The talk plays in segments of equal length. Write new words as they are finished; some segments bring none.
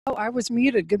Oh, I was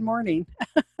muted. Good morning.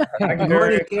 Hi, Good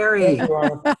morning, Gary. Gary.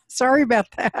 Sorry about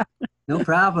that. No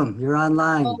problem. You're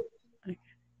online. Oh,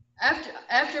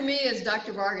 after me is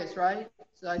Dr. Vargas, right?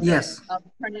 So I said, Yes. I'll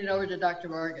turn it over to Dr.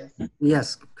 Vargas.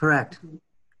 Yes, correct.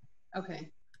 Okay.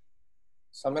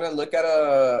 So I'm gonna look at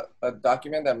a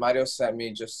document that Mario sent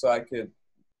me just so I could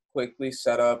quickly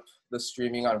set up the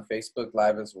streaming on Facebook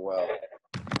Live as well.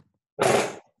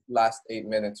 Last 8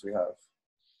 minutes we have.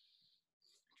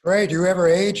 Ray, do you ever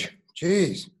age?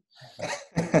 Jeez.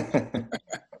 You're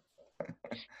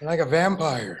like a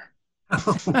vampire.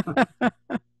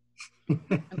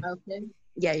 Okay.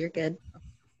 Yeah, you're good.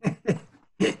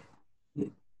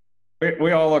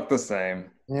 We all look the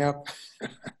same. Yep.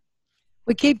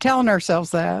 We keep telling ourselves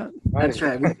that. That's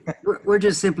right. We're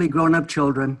just simply grown-up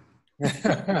children.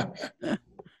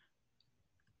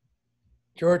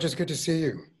 George, it's good to see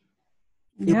you.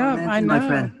 Yeah, I know. My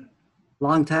friend.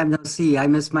 Long time no see. I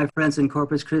miss my friends in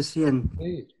Corpus Christi and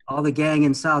all the gang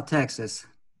in South Texas.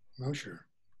 Oh, sure.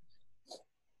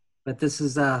 But this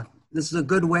is a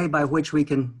good way by which we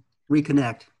can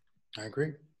reconnect. I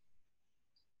agree.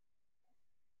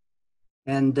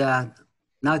 And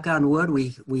knock on wood,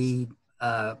 we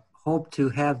hope to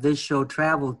have this show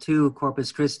travel to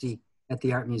Corpus Christi at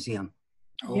the Art Museum.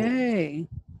 Oh, Yay.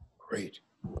 great.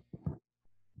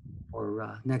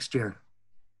 For next year.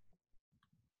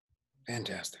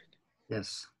 Fantastic.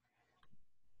 Yes.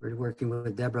 We're working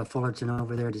with Deborah Fullerton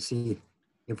over there to see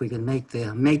if we can make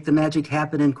the magic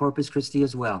happen in Corpus Christi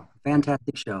as well.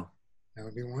 Fantastic show. That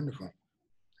would be wonderful.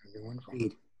 That would be wonderful.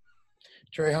 Indeed.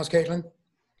 Trey, how's Caitlin?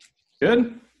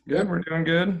 Good. We're doing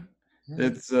good.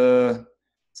 It's a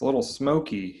little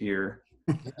smoky here.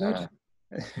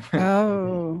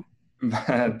 Oh.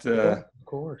 But Of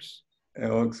course.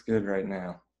 it looks good right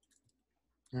now.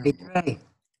 Hey, Trey.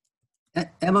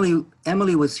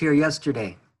 Emily was here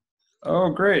yesterday. Oh,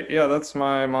 great. Yeah, that's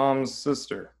my mom's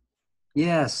sister.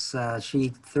 Yes, she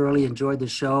thoroughly enjoyed the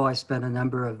show. I spent a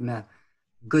number of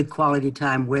good quality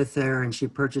time with her, and she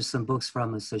purchased some books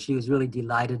from us. So she was really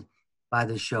delighted by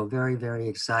the show. Very, very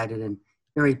excited and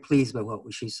very pleased by what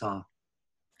she saw.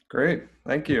 Great.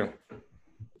 Thank you.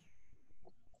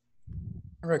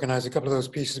 I recognize a couple of those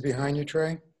pieces behind you,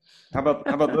 Trey. How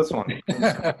about this one?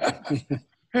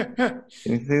 Can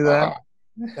you see that?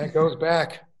 That goes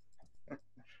back. And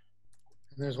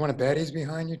there's one of Betty's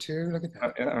behind you, too. Look at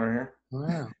that. Yeah, over here.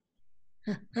 Wow.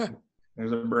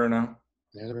 There's a Bruno.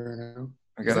 There's a Bruno.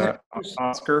 I got an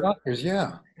Oscar. Oscars,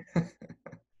 yeah.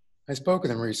 I spoke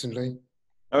with him recently.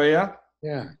 Oh, yeah?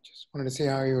 Yeah, just wanted to see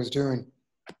how he was doing.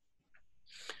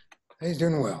 He's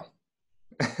doing well.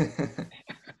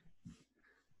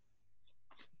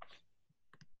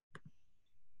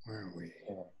 Where are we?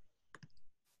 So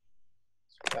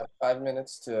we got 5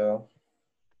 minutes to.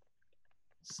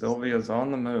 Sylvia's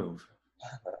on the move.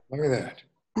 Look at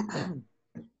that.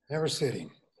 Never sitting.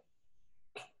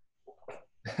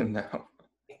 No.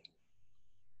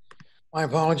 My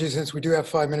apologies, since we do have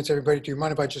 5 minutes, everybody. Do you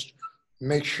mind if I just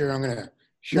make sure I'm going to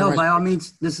share? No, by all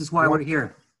means, this is why we're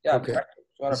here. Yeah. Okay.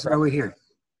 This is why we're here.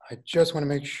 I just want to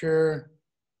make sure.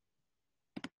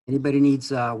 Anybody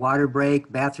needs a water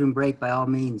break, bathroom break, by all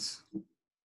means.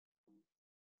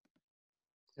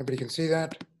 Everybody can see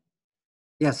that?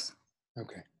 Yes,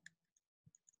 Okay.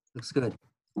 looks good.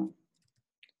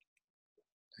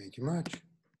 Thank you much.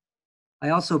 I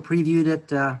also previewed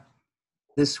it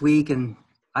this week, and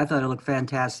I thought it looked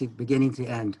fantastic, beginning to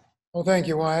end. Well, thank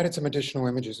you. Well, I added some additional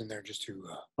images in there just to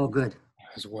Oh, good.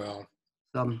 as well.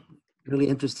 So I'm really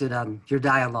interested on your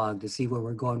dialogue to see where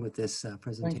we're going with this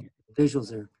presentation. The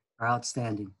visuals are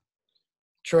outstanding.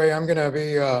 Trey, I'm going to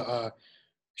be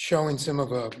showing some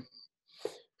of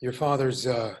your father's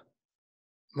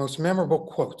most memorable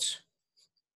quotes,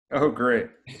 Oh, great.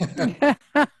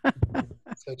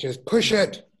 such as "push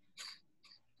it,"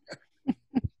 and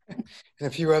a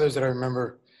few others that I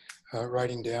remember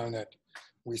writing down that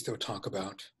we still talk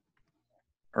about.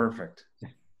 Perfect.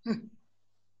 And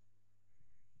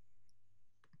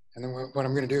then what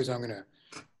I'm going to do is I'm going to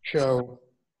show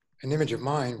an image of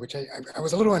mine, which I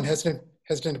was a little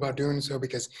hesitant about doing so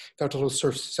because it felt a little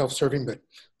self-serving, but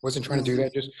wasn't trying to do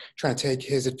that. Just trying to take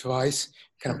his advice,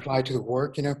 kind of apply to the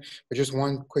work, but just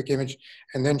one quick image,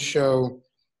 and then show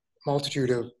multitude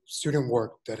of student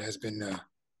work that has been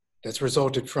that's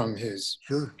resulted from his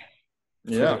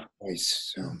Yeah,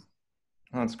 advice. So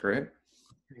that's great.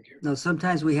 thank you. No,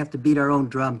 sometimes we have to beat our own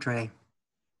drum, Trey.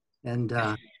 And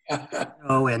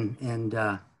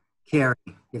Carrie.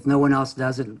 If no one else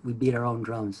does it, we beat our own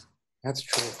drums. That's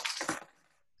true.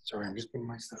 Sorry, I'm just putting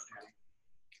my stuff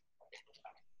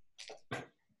down.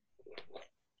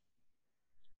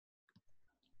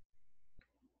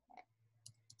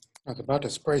 I was about to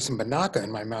spray some Banaka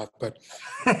in my mouth, but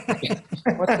what's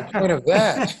the point of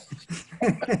that?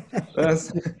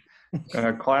 That's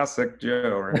classic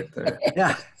Joe right there.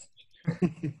 Yeah.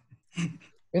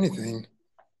 Anything,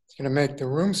 it's going to make the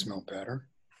room smell better.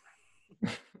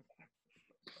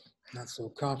 Not so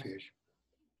coffee-ish.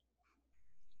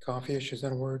 Coffee-ish, is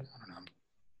that a word? I don't know.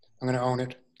 I'm going to own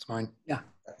it. It's mine. Yeah.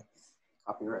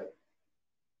 Copyright.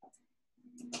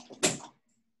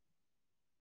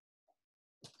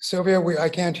 Sylvia, I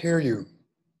can't hear you.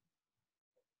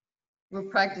 We're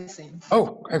practicing.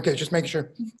 Oh, okay, just making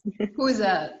sure. Who is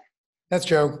that? That's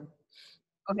Joe.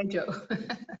 Okay, Joe.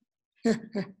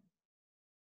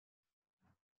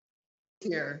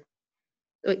 Here.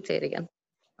 Wait, say it again.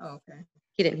 Oh, okay.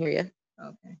 He didn't hear you.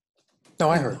 Okay.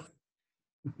 No, I heard.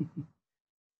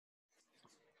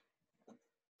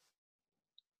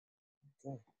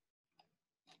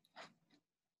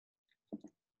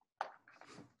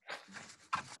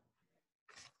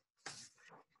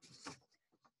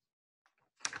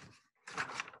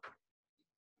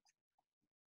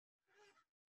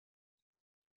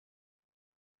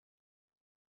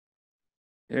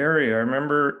 Gary, I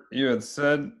remember you had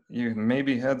said you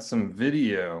maybe had some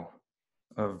video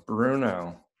of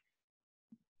Bruno.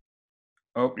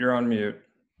 Oh, you're on mute.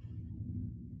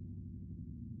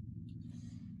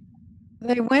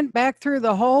 They went back through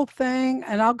the whole thing,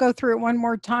 and I'll go through it one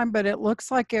more time, but it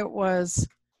looks like it was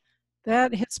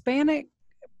that Hispanic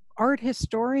art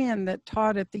historian that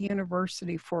taught at the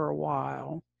university for a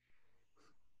while.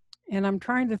 And I'm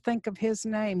trying to think of his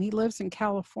name. He lives in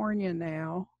California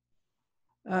now.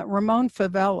 Ramon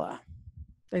Favela.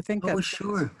 They think that's Oh,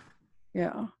 sure.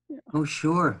 yeah. Oh,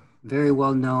 sure. Very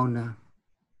well known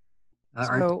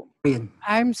So artist.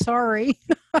 I'm sorry,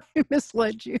 I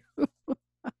misled you.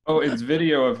 Oh, it's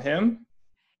video of him?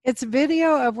 It's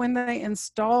video of when they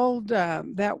installed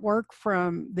that work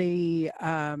from the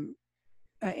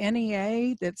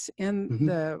NEA that's in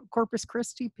the Corpus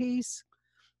Christi piece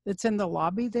that's in the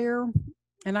lobby there.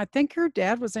 And I think your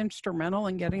dad was instrumental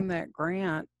in getting that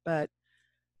grant, but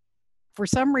for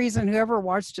some reason, whoever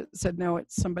watched it said, no,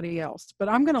 it's somebody else. But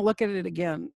I'm going to look at it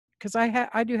again because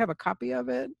I do have a copy of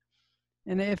it.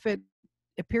 And if it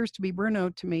appears to be Bruno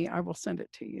to me, I will send it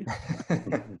to you.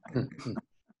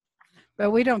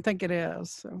 But we don't think it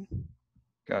is. So.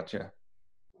 Gotcha.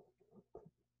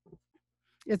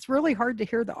 It's really hard to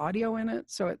hear the audio in it.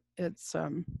 So it's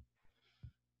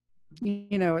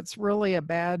you know, it's really a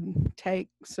bad take.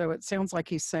 So it sounds like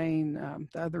he's saying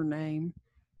the other name.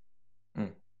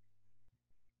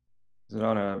 Is it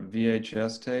on a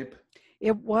VHS tape?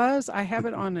 It was. I have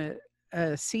it on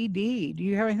a CD. Do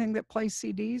you have anything that plays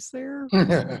CDs there?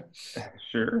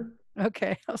 Sure.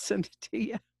 Okay, I'll send it to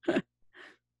you.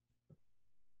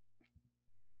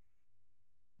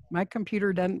 My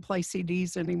computer doesn't play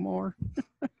CDs anymore.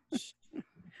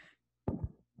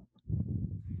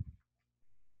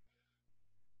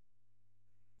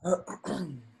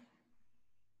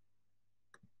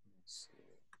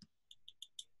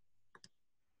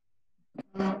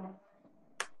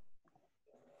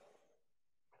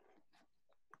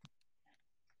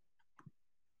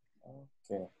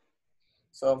 Okay,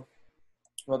 so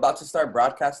I'm about to start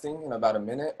broadcasting in about a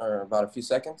minute or about a few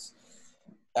seconds.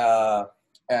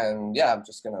 And yeah, I'm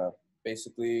just gonna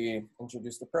basically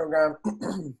introduce the program.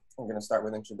 I'm gonna start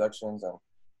with introductions, and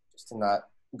just to not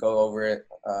go over it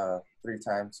 3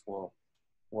 times,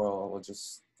 we'll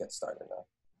just get started now.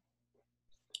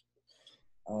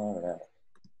 All right,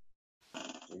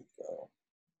 here we go.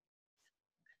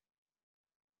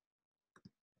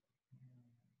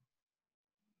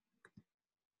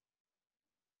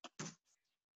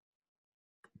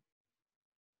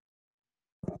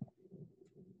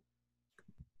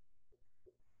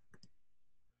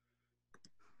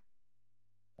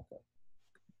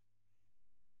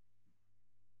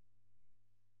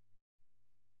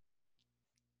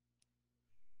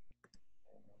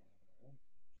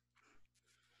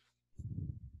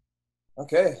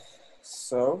 Okay,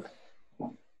 so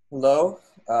hello,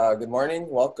 good morning,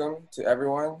 welcome to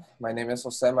everyone. My name is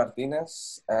Jose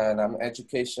Martinez, and I'm an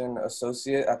education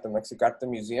associate at the Mexic-Arte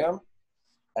Museum.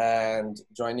 And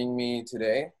joining me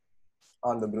today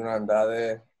on the Bruno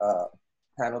Andrade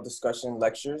panel discussion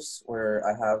lectures, where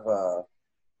I have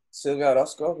Silvia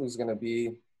Orozco, who's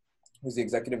the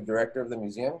executive director of the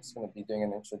museum. Is going to be doing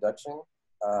an introduction,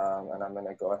 and I'm going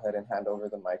to go ahead and hand over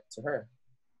the mic to her.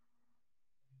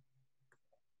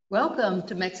 Welcome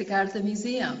to Mexic-Arte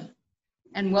Museum,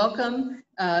 and welcome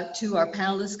to our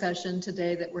panel discussion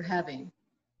today that we're having.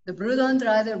 The Bruno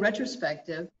Andrade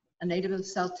Retrospective, a native of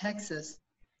South Texas,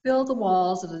 filled the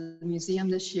walls of the museum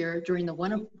this year during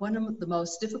one of the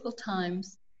most difficult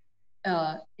times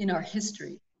in our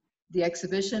history. The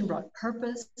exhibition brought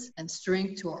purpose and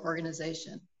strength to our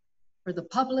organization. For the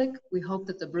public, we hope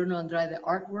that the Bruno Andrade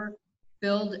artwork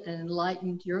filled and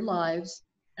enlightened your lives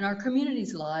and our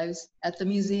community's lives at the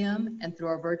museum and through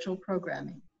our virtual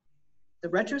programming. The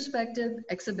retrospective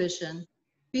exhibition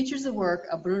features the work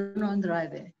of Bruno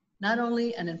Andrade, not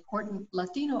only an important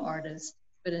Latino artist,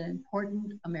 but an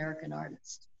important American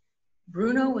artist.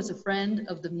 Bruno was a friend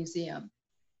of the museum.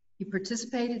 He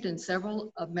participated in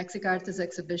several of Mexic-Arte's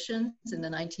exhibitions in the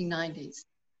 1990s,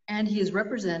 and he is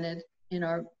represented in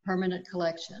our permanent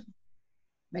collection.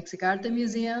 Mexic-Arte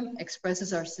Museum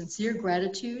expresses our sincere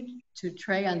gratitude to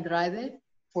Trey Andrade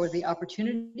for the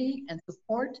opportunity and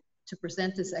support to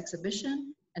present this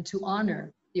exhibition and to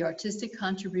honor the artistic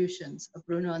contributions of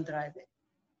Bruno Andrade.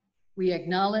 We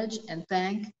acknowledge and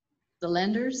thank the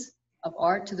lenders of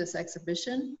art to this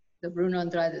exhibition, the Bruno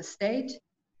Andrade Estate,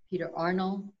 Peter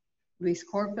Arnold, Luis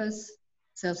Corpus,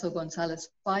 Celso Gonzalez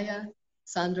Faya,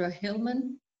 Sandra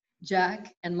Hillman,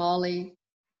 Jack and Molly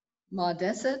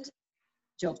Maudeset,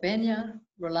 Joe Peña,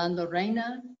 Rolando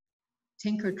Reina,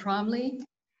 Tinker Tromley,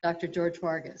 Dr. George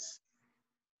Vargas.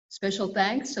 Special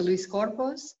thanks to Luis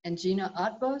Corpus and Gina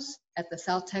Atbos at the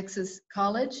South Texas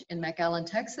College in McAllen,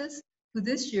 Texas, who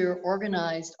this year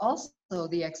organized also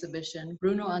the exhibition,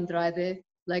 Bruno Andrade,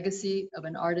 Legacy of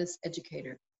an Artist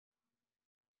Educator.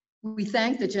 We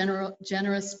thank the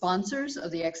generous sponsors of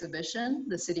the exhibition,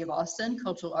 the City of Austin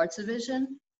Cultural Arts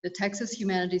Division, the Texas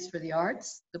Humanities for the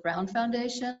Arts, the Brown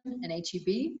Foundation, and HEB,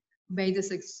 who made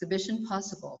this exhibition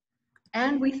possible.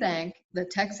 And we thank the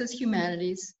Texas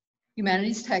Humanities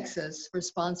Texas for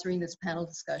sponsoring this panel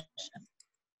discussion.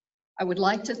 I would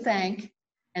like to thank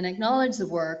and acknowledge the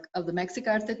work of the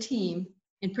Mexic-Arte team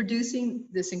in producing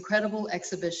this incredible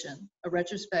exhibition, a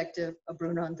retrospective of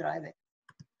Bruno Andrade.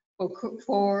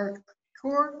 For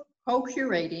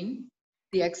co-curating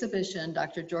the exhibition,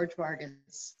 Dr. George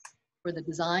Vargas. For the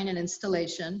design and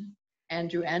installation,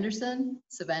 Andrew Anderson,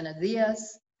 Savannah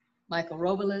Diaz, Michael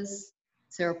Robles,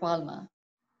 Sarah Palma.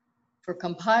 For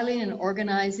compiling and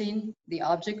organizing the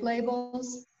object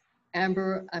labels,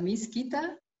 Amber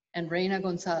Amisquita and Reina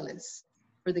Gonzalez.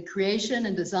 For the creation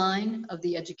and design of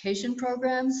the education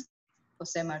programs,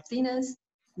 Jose Martinez,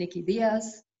 Nikki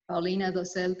Diaz, Paulina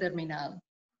Dosel Terminal.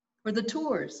 For the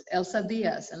tours, Elsa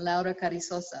Diaz and Laura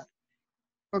Carizosa.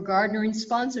 For garnering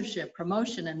sponsorship,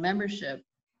 promotion, and membership,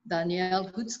 Danielle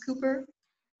Hoots-Cooper,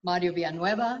 Mario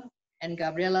Villanueva, and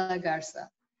Gabriela Garza.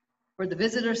 For the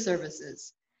visitor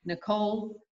services,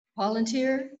 Nicole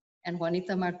Volunteer and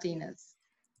Juanita Martinez.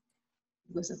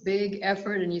 It was a big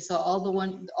effort, and you saw all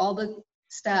the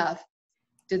staff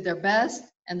did their best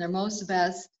and their most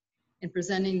best in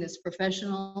presenting this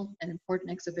professional and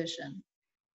important exhibition.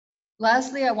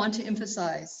 Lastly, I want to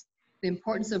emphasize the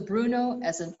importance of Bruno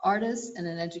as an artist and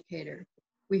an educator.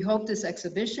 We hope this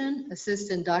exhibition assists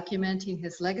in documenting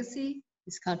his legacy,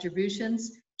 his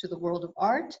contributions to the world of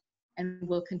art, and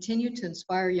will continue to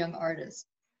inspire young artists.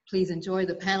 Please enjoy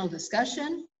the panel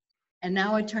discussion. And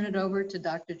now I turn it over to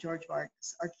Dr. George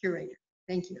Vargas, our curator.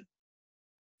 Thank you.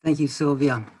 Thank you,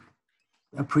 Sylvia.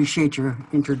 Appreciate your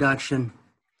introduction.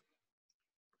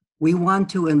 We want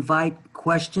to invite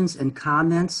questions and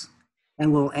comments,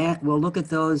 and we'll look at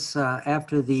those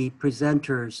after the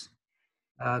presenters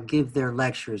give their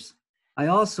lectures. I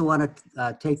also want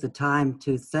to take the time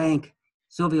to thank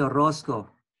Silvio Orozco,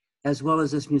 as well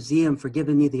as this museum, for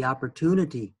giving me the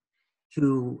opportunity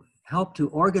to help to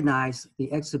organize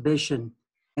the exhibition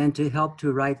and to help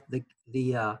to write the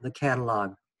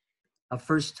catalog, a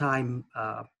first-time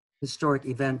historic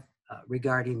event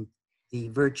regarding the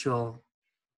virtual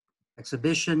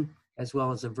exhibition as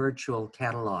well as a virtual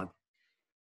catalog.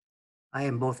 I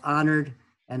am both honored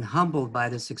and humbled by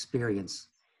this experience.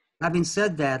 Having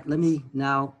said that, let me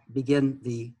now begin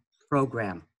the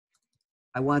program.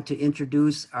 I want to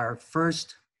introduce our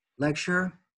first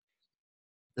lecturer,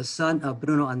 the son of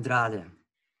Bruno Andrade.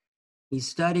 He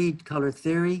studied color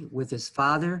theory with his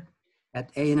father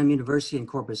at A&M University in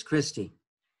Corpus Christi.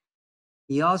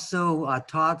 He also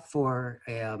taught for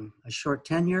a short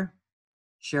tenure,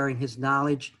 sharing his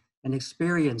knowledge and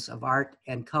experience of art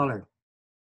and color.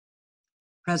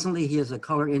 Presently, he is a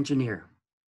color engineer.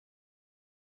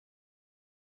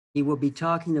 He will be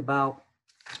talking about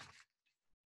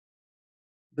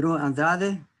Bruno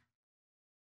Andrade,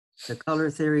 the color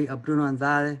theory of Bruno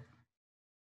Andrade.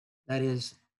 That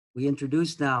is, we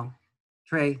introduce now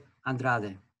Trey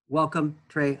Andrade. Welcome,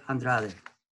 Trey Andrade.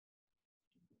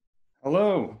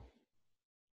 Hello.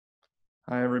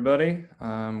 Hi, everybody.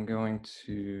 I'm going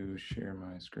to share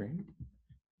my screen.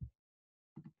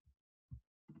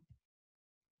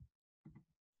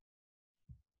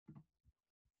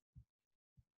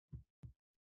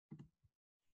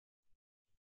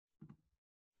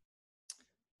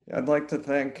 I'd like to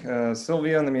thank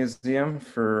Sylvia and the museum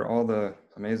for all the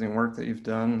amazing work that you've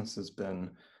done. This has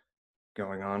been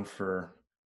going on for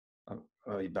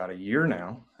about a year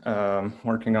now,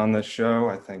 working on this show.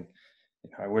 I think,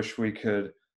 I wish we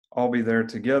could all be there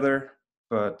together,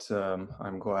 but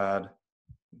I'm glad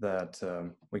that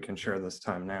we can share this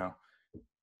time now.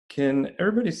 Can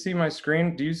everybody see my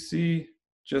screen? Do you see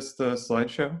just the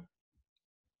slideshow?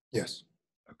 Yes.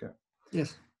 Okay.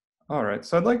 Yes. All right,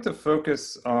 so I'd like to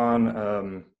focus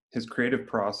on his creative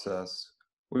process.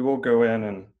 We will go in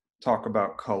and talk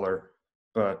about color,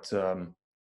 but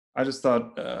I just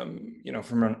thought,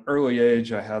 from an early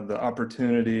age, I had the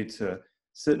opportunity to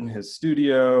sit in his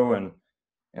studio and,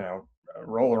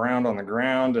 roll around on the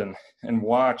ground and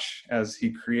watch as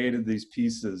he created these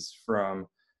pieces from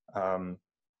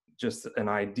just an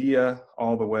idea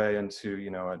all the way into,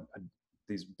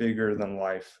 these bigger than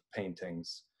life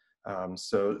paintings.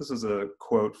 So this is a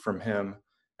quote from him.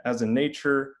 "As in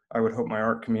nature, I would hope my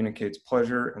art communicates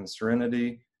pleasure and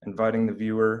serenity, inviting the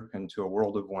viewer into a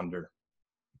world of wonder."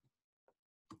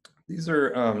 These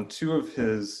are two of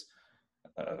his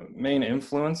main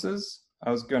influences.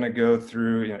 I was going to go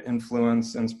through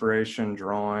influence, inspiration,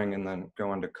 drawing, and then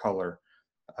go into color.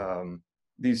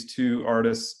 These two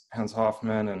artists, Hans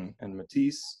Hofmann and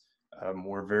Matisse,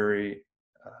 were very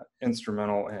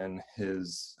instrumental in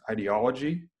his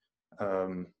ideology.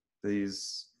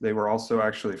 They were also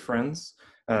actually friends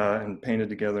and painted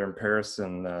together in Paris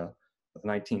in the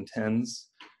 1910s.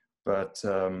 But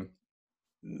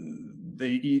they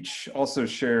each also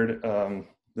shared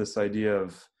this idea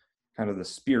of kind of the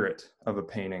spirit of a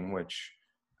painting, which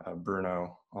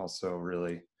Bruno also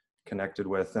really connected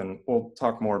with. And we'll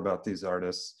talk more about these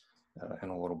artists in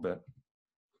a little bit.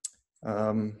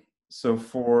 So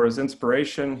for his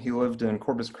inspiration, he lived in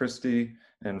Corpus Christi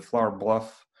and Flower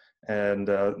Bluff, and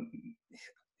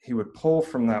he would pull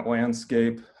from that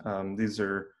landscape.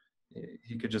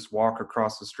 He could just walk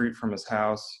across the street from his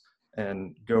house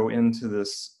and go into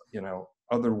this,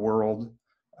 other world.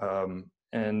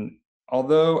 And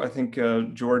although I think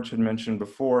George had mentioned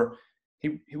before,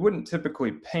 he wouldn't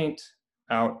typically paint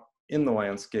out in the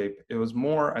landscape. It was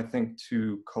more, I think,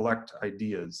 to collect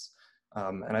ideas.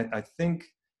 And I think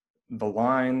the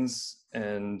lines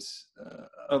and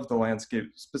of the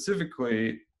landscape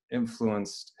specifically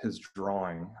influenced his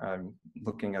drawing. I'm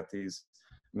looking at these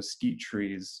mesquite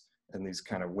trees and these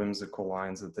kind of whimsical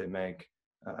lines that they make.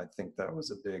 I think that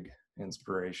was a big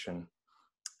inspiration.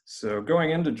 So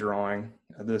going into drawing,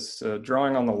 this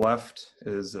drawing on the left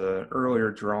is an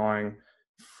earlier drawing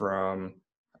from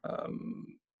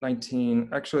I think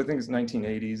it's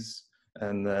 1980s,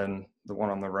 and then the one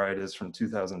on the right is from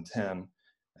 2010.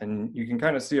 And you can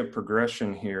kind of see a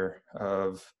progression here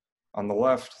of, on the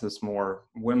left, this more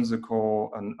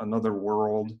whimsical, another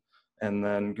world, and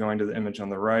then going to the image on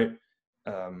the right,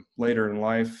 later in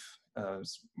life,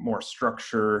 more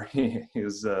structure. He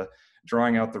is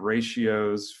drawing out the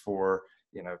ratios for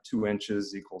 2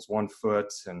 inches equals 1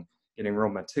 foot, and getting real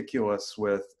meticulous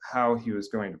with how he was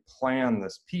going to plan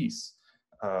this piece.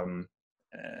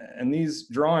 And these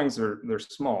drawings they're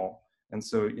small, and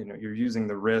so you're using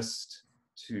the wrist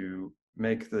to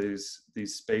make these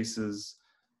spaces,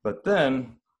 but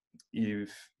then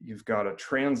you've got to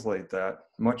translate that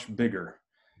much bigger.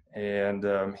 And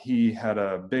he had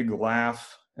a big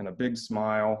laugh and a big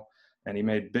smile, and he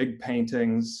made big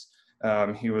paintings.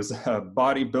 He was a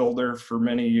bodybuilder for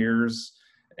many years,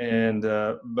 and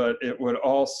but it would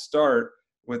all start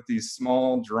with these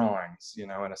small drawings, in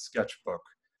a sketchbook.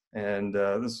 And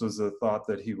this was a thought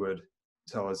that he would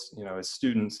tell his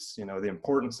students, the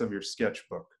importance of your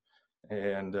sketchbook,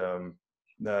 and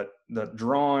that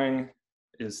drawing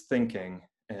is thinking,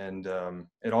 and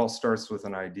it all starts with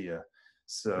an idea.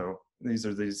 So these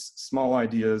are these small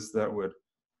ideas that would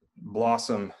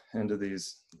blossom into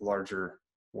these larger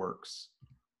works.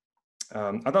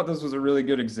 I thought this was a really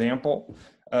good example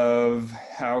of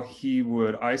how he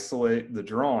would isolate the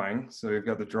drawing. So you've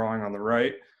got the drawing on the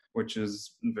right, which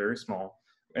is very small,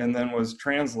 and then was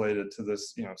translated to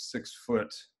this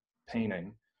 6-foot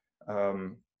painting.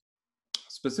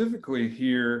 Specifically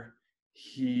here,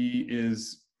 he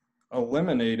is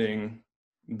eliminating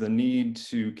the need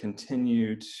to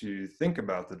continue to think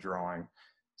about the drawing.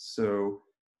 So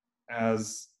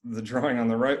as the drawing on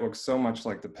the right looks so much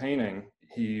like the painting,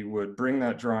 he would bring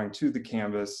that drawing to the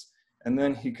canvas, and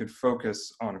then he could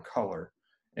focus on color.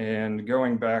 And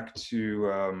going back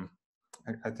to,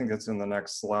 I think it's in the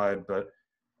next slide, but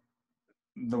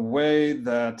the way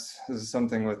that this is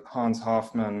something with Hans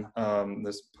Hofmann,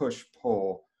 this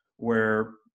push-pull,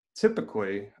 where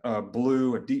typically a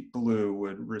deep blue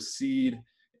would recede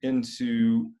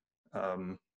into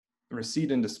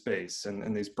recede into space,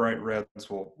 and these bright reds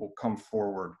will come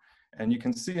forward. And you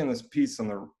can see in this piece on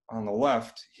the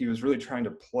left, he was really trying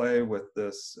to play with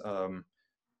this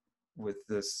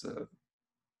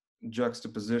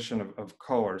juxtaposition of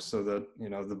colors, so that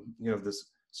you have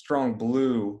this strong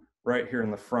blue right here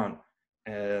in the front,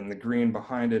 and the green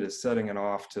behind it is setting it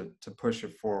off to push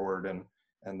it forward,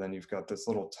 and then you've got this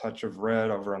little touch of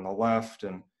red over on the left,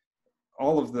 and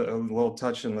all of the little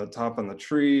touch in the top on the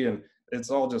tree, and it's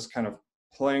all just kind of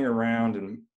playing around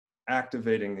and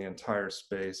activating the entire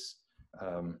space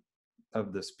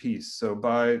of this piece. So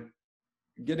by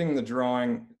getting the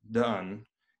drawing done,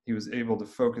 he was able to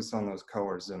focus on those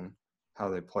colors and how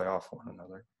they play off one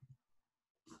another.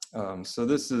 So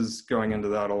this is going into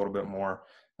that a little bit more.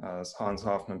 This Hans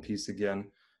Hofmann piece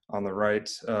again. On the right,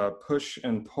 push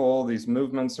and pull. These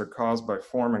movements are caused by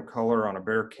form and color on a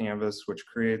bare canvas, which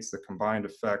creates the combined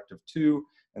effect of 2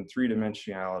 and 3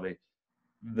 dimensionality.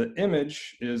 The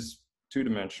image is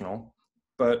 2-dimensional,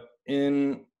 but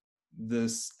in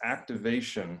this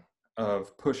activation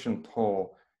of push and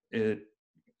pull, and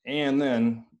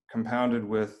then compounded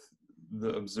with the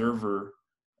observer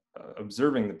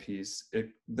observing the piece, it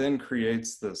then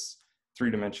creates this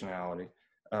 3-dimensionality.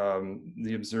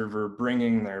 The observer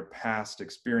bringing their past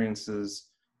experiences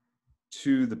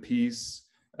to the piece,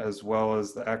 as well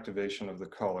as the activation of the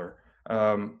color.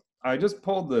 I just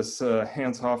pulled this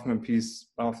Hans Hofmann piece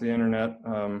off the internet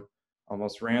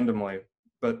almost randomly,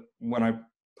 but when I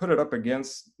put it up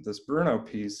against this Bruno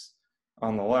piece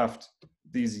on the left,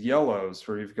 these yellows,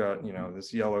 where you've got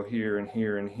this yellow here and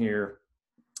here and here,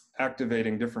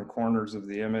 activating different corners of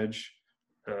the image,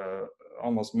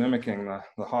 almost mimicking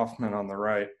the Hoffman on the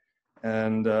right,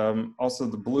 and also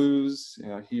the blues,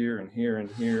 here and here and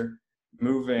here,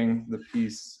 moving the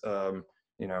piece,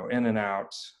 in and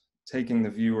out, taking the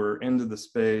viewer into the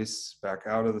space, back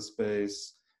out of the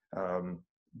space.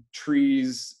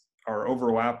 Trees are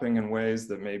overlapping in ways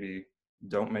that maybe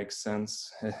don't make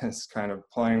sense. It's kind of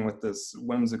playing with this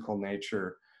whimsical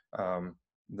nature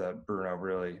that Bruno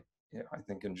really, I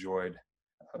think, enjoyed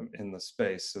in the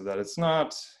space, so that it's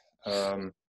not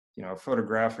a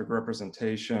photographic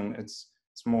representation. It's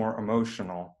more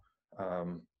emotional.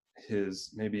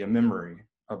 His maybe a memory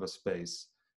of a space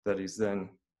that he's then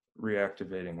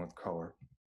reactivating with color.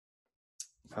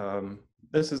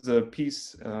 This is a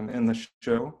piece in the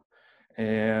show,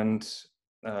 and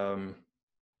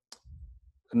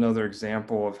another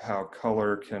example of how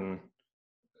color can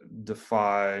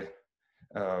defy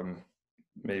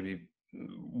maybe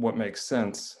what makes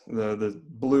sense. The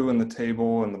blue in the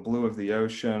table and the blue of the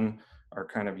ocean are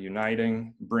kind of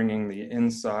uniting, bringing the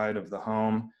inside of the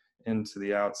home into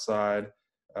the outside.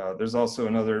 There's also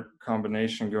another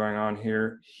combination going on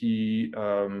here. He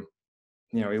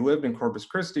lived in Corpus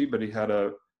Christi, but he had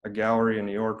a gallery in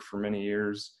New York for many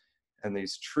years. And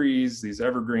these trees, these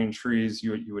evergreen trees,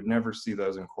 you would never see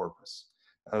those in Corpus.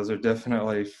 Those are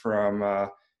definitely from,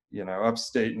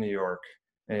 upstate New York.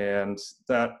 And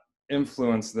that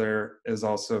influence there is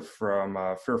also from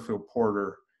Fairfield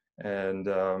Porter. And,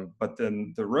 but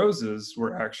then the roses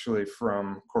were actually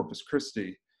from Corpus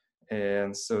Christi.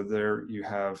 And so there you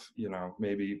have,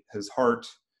 maybe his heart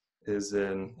is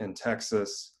in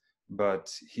Texas,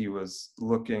 but he was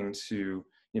looking to,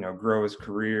 grow his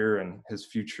career and his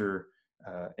future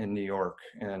in New York,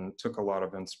 and took a lot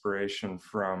of inspiration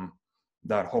from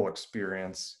that whole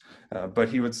experience. But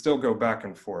he would still go back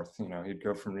and forth. He'd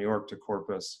go from New York to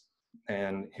Corpus,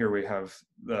 and here we have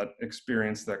that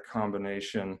experience, that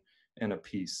combination in a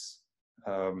piece.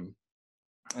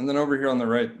 And then over here on the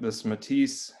right, this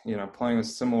Matisse, playing with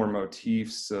similar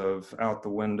motifs of out the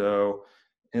window,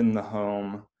 in the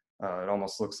home. It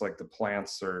almost looks like the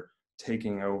plants are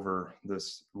taking over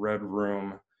this red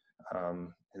room.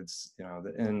 It's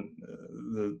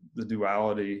the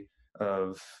duality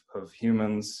of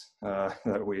humans,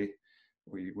 that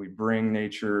we bring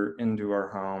nature into our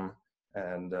home,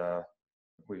 and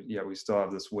we still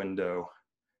have this window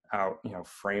out,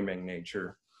 framing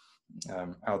nature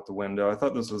out the window. I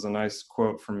thought this was a nice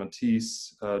quote from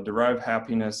Matisse: "Derive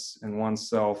happiness in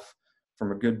oneself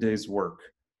from a good day's work,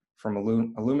 from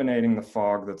illuminating the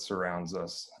fog that surrounds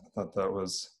us." I thought that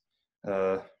was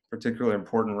particularly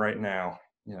important right now,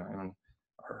 in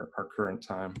our current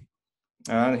time.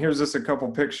 Here's just a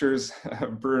couple pictures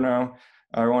of Bruno.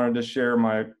 I wanted to share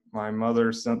my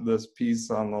mother sent this piece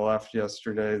on the left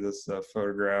yesterday, this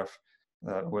photograph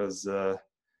that was,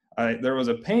 there was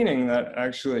a painting that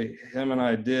actually him and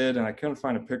I did, and I couldn't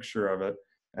find a picture of it.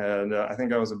 And I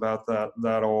think I was about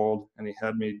that old, and he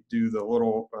had me do the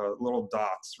little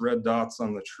dots, red dots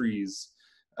on the trees.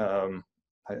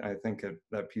 I think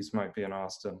that piece might be in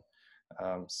Austin.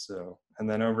 And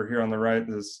then over here on the right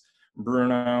is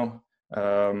Bruno.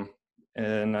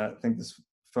 And I think this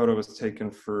photo was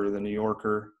taken for the New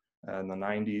Yorker in the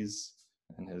 90s,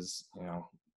 and his,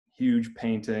 huge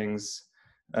paintings.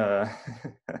 And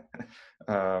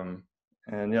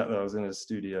yeah, that was in his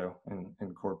studio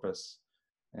in Corpus.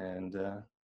 And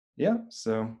yeah,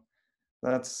 so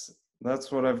that's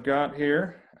what I've got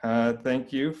here.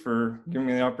 Thank you for giving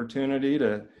me the opportunity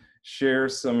to share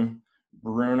some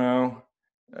Bruno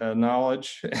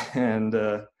knowledge, and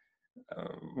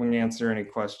we can answer any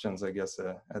questions, I guess,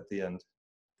 at the end.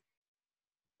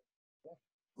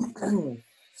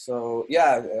 So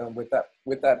yeah,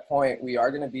 with that point, we are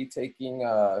going to be taking,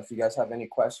 if you guys have any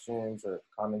questions or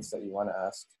comments that you want to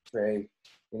ask Trey,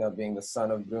 being the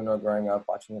son of Bruno, growing up,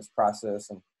 watching his process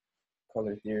and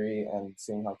color theory and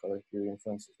seeing how color theory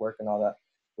influences work and all that.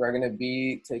 We're going to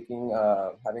be taking,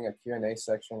 having a Q&A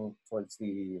section towards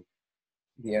the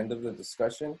end of the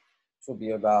discussion, which will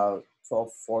be about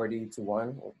 12:40 to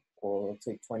 1. We'll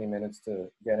take 20 minutes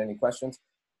to get any questions.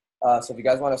 So if you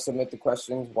guys want to submit the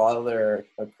questions while they're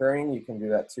occurring, you can do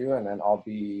that too. And then I'll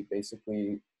be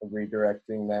basically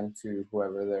redirecting them to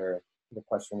whoever the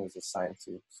question is assigned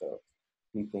to. So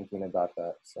be thinking about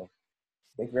that. So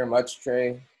thank you very much,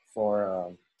 Trey,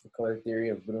 for the color theory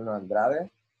of Bruno Andrade.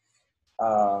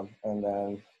 And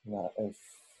then if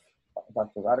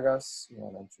Dr. Vargas, you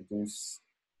want to introduce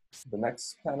the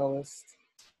next panelist.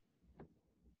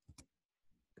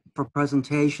 For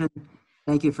presentation,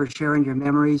 thank you for sharing your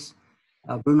memories,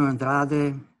 Bruno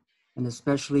Andrade, and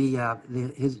especially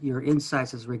your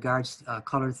insights as regards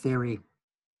color theory.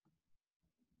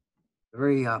 A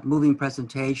very moving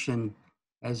presentation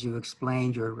as you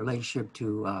explained your relationship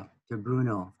to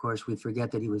Bruno. Of course, we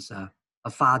forget that he was a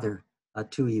father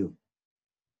to you.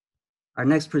 Our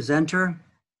next presenter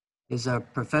is a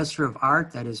professor of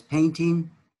art, that is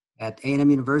painting, at A&M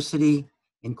University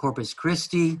in Corpus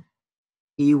Christi.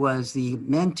 He was the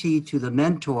mentee to the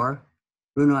mentor,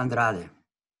 Bruno Andrade.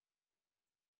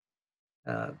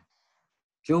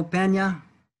 Joe Pena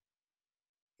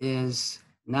is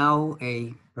now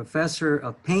a professor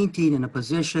of painting in a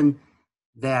position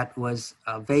that was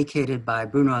vacated by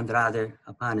Bruno Andrade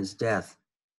upon his death.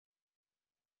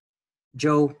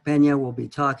 Joe Pena will be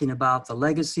talking about the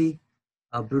legacy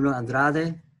of Bruno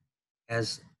Andrade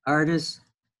as artist,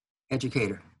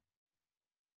 educator.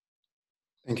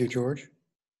 Thank you, George.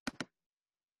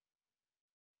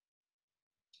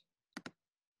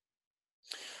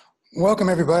 Welcome,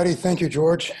 everybody. Thank you,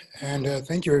 George. And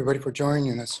thank you, everybody, for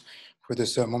joining us for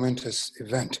this momentous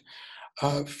event.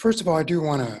 First of all, I do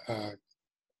want to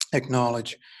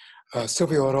acknowledge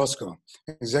Silvio Orozco,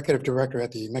 Executive Director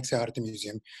at the Mexic-Arte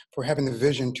Museum, for having the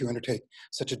vision to undertake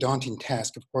such a daunting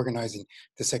task of organizing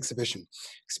this exhibition.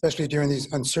 Especially during these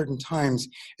uncertain times,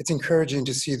 it's encouraging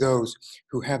to see those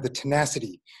who have the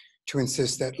tenacity to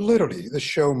insist that literally the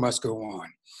show must go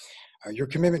on. Your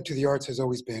commitment to the arts has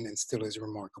always been and still is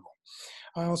remarkable.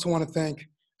 I also want to thank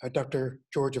Dr.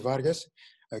 George Vargas,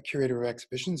 Curator of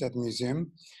Exhibitions at the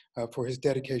museum, for his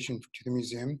dedication to the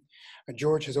museum.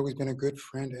 George has always been a good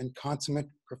friend and consummate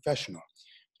professional.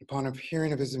 Upon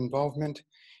hearing of his involvement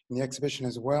in the exhibition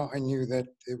as well, I knew that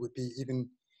it would be even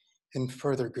in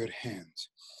further good hands.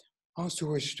 I also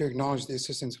wish to acknowledge the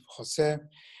assistance of Jose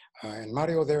and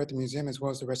Mario there at the museum, as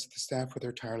well as the rest of the staff for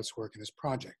their tireless work in this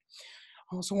project.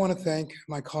 I also want to thank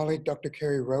my colleague, Dr.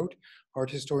 Carrie Rote, art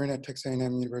historian at Texas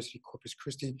A&M University Corpus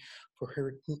Christi, for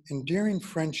her endearing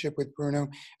friendship with Bruno,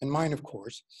 and mine, of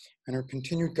course, and her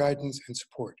continued guidance and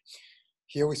support.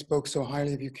 He always spoke so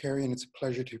highly of you, Carrie, and it's a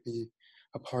pleasure to be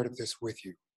a part of this with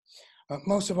you.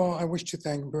 Most of all, I wish to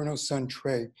thank Bruno's son,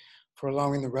 Trey, for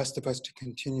allowing the rest of us to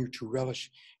continue to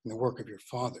relish in the work of your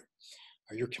father.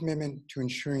 Your commitment to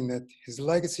ensuring that his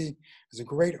legacy as a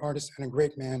great artist and a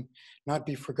great man not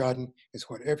be forgotten is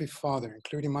what every father,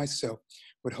 including myself,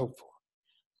 would hope for.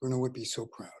 Bruno would be so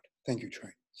proud. Thank you,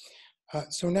 Trey.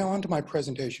 So now on to my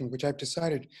presentation, which I've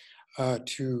decided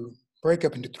to break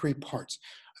up into 3 parts.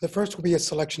 The first will be a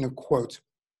selection of quotes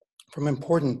from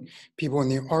important people in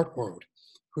the art world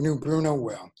who knew Bruno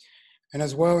well, and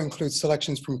as well include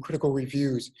selections from critical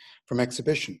reviews from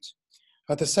exhibitions.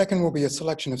 The second will be a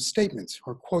selection of statements,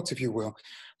 or quotes, if you will,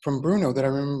 from Bruno that I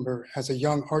remember as a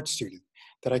young art student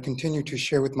that I continue to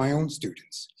share with my own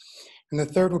students. And the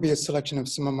third will be a selection of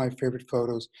some of my favorite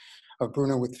photos of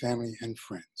Bruno with family and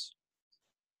friends.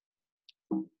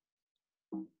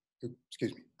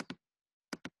 Excuse me.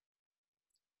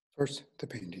 First, the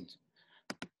paintings.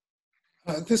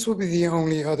 This will be the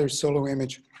only other solo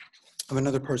image of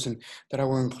another person that I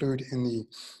will include in the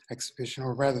exhibition,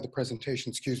 or rather the presentation,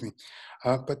 excuse me.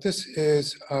 But this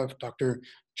is of Dr.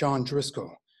 John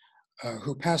Driscoll,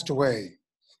 who passed away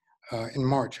in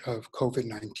March of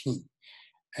COVID-19.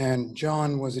 And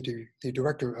John was the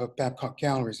director of Babcock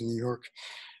Galleries in New York,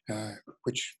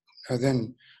 which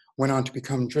then went on to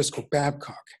become Driscoll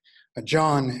Babcock.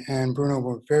 John and Bruno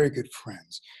were very good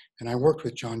friends, and I worked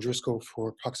with John Driscoll for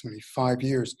approximately 5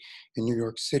 years in New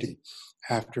York City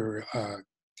after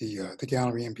the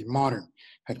gallery MB Modern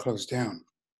had closed down,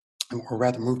 or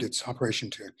rather moved its operation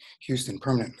to Houston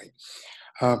permanently.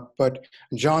 But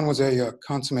John was a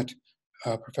consummate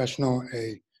professional,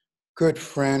 a good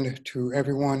friend to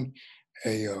everyone,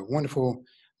 a wonderful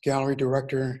gallery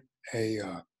director, a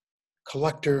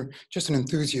collector, just an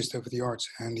enthusiast of the arts,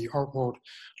 and the art world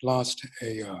lost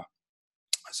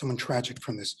someone tragic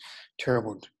from this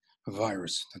terrible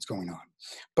virus that's going on.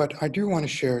 But I do want to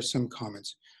share some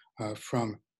comments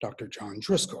from Dr. John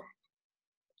Driscoll.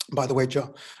 By the way,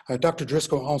 Dr.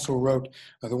 Driscoll also wrote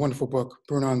the wonderful book,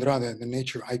 Bruno Andrade, The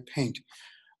Nature I Paint,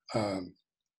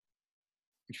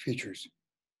 which features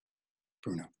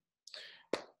Bruno.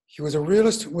 He was a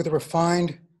realist with a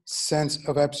refined sense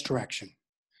of abstraction,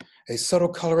 a subtle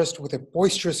colorist with a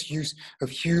boisterous use of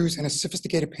hues, and a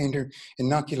sophisticated painter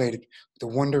inoculated with the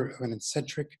wonder of an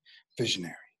eccentric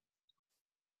visionary.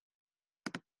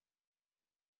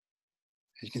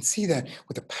 You can see that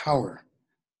with the power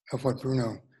of what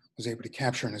Bruno was able to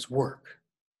capture in his work.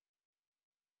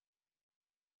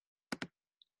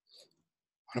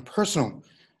 On a personal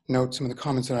note, some of the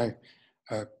comments that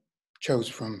I chose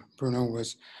from Bruno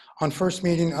was, on first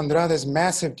meeting, Andrade's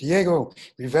massive Diego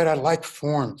Rivera-like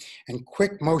form and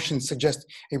quick motion suggest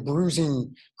a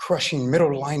bruising, crushing middle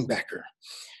linebacker.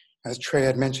 As Trey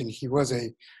had mentioned, he was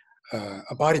a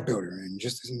bodybuilder and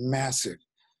just as massive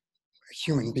a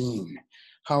human being.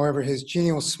 However, his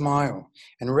genial smile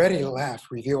and ready laugh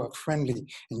reveal a friendly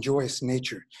and joyous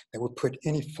nature that would put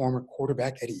any former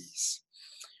quarterback at ease.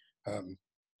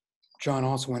 John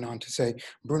also went on to say,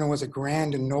 Bruno was a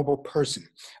grand and noble person,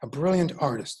 a brilliant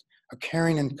artist, a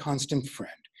caring and constant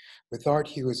friend. With art,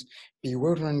 he was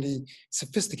bewilderingly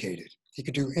sophisticated. He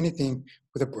could do anything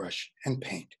with a brush and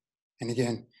paint. And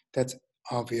again, that's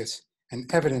obvious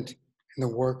and evident in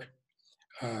the work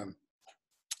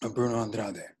of Bruno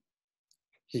Andrade.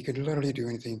 He could literally do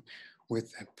anything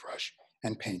with that brush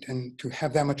and paint. And to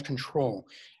have that much control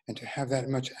and to have that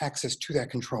much access to that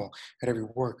control at every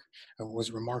work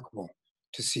was remarkable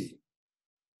to see.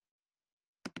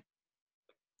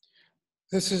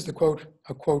 This is a quote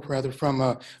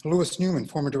from Louis Newman,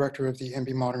 former director of the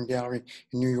MB Modern Gallery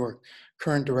in New York,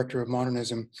 current director of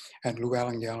modernism at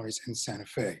Llewellyn Galleries in Santa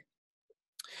Fe.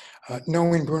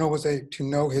 Knowing Bruno was to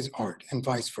know his art and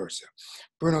vice versa.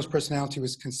 Bruno's personality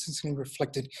was consistently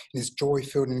reflected in his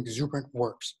joy-filled and exuberant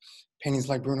works. Paintings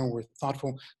like Bruno were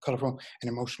thoughtful, colorful, and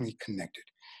emotionally connected.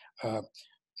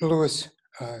 Louis,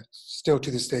 still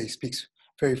to this day, speaks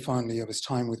very fondly of his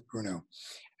time with Bruno.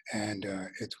 And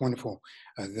it's wonderful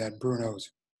that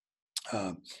Bruno's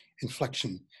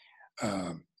inflection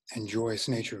and joyous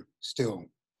nature still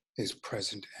is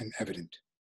present and evident.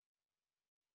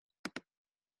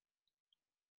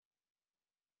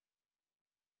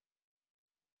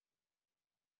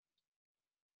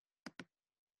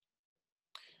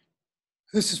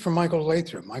 This is from Michael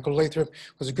Lathrop. Michael Lathrop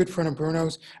was a good friend of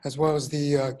Bruno's, as well as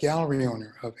the gallery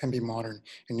owner of MB Modern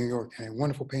in New York, and a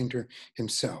wonderful painter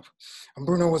himself. And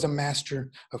Bruno was a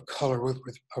master of color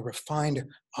with a refined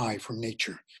eye for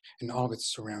nature and all of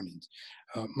its surroundings.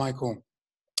 Michael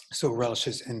so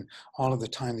relishes in all of the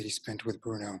time that he spent with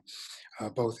Bruno,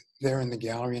 both there in the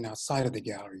gallery and outside of the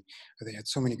gallery. They had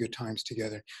so many good times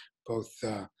together, both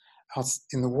out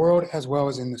in the world as well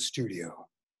as in the studio.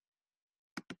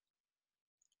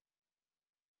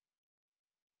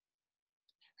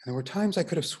 And there were times I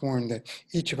could have sworn that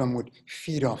each of them would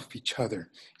feed off of each other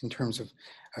in terms of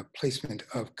placement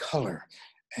of color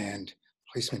and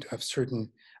placement of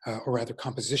certain, or rather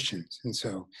compositions. And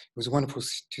so it was wonderful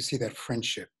to see that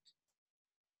friendship.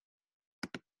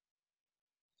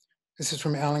 This is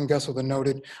from Alan Gussel, the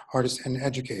noted artist and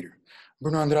educator.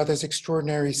 Bruno Andrade's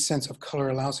extraordinary sense of color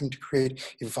allows him to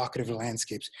create evocative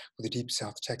landscapes with a deep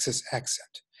South Texas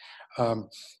accent.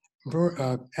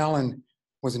 Alan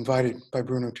was invited by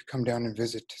Bruno to come down and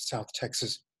visit South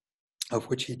Texas, of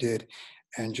which he did,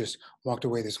 and just walked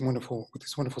away with this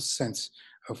wonderful sense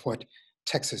of what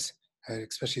Texas,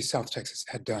 especially South Texas,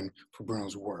 had done for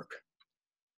Bruno's work.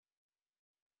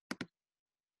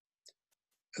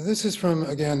 This is from,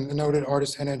 again, the noted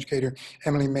artist and educator,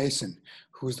 Emily Mason,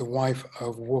 who is the wife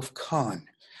of Wolf Kahn.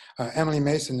 Emily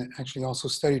Mason actually also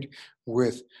studied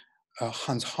with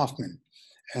Hans Hofmann,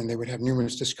 and they would have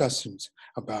numerous discussions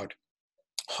about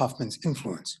Hofmann's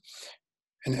influence.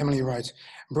 And Emily writes,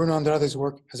 Bruno Andrade's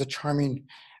work has a charming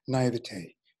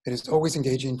naivete that is always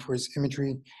engaging for his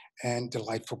imagery and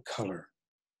delightful color.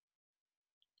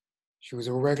 She was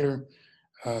a regular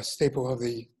staple of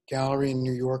the gallery in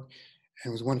New York,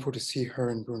 and it was wonderful to see her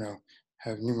and Bruno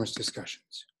have numerous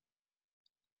discussions.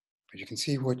 But you can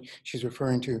see what she's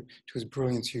referring to his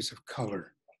brilliant use of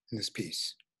color in this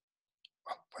piece.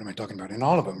 Well, what am I talking about? In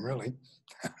all of them, really.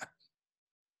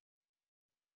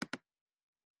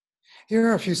 Here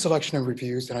are a few selection of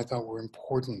reviews that I thought were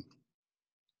important.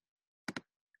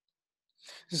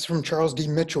 This is from Charles D.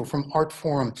 Mitchell from Art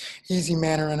Forum. Easy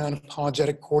manner and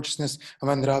unapologetic gorgeousness of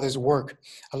Andrade's work,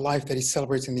 a life that he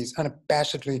celebrates in these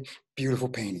unabashedly beautiful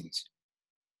paintings.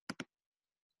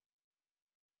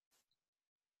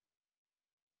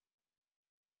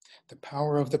 The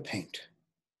power of the paint,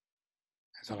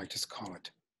 as I like to call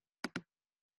it.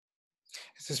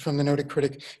 This is from the noted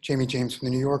critic Jamie James from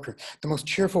the New Yorker. The most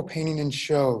cheerful painting in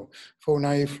show, faux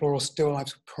naive floral still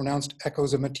lifes with pronounced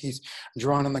echoes of Matisse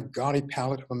drawn on the gaudy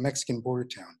palette of a Mexican border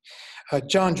town.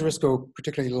 John Driscoll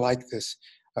particularly liked this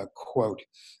quote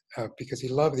because he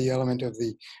loved the element of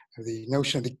the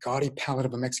notion of the gaudy palette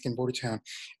of a Mexican border town,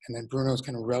 and then Bruno's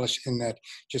kind of relish in that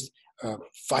just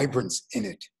vibrance in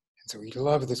it. And so he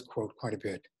loved this quote quite a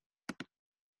bit.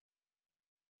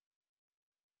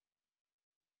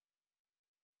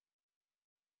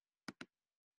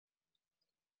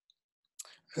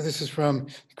 This is from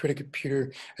critic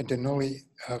Peter Denoli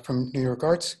from New York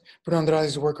Arts. Bruno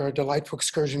Andrade's work are a delightful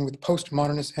excursion with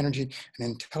postmodernist energy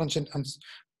and intelligent,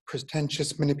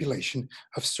 unpretentious manipulation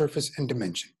of surface and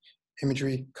dimension,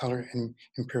 imagery, color, and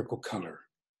empirical color.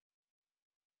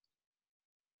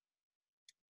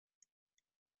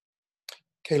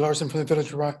 Kay Larson from the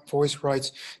Village Voice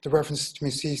writes, the references to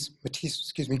Matisse,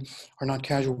 are not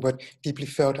casual, but deeply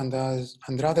felt.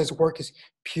 Andrade's work is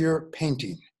pure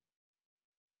painting.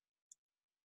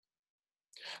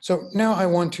 So now I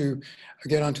want to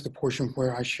get onto the portion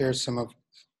where I share some of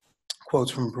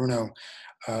quotes from Bruno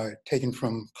taken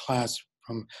from class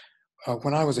from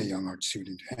when I was a young art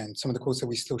student, and some of the quotes that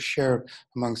we still share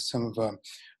amongst some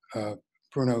of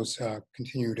Bruno's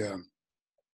continued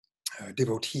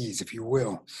devotees, if you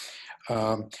will.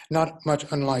 Not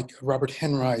much unlike Robert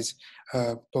Henry's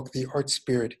book, The Art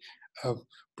Spirit,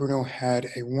 Bruno had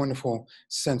a wonderful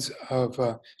sense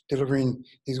of delivering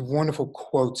these wonderful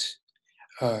quotes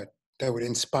that would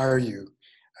inspire you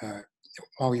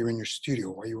while you're in your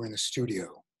studio, while you were in the studio.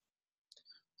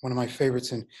 One of my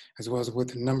favorites, and as well as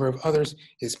with a number of others,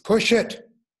 is push it.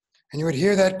 And you would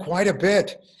hear that quite a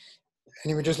bit. And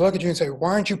he would just look at you and say,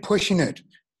 why aren't you pushing it?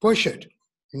 Push it,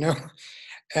 you know?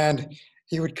 And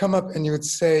he would come up and you would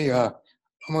say,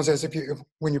 almost as if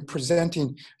when you're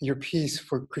presenting your piece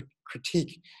for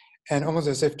critique, and almost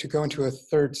as if to go into a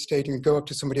third state, and go up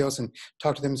to somebody else and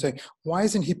talk to them and say, why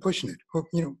isn't he pushing it? Well,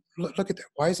 you know, look at that.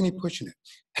 Why isn't he pushing it?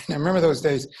 And I remember those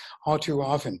days all too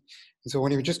often. And so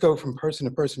when he would just go from person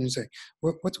to person and say,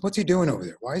 what's he doing over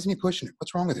there? Why isn't he pushing it?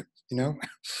 What's wrong with him? You know?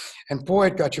 And boy,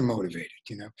 it got you motivated,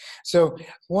 you know? So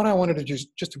what I wanted to do is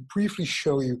just to briefly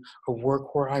show you a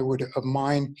work where I would, of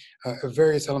mine,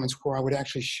 various elements where I would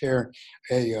actually share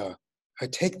I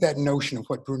take that notion of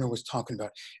what Bruno was talking about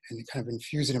and kind of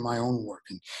infuse it in my own work.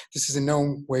 And this is in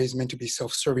no ways meant to be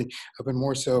self-serving, but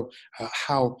more so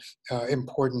how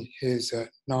important his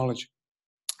knowledge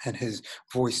and his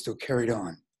voice still carried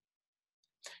on.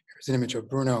 Here's an image of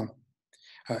Bruno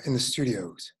in the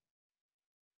studios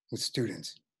with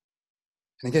students.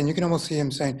 And again, you can almost see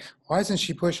him saying, why isn't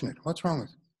she pushing it? What's wrong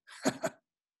with it?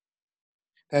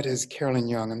 That is Carolyn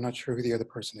Young. I'm not sure who the other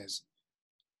person is.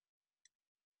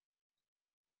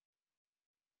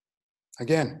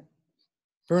 Again,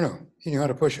 Bruno, he knew how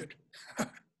to push it.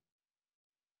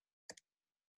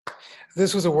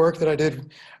 This was a work that I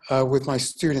did with my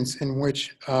students in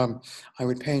which I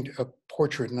would paint a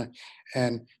portrait.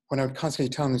 And when I would constantly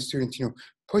tell the students, you know,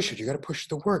 push it, you got to push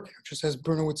the work. Just as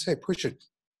Bruno would say, push it.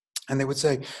 And they would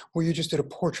say, well, you just did a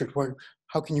portrait.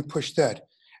 How can you push that?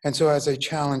 And so as a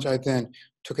challenge, I then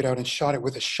took it out and shot it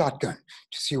with a shotgun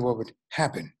to see what would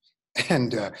happen.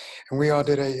 And we all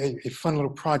did a fun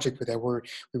little project with that where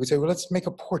we would say, well, let's make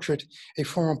a portrait, a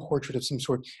formal portrait of some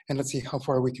sort, and let's see how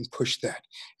far we can push that.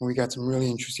 And we got some really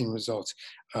interesting results.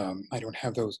 I don't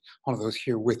have all of those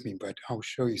here with me, but I'll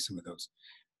show you some of those.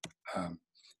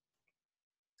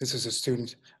 This is a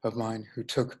student of mine who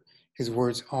took his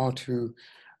words all too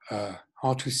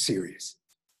serious,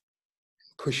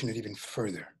 pushing it even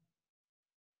further.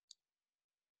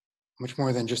 Much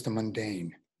more than just the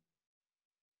mundane.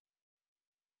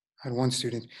 I had one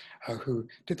student who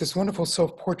did this wonderful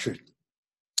self-portrait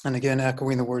And again,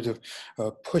 echoing the words of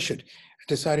push it, I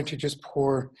decided to just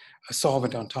pour a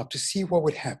solvent on top to see what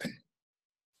would happen.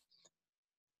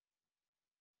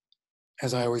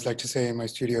 As I always like to say in my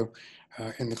studio,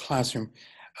 in the classroom,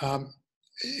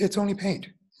 it's only paint.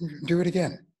 Do it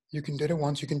again. You did it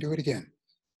once, you can do it again.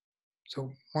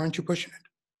 So why aren't you pushing it?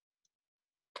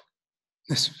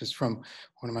 This is from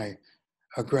one of my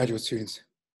graduate students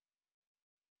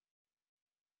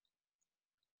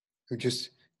who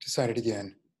just decided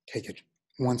again, take it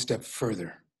one step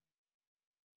further.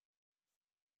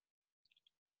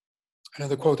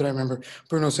 Another quote that I remember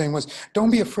Bruno saying was,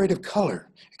 don't be afraid of color.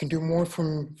 It can do more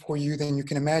for you than you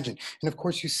can imagine. And of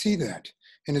course, you see that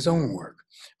in his own work.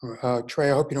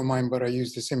 Trey, I hope you don't mind, but I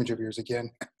use this image of yours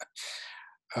again.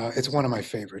 It's one of my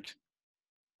favorite.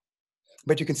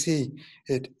 But you can see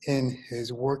it in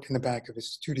his work in the back of his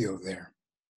studio there.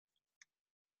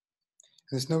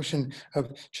 And this notion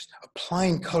of just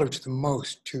applying color to the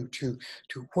most, to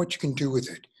what you can do with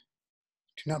it,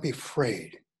 to not be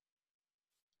afraid.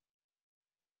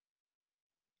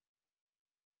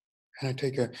 And I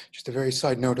take just a very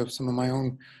side note of some of my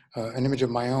own, an image of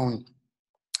my own,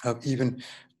 of even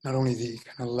not only the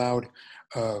kind of loud,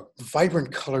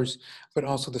 vibrant colors, but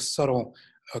also the subtle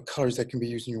colors that can be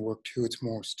used in your work too. It's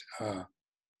most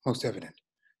evident.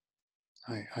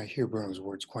 I hear Bruno's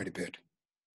words quite a bit.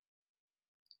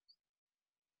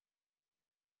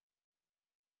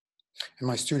 And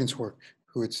my students' work,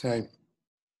 who would say,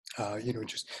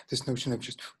 just this notion of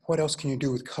just what else can you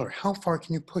do with color? How far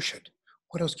can you push it?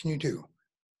 What else can you do?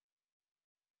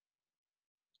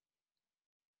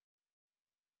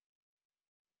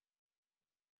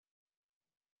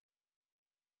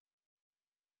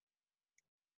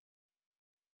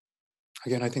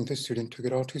 Again, I think this student took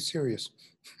it all too serious.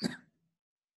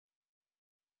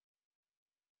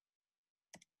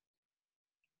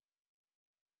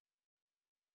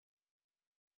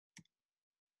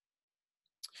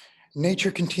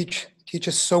 Nature can teach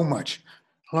us so much.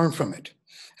 Learn from it.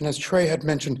 And as Trey had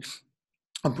mentioned,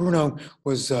 Bruno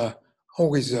was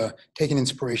always taking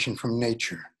inspiration from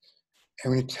nature.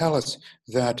 And when you tell us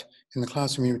that in the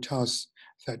classroom, you tell us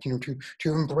that,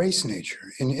 to embrace nature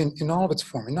in all of its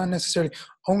form, and not necessarily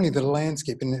only the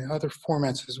landscape, in other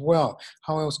formats as well.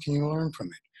 How else can you learn from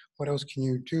it? What else can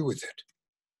you do with it?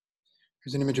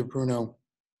 Here's an image of Bruno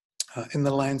in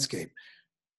the landscape,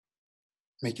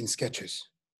 making sketches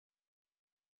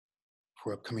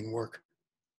for upcoming work.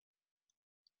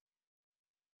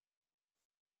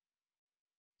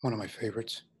 One of my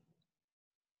favorites.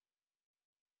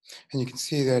 And you can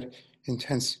see that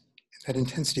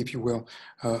intensity, if you will,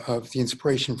 of the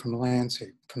inspiration from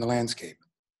the landscape.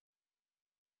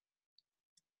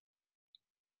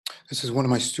 This is one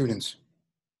of my students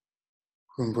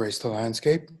who embraced the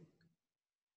landscape.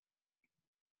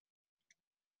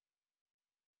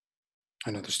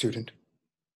 Another student.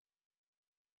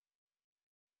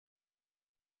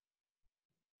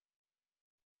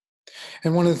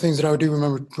 And one of the things that I do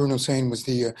remember Bruno saying was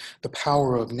the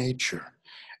power of nature.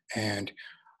 And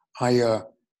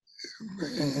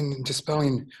in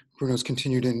dispelling Bruno's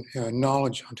continued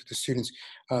knowledge onto the students,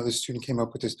 the student came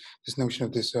up with this notion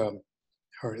of this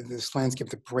landscape,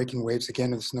 the breaking waves, again,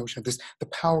 this notion of the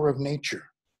power of nature,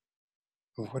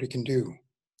 of what it can do.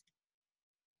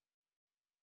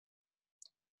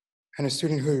 And a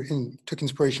student who took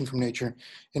inspiration from nature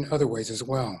in other ways as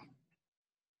well.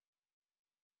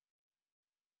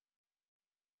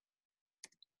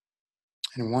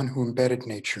 And one who embedded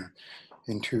nature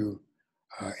into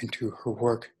her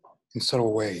work in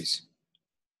subtle ways.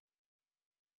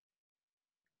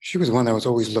 She was one that was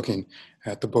always looking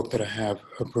at the book that I have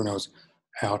of Bruno's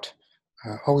out,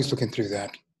 always looking through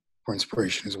that for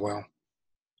inspiration as well.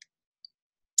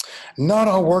 Not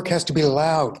all work has to be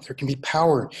loud. There can be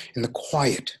power in the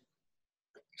quiet.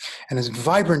 And as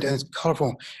vibrant and as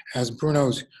colorful as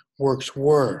Bruno's works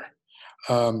were,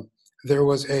 there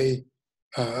was a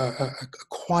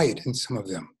quiet in some of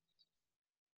them,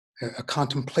 a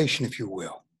contemplation, if you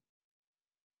will.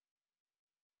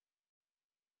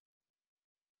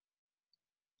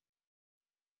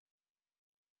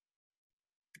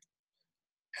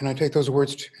 And I take those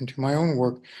words into my own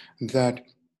work, that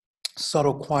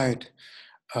subtle quiet,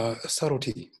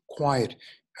 subtlety, quiet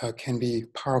can be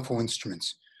powerful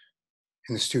instruments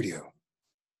in the studio.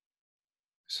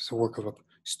 This is a work of a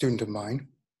student of mine.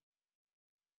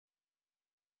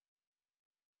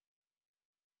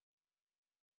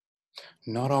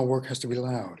 Not all work has to be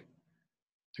loud.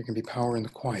 There can be power in the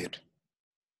quiet.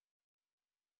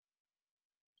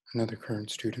 Another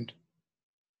current student.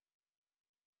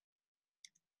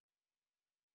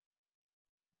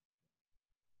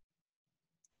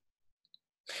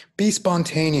 Be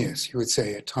spontaneous, he would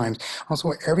say at times.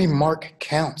 Also, every mark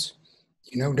counts.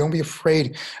 Don't be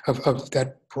afraid of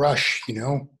that brush,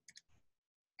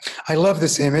 I love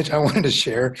this image. I wanted to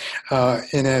share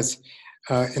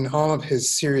in all of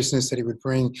his seriousness that he would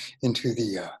bring into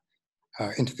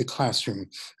the classroom.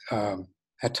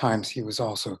 At times, he was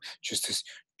also just this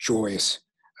joyous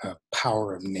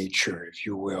power of nature, if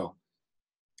you will.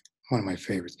 One of my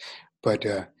favorites. But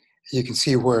you can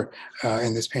see where,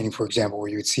 in this painting, for example, where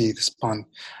you would see the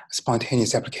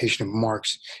spontaneous application of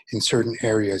marks in certain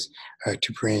areas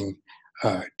to bring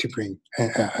a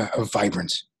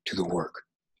vibrance to the work.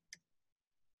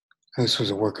 And this was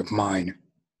a work of mine,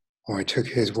 where I took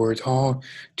his words all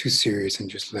too serious and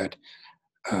just let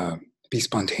be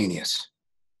spontaneous.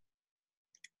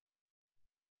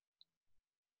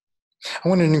 I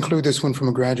wanted to include this one from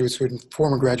a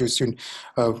former graduate student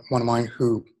of one of mine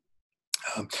who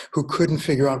couldn't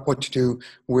figure out what to do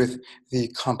with the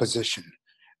composition.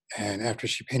 And after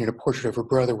she painted a portrait of her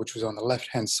brother, which was on the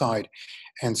left-hand side,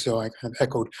 and so I kind of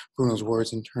echoed Bruno's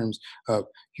words in terms of,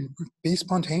 be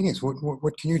spontaneous.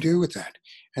 What can you do with that?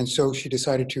 And so she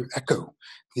decided to echo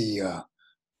the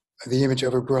image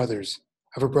of her brother,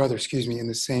 in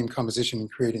the same composition,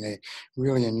 and creating a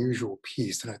really unusual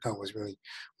piece that I thought was really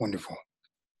wonderful.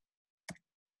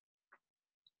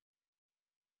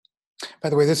 By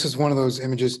the way, this is one of those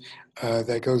images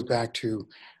that goes back to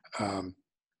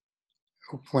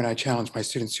when I challenge my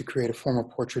students to create a formal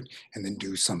portrait and then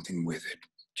do something with it.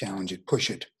 Challenge it, push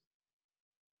it.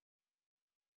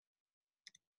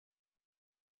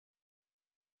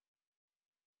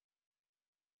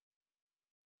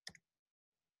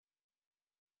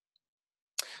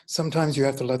 Sometimes you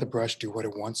have to let the brush do what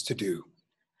it wants to do.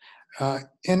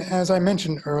 And as I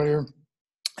mentioned earlier,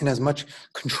 and as much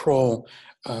control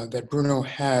that Bruno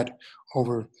had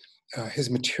over his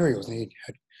materials, and he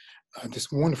had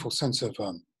this wonderful sense of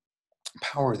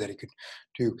power that he could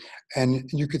do. And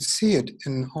you could see it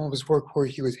in all of his work where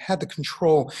he had the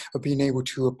control of being able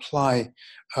to apply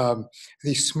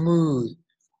these smooth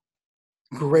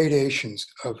gradations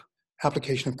of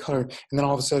application of color. And then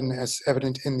all of a sudden, as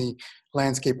evident in the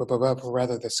landscape above, or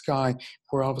rather the sky,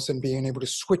 where all of a sudden being able to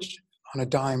switch on a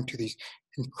dime to these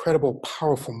incredible,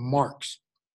 powerful marks.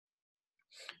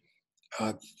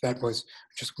 That was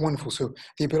just wonderful. So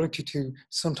the ability to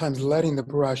sometimes letting the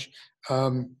brush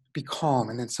be calm,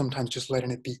 and then sometimes just letting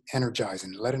it be energized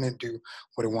and letting it do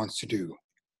what it wants to do.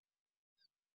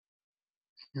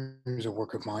 Here's a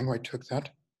work of mine where I took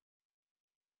that.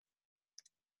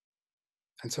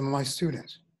 And some of my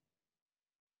students.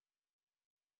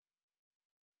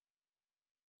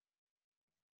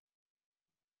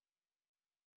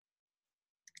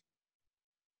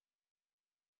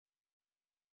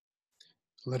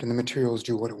 Letting the materials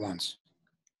do what it wants.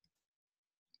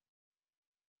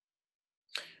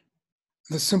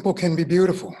 The simple can be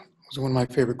beautiful was one of my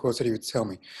favorite quotes that he would tell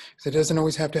me. It doesn't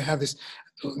always have to have this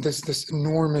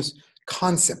enormous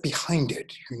concept behind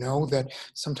it, that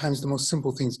sometimes the most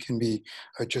simple things can be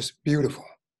just beautiful.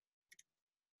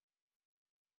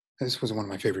 This was one of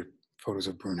my favorite photos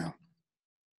of Bruno.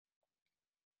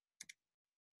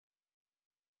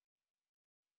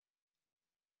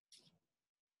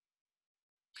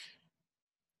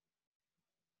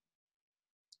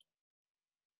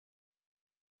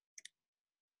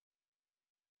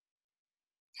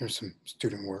 Here's some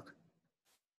student work,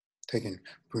 taking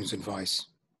Bruno's advice.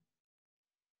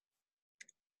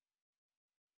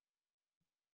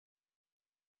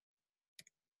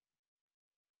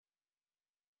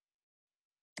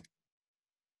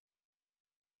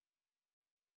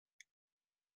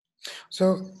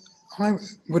 So I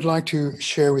would like to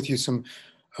share with you some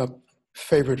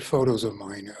favorite photos of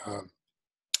mine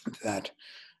that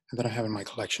I have in my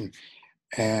collection,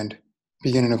 and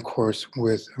beginning, of course,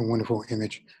 with a wonderful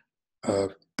image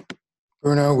of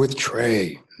Bruno with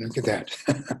Trey. Look at that.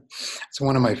 It's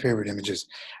one of my favorite images.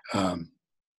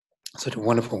 Such a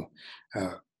wonderful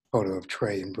photo of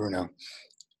Trey and Bruno.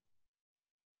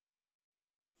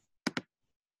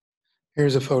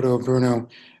 Here's a photo of Bruno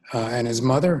and his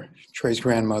mother, Trey's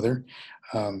grandmother,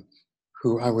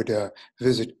 who I would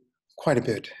visit quite a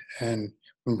bit. And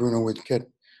when Bruno would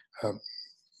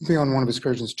be on one of his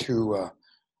excursions to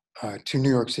New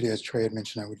York City, as Trey had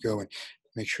mentioned, I would go and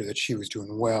make sure that she was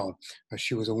doing well.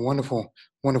 She was a wonderful,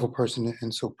 wonderful person,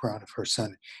 and so proud of her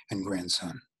son and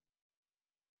grandson.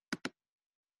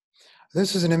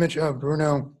 This is an image of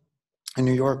Bruno in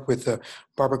New York with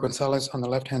Barbara Gonzalez on the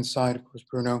left-hand side, of course,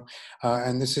 Bruno.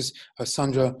 And this is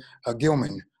Sandra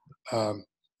Gilman, the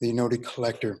noted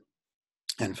collector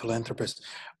and philanthropist,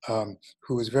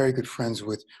 who was very good friends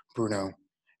with Bruno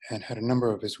and had a number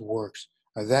of his works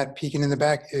That peeking in the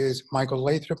back is Michael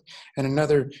Lathrop and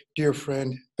another dear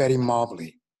friend, Betty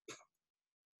Mobley.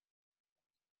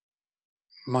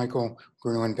 Michael,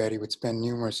 Bruno, and Betty would spend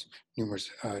numerous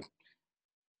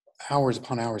hours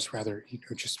upon hours, rather,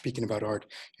 just speaking about art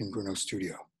in Bruno's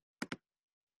studio.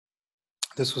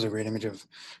 This was a great image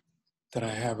that I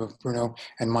have of Bruno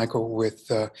and Michael with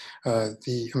the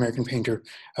American painter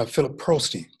Philip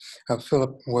Pearlstein.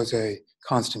 Philip was a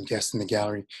constant guest in the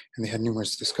gallery, and they had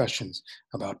numerous discussions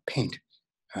about paint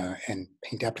and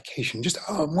paint application, just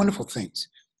wonderful things.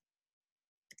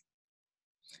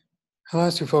 The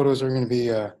last two photos are going to be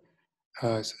a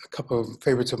couple of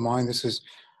favorites of mine. This is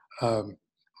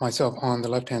myself on the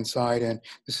left-hand side, and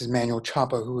this is Manuel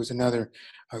Chapa, who is another,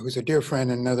 who's a dear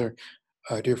friend, and another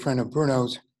dear friend of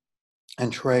Bruno's,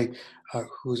 and Trey,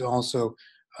 who's also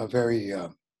very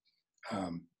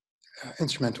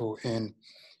instrumental in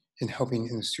helping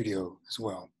in the studio as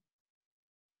well.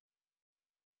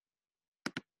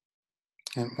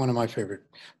 And one of my favorite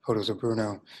photos of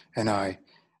Bruno and I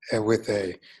with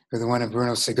one of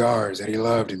Bruno's cigars that he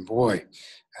loved, and boy,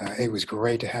 it was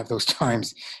great to have those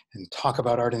times and talk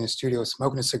about art in the studio,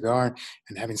 smoking a cigar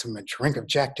and having a drink of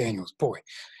Jack Daniels. Boy,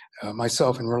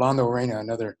 myself and Rolando Reina,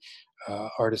 another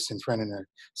artist and friend and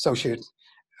associate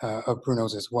of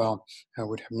Bruno's as well,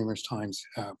 would have numerous times,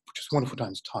 just wonderful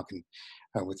times talking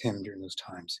with him during those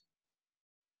times.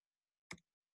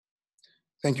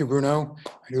 Thank you, Bruno.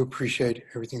 I do appreciate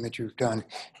everything that you've done,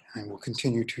 and will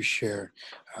continue to share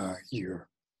your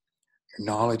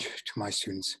knowledge to my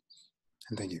students.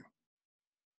 And thank you.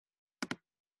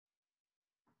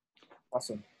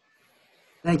 Awesome.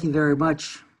 Thank you very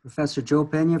much, Professor Joe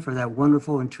Pena, for that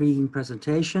wonderful, intriguing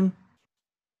presentation.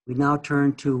 We now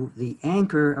turn to the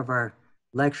anchor of our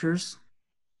lectures.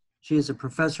 She is a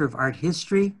professor of art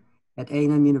history at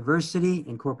A&M University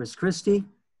in Corpus Christi,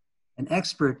 an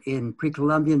expert in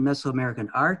pre-Columbian Mesoamerican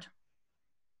art,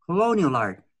 colonial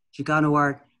art, Chicano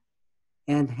art,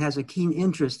 and has a keen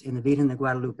interest in the Virgen de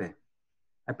Guadalupe.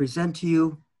 I present to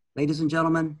you, ladies and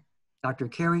gentlemen, Dr.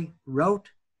 Carrie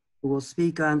Rote, who will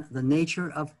speak on the nature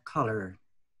of color.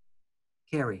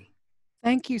 Carrie.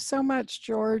 Thank you so much,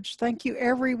 George. Thank you,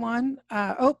 everyone.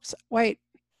 Oops, wait.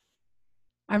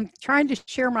 I'm trying to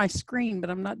share my screen, but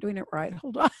I'm not doing it right.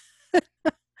 Hold on.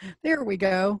 There we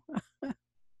go.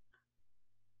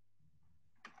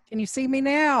 Can you see me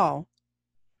now?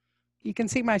 You can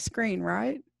see my screen,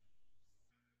 right?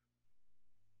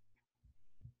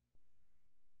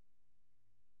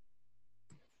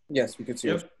 Yes, we can see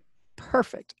it.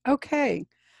 Perfect. Okay.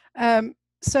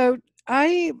 So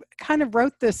I kind of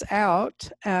wrote this out,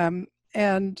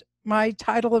 and my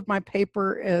title of my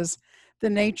paper is The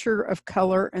Nature of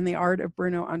Color and the Art of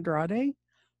Bruno Andrade.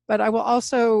 But I will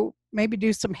also maybe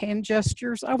do some hand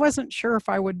gestures. I wasn't sure if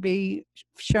I would be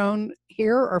shown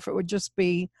here or if it would just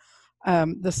be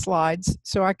the slides,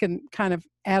 so I can kind of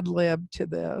ad-lib to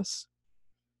this.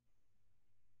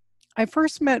 I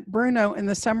first met Bruno in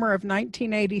the summer of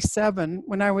 1987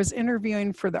 when I was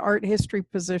interviewing for the art history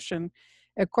position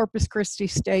at Corpus Christi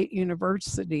State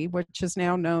University, which is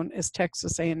now known as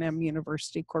Texas A&M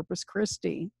University, Corpus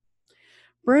Christi.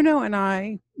 Bruno and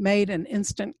I made an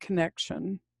instant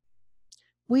connection.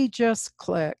 We just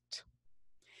clicked.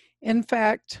 In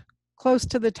fact, close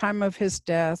to the time of his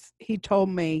death, he told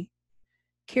me,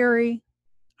 "Carrie,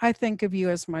 I think of you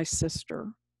as my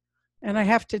sister." And I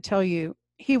have to tell you,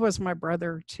 he was my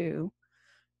brother too.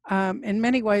 In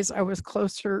many ways, I was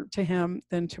closer to him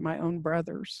than to my own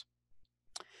brothers.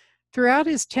 Throughout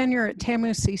his tenure at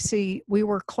TAMU CC, we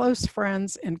were close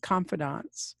friends and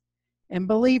confidants. And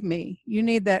believe me, you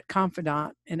need that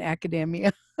confidant in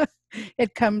academia.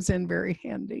 It comes in very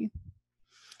handy.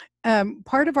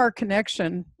 Part of our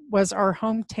connection was our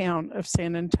hometown of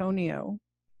San Antonio.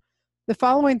 The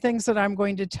following things that I'm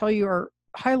going to tell you are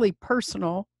highly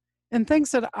personal and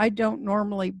things that I don't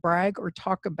normally brag or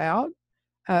talk about,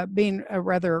 being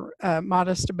rather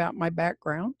modest about my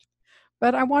background.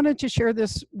 But I wanted to share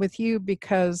this with you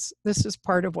because this is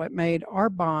part of what made our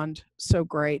bond so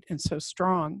great and so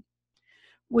strong.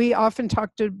 We often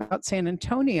talked about San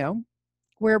Antonio,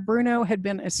 where Bruno had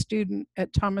been a student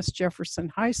at Thomas Jefferson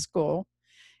High School,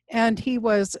 and he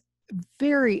was a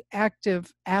very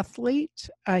active athlete.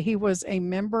 He was a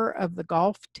member of the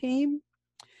golf team.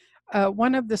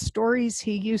 One of the stories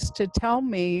he used to tell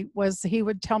me was he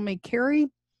would tell me,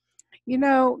 "Carrie, you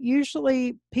know,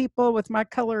 usually people with my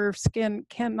color of skin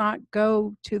cannot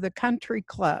go to the country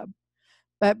club,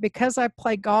 but because I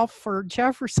play golf for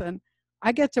Jefferson,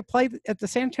 I get to play at the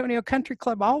San Antonio Country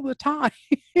Club all the time."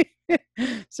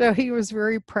 So he was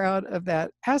very proud of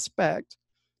that aspect.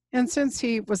 And since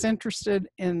he was interested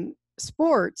in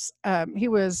sports, he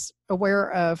was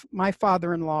aware of my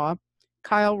father-in-law,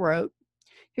 Kyle Rote,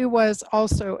 who was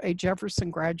also a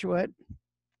Jefferson graduate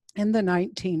in the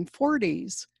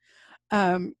 1940s.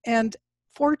 And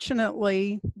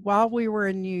fortunately, while we were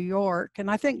in New York, and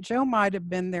I think Joe might have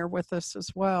been there with us as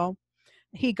well,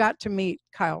 he got to meet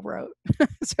Kyle Rote.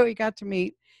 So he got to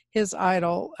meet his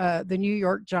idol, the New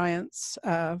York Giants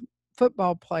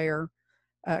football player,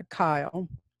 Kyle.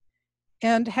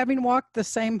 And having walked the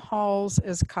same halls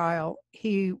as Kyle,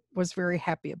 he was very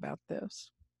happy about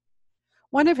this.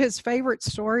 One of his favorite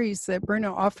stories that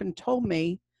Bruno often told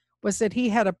me was that he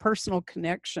had a personal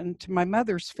connection to my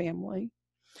mother's family.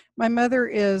 My mother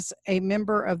is a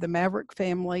member of the Maverick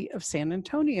family of San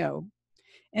Antonio.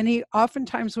 And he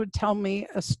oftentimes would tell me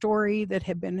a story that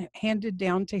had been handed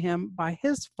down to him by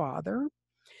his father.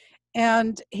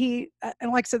 And and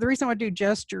like I said, the reason I would do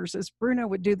gestures is Bruno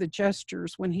would do the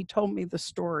gestures when he told me the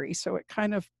story. So it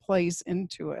kind of plays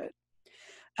into it.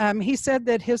 He said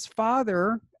that his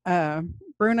father,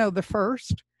 Bruno the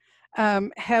First,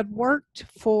 had worked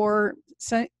for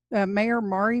Mayor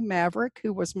Maury Maverick,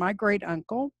 who was my great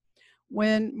uncle,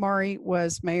 when Maury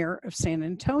was mayor of San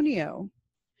Antonio.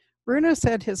 Bruno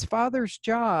said his father's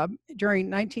job during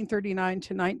 1939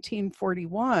 to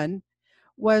 1941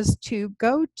 was to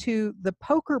go to the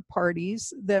poker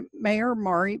parties that Mayor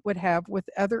Maury would have with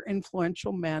other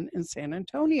influential men in San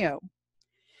Antonio.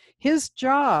 His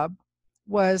job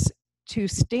was to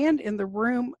stand in the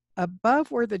room above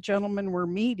where the gentlemen were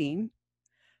meeting,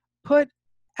 put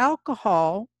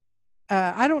alcohol,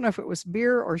 I don't know if it was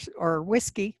beer or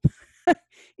whiskey,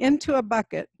 into a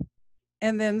bucket,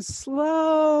 and then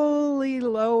slowly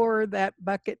lower that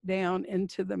bucket down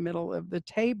into the middle of the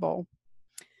table.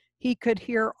 He could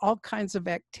hear all kinds of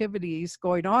activities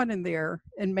going on in there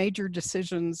and major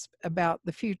decisions about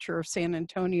the future of San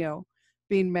Antonio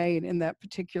being made in that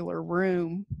particular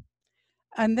room.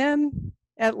 And then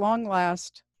at long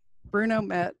last, Bruno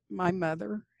met my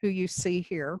mother, who you see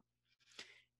here,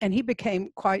 and he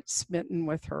became quite smitten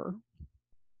with her.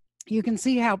 You can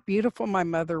see how beautiful my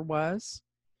mother was.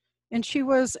 And she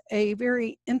was a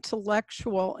very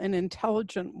intellectual and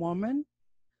intelligent woman,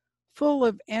 full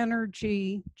of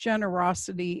energy,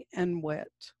 generosity, and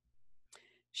wit.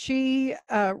 She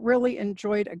really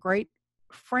enjoyed a great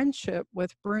friendship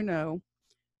with Bruno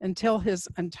until his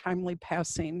untimely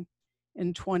passing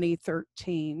in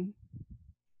 2013.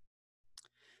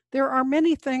 There are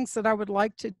many things that I would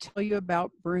like to tell you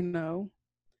about Bruno,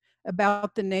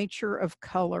 about the nature of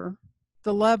color,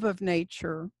 the love of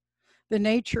nature, the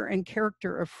nature and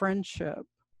character of friendship.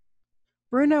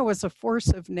 Bruno was a force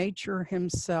of nature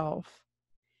himself.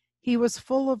 He was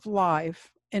full of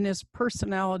life, and his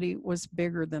personality was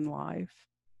bigger than life.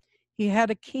 He had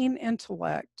a keen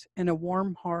intellect and a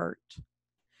warm heart.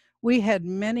 We had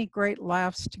many great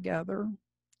laughs together.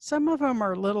 Some of them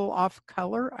are a little off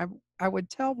color. I would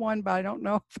tell one, but I don't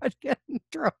know if I'd get in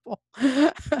trouble.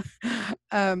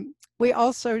 We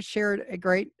also shared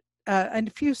and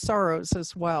a few sorrows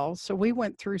as well. So we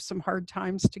went through some hard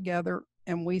times together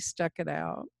and we stuck it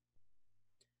out.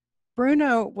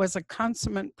 Bruno was a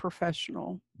consummate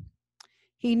professional.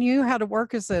 He knew how to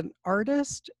work as an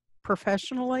artist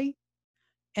professionally,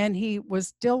 and he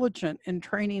was diligent in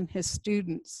training his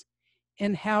students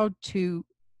in how to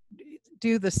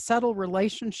do the subtle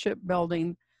relationship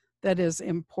building that is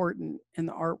important in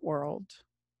the art world.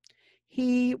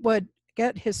 He would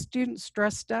get his students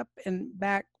dressed up in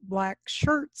black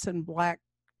shirts and black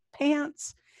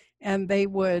pants, and they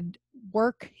would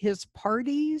work his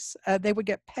parties. They would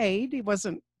get paid. He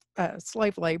wasn't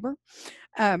slave labor.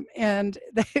 And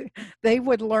they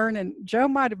would learn, and Joe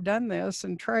might have done this,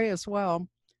 and Trey as well.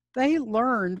 They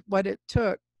learned what it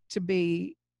took to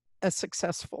be a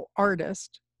successful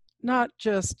artist, not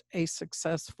just a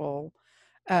successful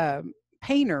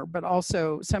painter, but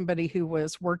also somebody who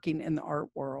was working in the art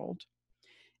world.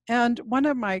 And one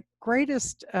of my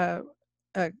greatest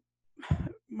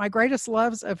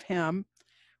loves of him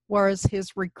was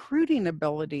his recruiting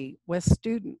ability with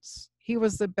students. He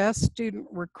was the best student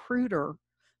recruiter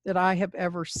that I have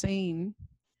ever seen.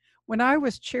 When I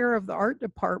was chair of the art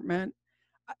department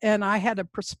and I had a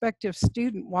prospective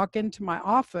student walk into my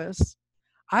office,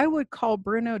 I would call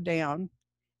Bruno down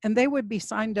and they would be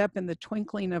signed up in the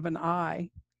twinkling of an eye.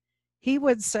 He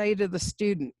would say to the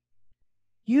student,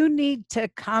 "You need to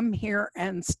come here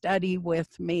and study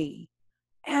with me."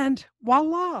 And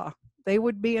voila, they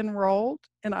would be enrolled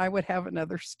and I would have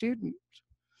another student.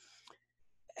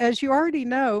 As you already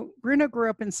know, Bruno grew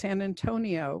up in San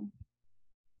Antonio.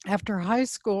 After high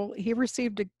school, he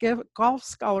received a golf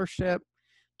scholarship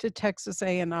to Texas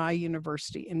A&I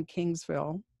University in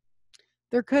Kingsville.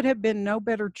 There could have been no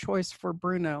better choice for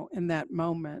Bruno in that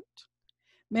moment.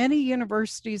 Many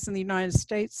universities in the United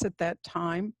States at that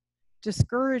time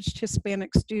discouraged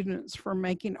Hispanic students from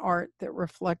making art that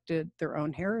reflected their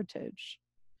own heritage.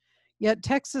 Yet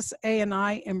Texas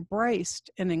A&I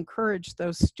embraced and encouraged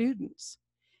those students.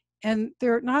 And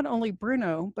there, not only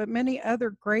Bruno, but many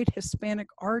other great Hispanic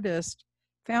artists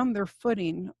found their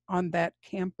footing on that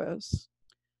campus.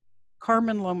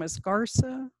 Carmen Lomas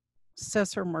Garza,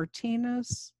 Cesar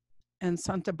Martinez, and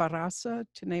Santa Barraza,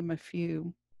 to name a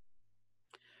few.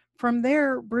 From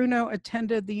there, Bruno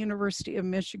attended the University of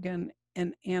Michigan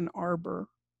in Ann Arbor.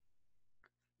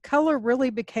 Color really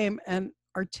became an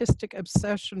artistic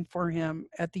obsession for him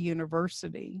at the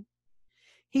university.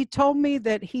 He told me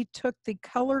that he took the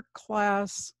color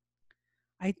class,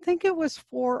 I think it was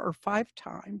 4 or 5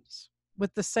 times,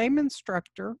 with the same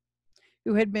instructor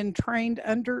who had been trained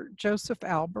under Joseph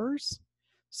Albers,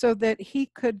 so that he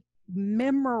could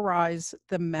memorize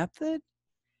the method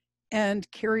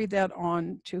and carry that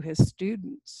on to his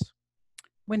students.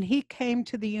 When he came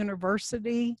to the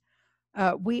university,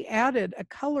 we added a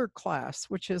color class,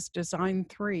 which is Design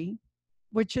 3,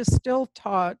 which is still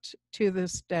taught to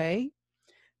this day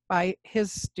by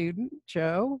his student,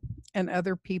 Joe, and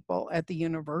other people at the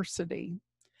university.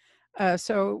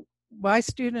 So my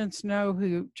students know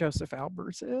who Joseph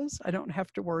Albers is. I don't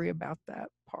have to worry about that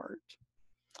part.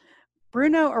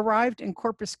 Bruno arrived in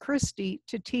Corpus Christi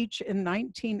to teach in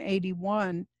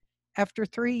 1981 after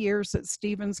 3 years at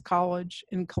Stevens College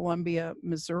in Columbia,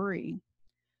 Missouri.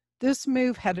 This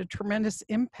move had a tremendous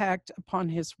impact upon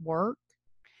his work.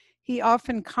 He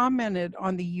often commented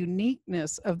on the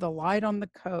uniqueness of the light on the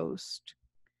coast.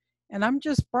 And I'm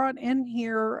just brought in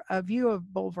here a view of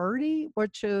Bulverde,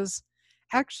 which is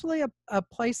actually a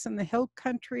place in the hill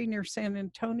country near San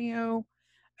Antonio,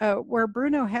 where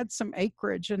Bruno had some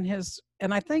acreage in his,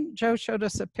 and I think Joe showed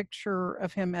us a picture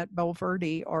of him at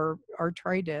Bulverde, or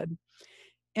Trey did.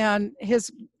 And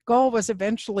his goal was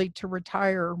eventually to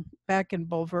retire back in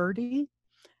Bulverde.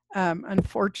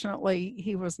 Unfortunately,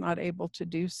 he was not able to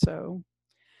do so.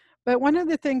 But one of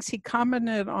the things he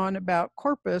commented on about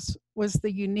Corpus was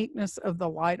the uniqueness of the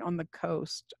light on the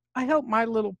coast. I hope my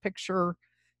little picture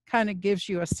kind of gives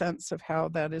you a sense of how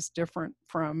that is different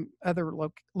from other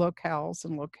locales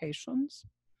and locations.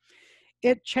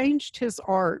 It changed his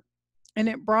art, and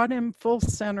it brought him full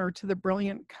center to the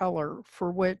brilliant color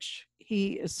for which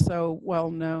he is so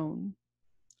well known.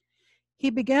 He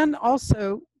began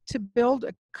also to build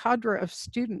a cadre of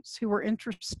students who were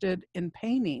interested in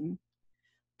painting.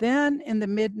 Then in the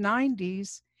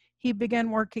mid-90s, he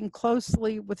began working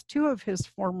closely with 2 of his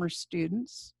former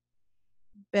students,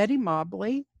 Betty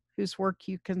Mobley, whose work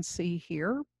you can see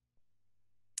here,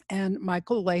 and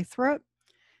Michael Lathrop,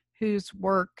 whose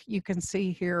work you can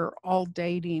see here, all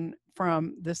dating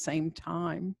from the same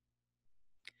time.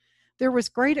 There was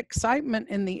great excitement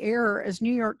in the air as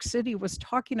New York City was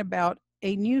talking about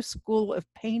a new school of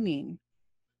painting,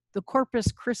 the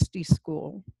Corpus Christi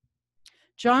School.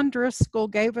 John Driscoll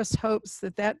gave us hopes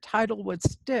that that title would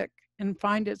stick and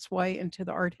find its way into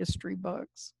the art history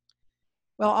books.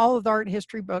 Well, all of the art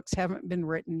history books haven't been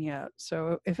written yet,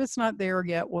 so if it's not there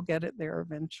yet, we'll get it there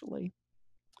eventually.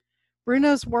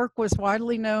 Bruno's work was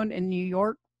widely known in New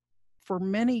York for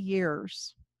many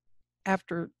years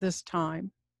after this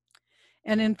time.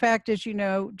 And in fact, as you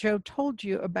know, Joe told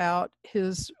you about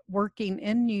his working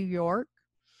in New York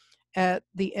at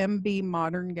the MB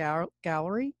Modern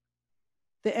Gallery.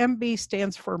 The MB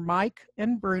stands for Mike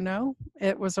and Bruno.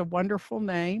 It was a wonderful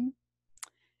name.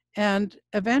 And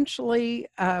eventually,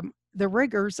 the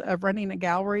rigors of running a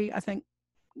gallery, I think,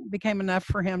 became enough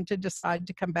for him to decide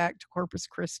to come back to Corpus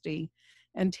Christi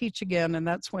and teach again. And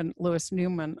that's when Louis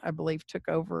Newman, I believe, took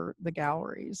over the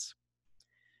galleries.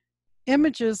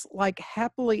 Images like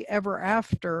Happily Ever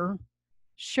After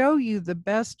show you the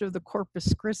best of the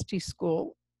Corpus Christi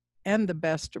School and the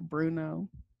best of Bruno.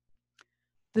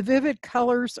 The vivid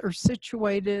colors are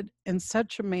situated in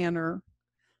such a manner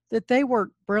that they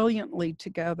work brilliantly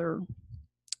together.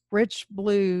 Rich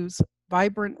blues,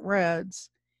 vibrant reds,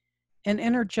 and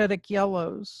energetic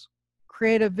yellows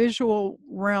create a visual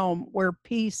realm where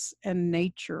peace and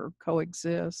nature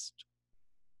coexist.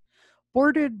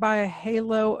 Bordered by a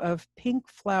halo of pink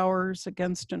flowers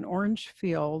against an orange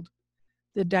field,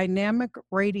 the dynamic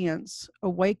radiance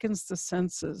awakens the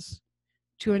senses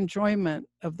to enjoyment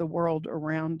of the world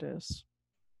around us.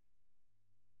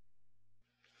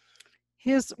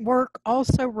 His work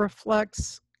also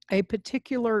reflects a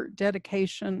particular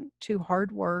dedication to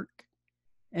hard work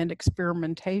and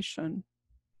experimentation.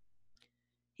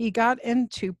 He got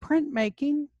into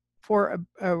printmaking for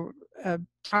a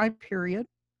time period,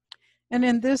 And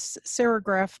in this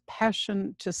serigraph,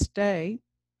 Passion to Stay,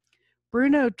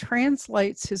 Bruno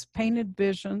translates his painted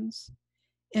visions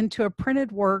into a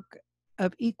printed work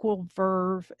of equal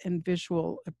verve and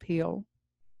visual appeal.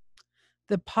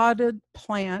 The potted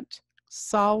plant,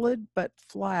 solid but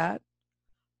flat,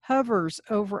 hovers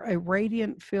over a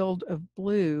radiant field of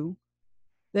blue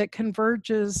that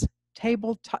converges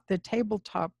the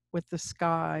tabletop with the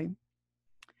sky.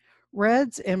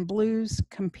 Reds and blues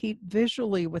compete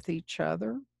visually with each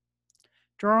other,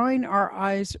 drawing our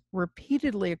eyes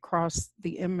repeatedly across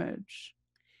the image.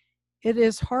 It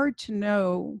is hard to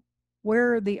know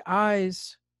where the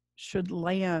eyes should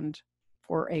land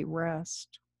for a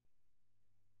rest.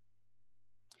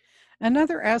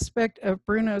 Another aspect of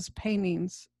Bruno's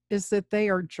paintings is that they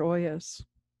are joyous.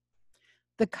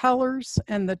 The colors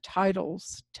and the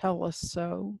titles tell us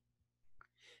so.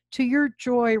 To Your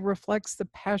Joy reflects the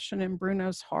passion in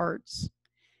Bruno's heart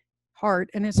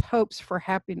and his hopes for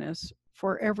happiness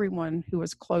for everyone who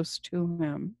is close to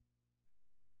him.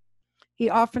 He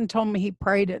often told me he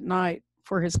prayed at night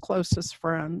for his closest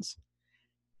friends,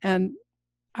 and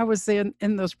I was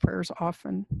in those prayers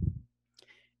often.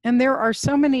 And there are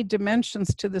so many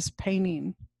dimensions to this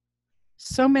painting,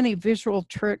 so many visual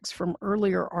tricks from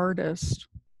earlier artists.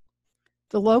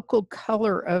 The local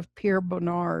color of Pierre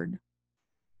Bonnard,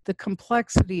 the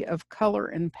complexity of color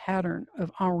and pattern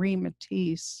of Henri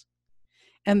Matisse,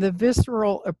 and the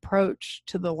visceral approach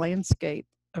to the landscape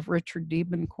of Richard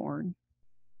Diebenkorn.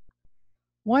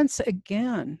 Once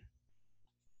again,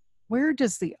 where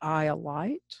does the eye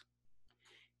alight?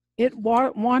 It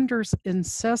wanders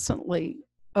incessantly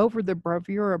over the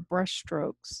bravura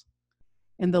brushstrokes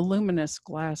in the luminous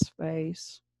glass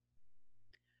vase.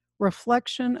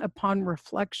 Reflection upon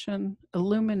reflection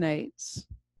illuminates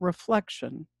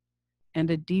reflection and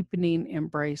a deepening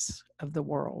embrace of the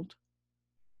world.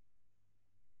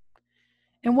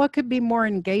 And what could be more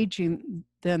engaging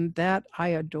than that I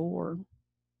adore?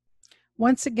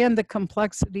 Once again, the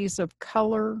complexities of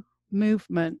color,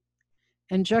 movement,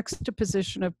 and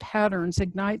juxtaposition of patterns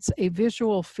ignites a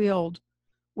visual field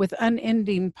with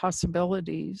unending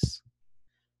possibilities.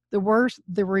 The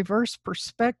reverse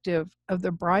perspective of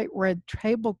the bright red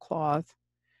tablecloth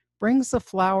brings the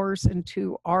flowers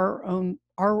into our own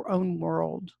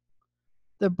world.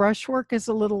 The brushwork is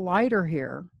a little lighter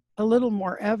here, a little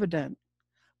more evident,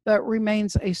 but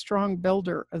remains a strong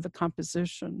builder of the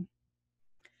composition.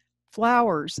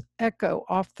 Flowers echo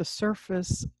off the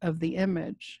surface of the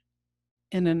image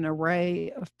in an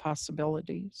array of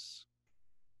possibilities.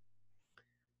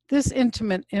 This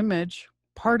intimate image,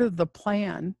 part of the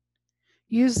plan,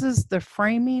 uses the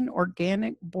framing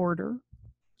organic border,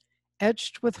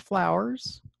 etched with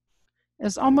flowers,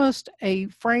 as almost a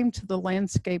frame to the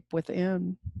landscape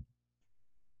within.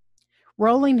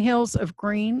 Rolling hills of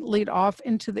green lead off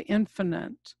into the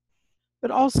infinite, but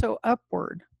also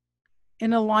upward,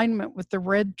 in alignment with the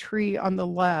red tree on the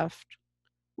left,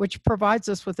 which provides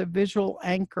us with a visual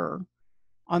anchor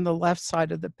on the left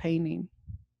side of the painting.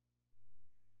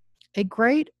 A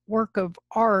great work of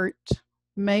art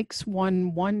makes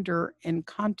one wonder and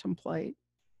contemplate,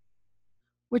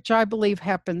 which I believe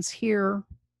happens here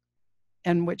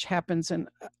and which happens in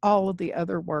all of the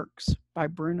other works by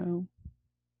Bruno.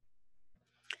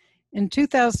 In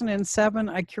 2007,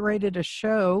 I curated a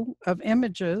show of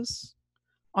images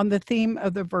on the theme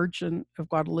of the Virgin of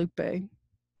Guadalupe,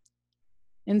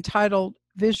 entitled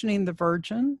Visioning the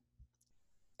Virgin.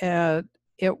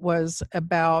 It was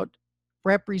about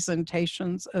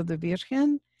representations of the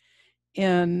Virgin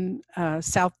in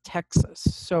South Texas.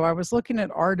 So I was looking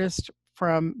at artists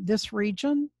from this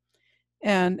region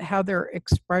and how their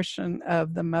expression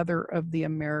of the Mother of the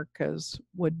Americas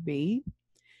would be.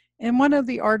 And one of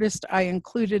the artists I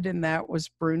included in that was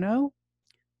Bruno,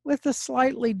 with a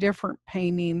slightly different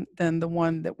painting than the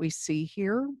one that we see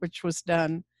here, which was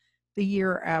done the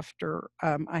year after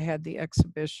I had the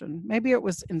exhibition. Maybe it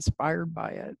was inspired by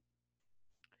it.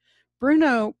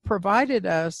 Bruno provided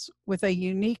us with a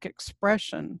unique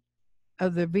expression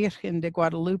of the Virgen de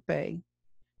Guadalupe,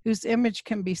 whose image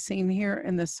can be seen here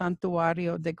in the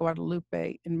Santuario de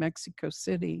Guadalupe in Mexico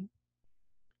City.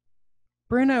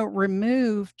 Bruno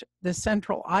removed the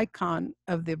central icon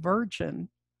of the Virgin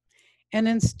and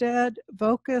instead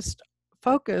focused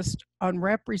on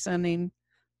representing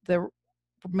the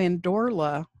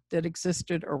mandorla that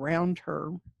existed around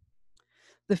her.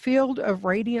 The field of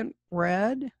radiant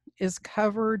red is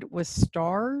covered with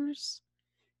stars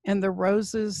and the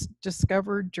roses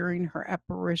discovered during her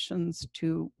apparitions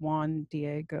to Juan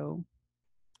Diego.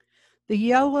 The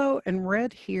yellow and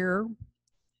red here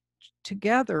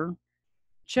together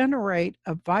generate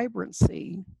a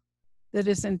vibrancy that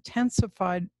is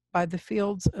intensified by the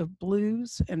fields of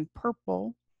blues and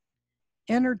purple,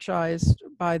 energized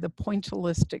by the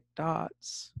pointillistic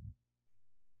dots.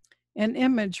 An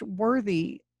image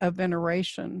worthy of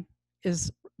veneration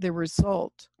is the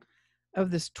result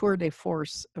of this tour de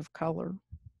force of color.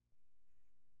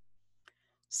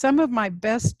 Some of my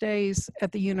best days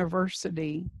at the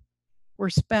university were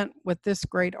spent with this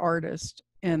great artist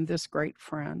and this great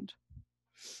friend.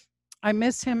 I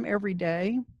miss him every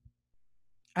day.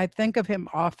 I think of him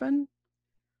often.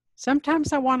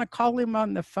 Sometimes I want to call him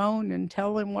on the phone and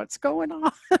tell him what's going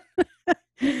on,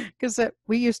 because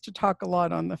we used to talk a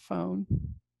lot on the phone.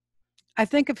 I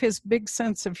think of his big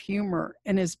sense of humor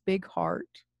and his big heart.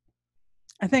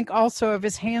 I think also of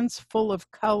his hands full of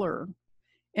color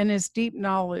and his deep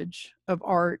knowledge of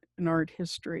art and art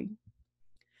history.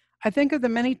 I think of the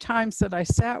many times that I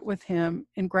sat with him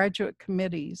in graduate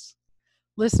committees,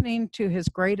 listening to his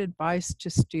great advice to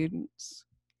students.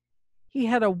 He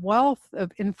had a wealth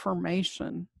of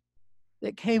information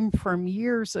that came from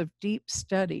years of deep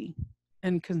study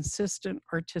and consistent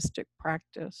artistic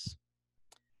practice.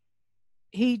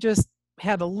 He just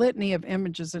had a litany of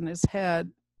images in his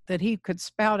head that he could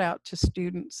spout out to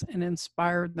students and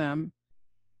inspire them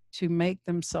to make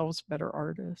themselves better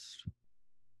artists.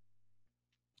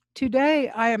 Today,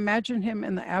 I imagine him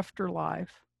in the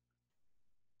afterlife,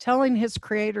 telling his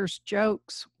creators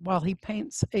jokes while he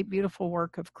paints a beautiful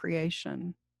work of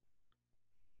creation.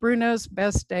 Bruno's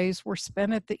best days were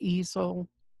spent at the easel,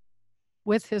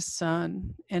 with his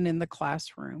son, and in the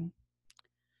classroom.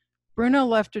 Bruno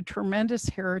left a tremendous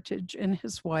heritage in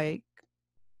his wake.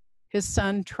 His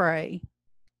son, Trey,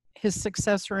 his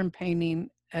successor in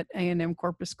painting at A&M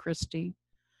Corpus Christi,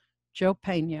 Joe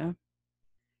Pena,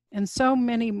 and so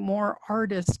many more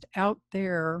artists out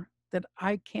there that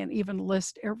I can't even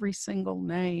list every single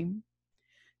name,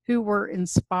 who were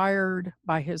inspired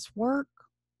by his work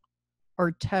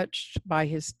or touched by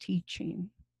his teaching.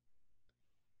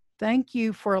 Thank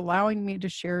you for allowing me to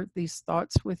share these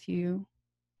thoughts with you.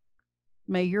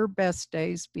 May your best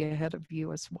days be ahead of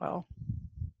you as well.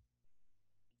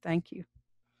 Thank you.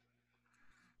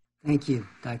 Thank you,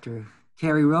 Dr.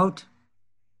 Carrie Rote,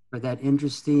 for that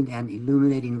interesting and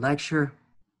illuminating lecture.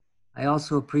 I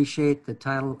also appreciate the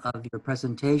title of your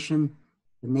presentation,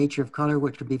 The Nature of Color,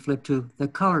 which would be flipped to The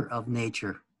Color of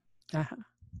Nature. Uh-huh.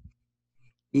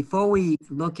 Before we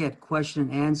look at question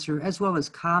and answer, as well as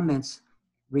comments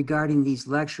regarding these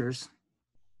lectures,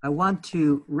 I want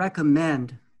to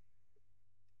recommend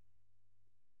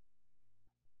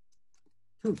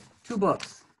two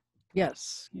books.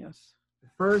 Yes, yes. The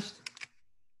first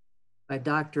by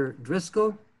Dr.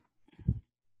 Driscoll,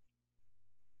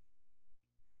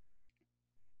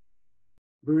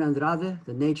 Bruno Andrade,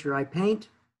 The Nature I Paint.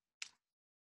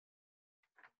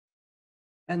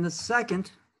 And the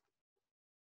second,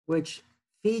 which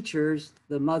features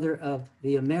the mother of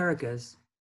the Americas,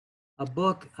 a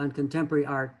book on contemporary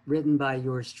art written by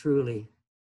yours truly.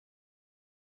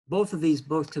 Both of these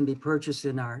books can be purchased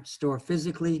in our store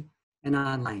physically and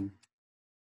online.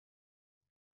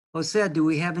 Jose, do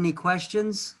we have any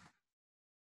questions?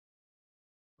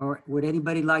 Or would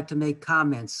anybody like to make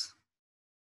comments?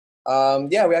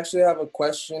 Yeah, we actually have a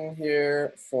question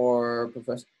here for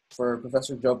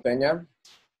Professor Joe Pena.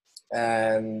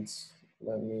 And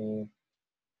let me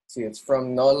see, it's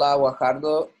from Nola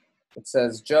Guajardo. It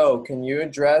says, Joe, can you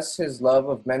address his love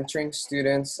of mentoring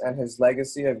students and his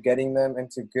legacy of getting them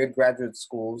into good graduate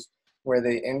schools where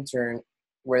they intern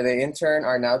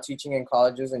are now teaching in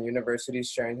colleges and universities,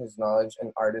 sharing his knowledge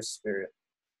and artist spirit?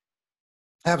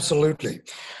 Absolutely.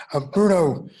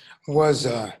 Bruno was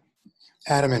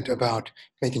adamant about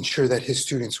making sure that his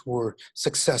students were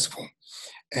successful.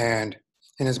 And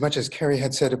as much as Carrie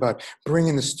had said about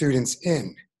bringing the students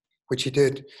in, which he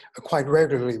did quite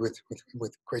regularly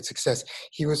with great success,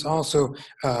 he was also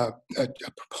a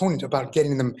proponent about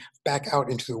getting them back out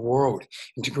into the world,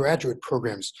 into graduate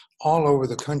programs all over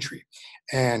the country,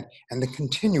 and then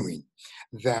continuing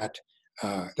that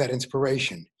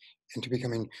inspiration into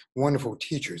becoming wonderful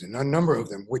teachers, and a number of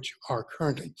them which are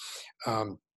currently.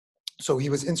 So he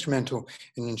was instrumental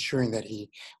in ensuring that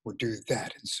he would do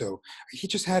that. And so he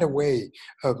just had a way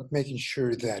of making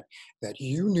sure that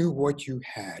you knew what you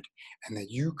had and that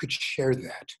you could share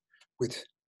that with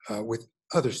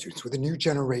other students, with a new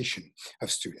generation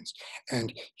of students.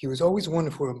 And he was always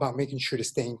wonderful about making sure to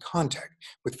stay in contact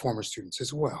with former students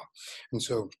as well. And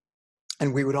so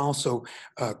And we would also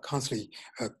constantly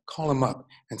call him up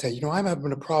and say, you know, I'm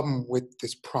having a problem with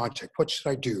this project. What should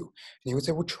I do? And he would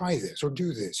say, well, try this or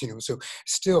do this. You know, so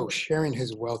still sharing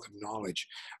his wealth of knowledge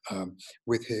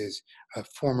with his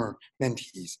former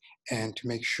mentees, and to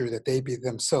make sure that they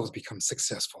themselves become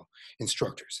successful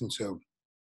instructors. And so,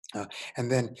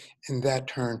 and then in that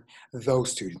turn,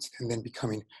 those students, and then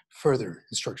becoming further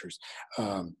instructors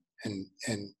and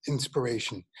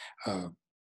inspiration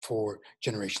for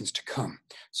generations to come.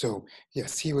 So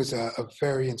yes, he was a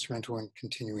very instrumental in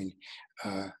continuing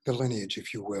the lineage,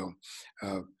 if you will,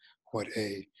 of what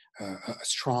a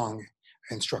strong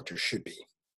instructor should be.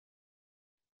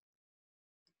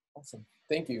 Awesome.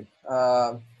 Thank you.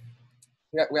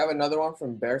 We have another one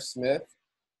from Bear Smith.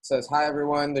 It says, hi,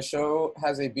 everyone. The show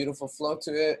has a beautiful flow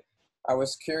to it. I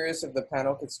was curious if the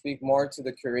panel could speak more to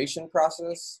the curation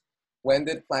process. When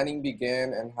did planning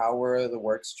begin and how were the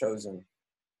works chosen?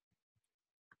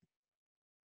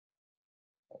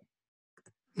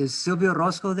 Is Silvia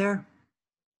Roscoe there?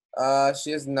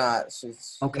 She is not.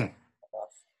 She's Okay.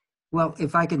 Well,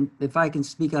 if I can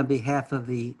speak on behalf of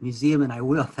the museum, and I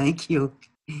will, thank you.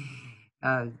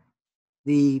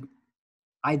 The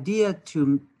idea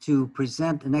to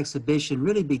present an exhibition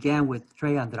really began with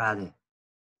Trey Andrade.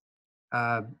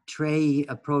 Trey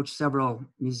approached several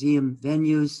museum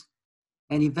venues,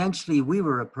 and eventually we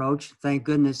were approached. Thank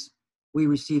goodness we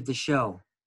received the show.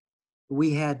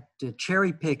 We had to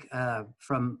cherry pick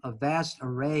from a vast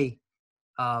array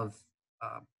of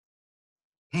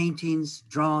paintings,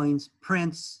 drawings,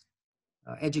 prints,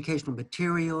 educational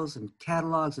materials, and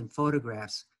catalogs and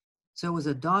photographs. So it was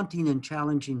a daunting and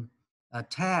challenging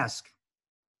task.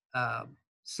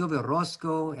 Silvia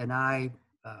Roscoe and I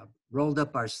rolled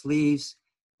up our sleeves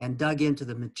and dug into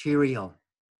the material.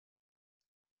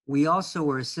 We also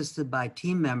were assisted by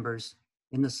team members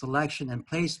in the selection and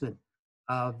placement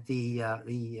of the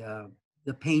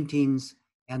paintings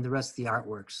and the rest of the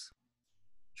artworks.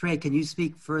 Trey, can you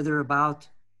speak further about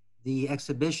the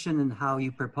exhibition and how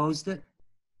you proposed it?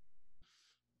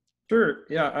 Sure.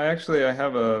 Yeah, I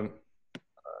have a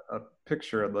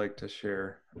picture I'd like to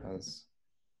share.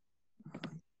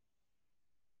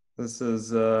 This is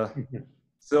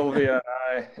Sylvia and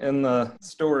I in the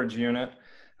storage unit.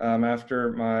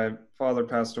 After my father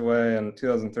passed away in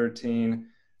 2013,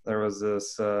 there was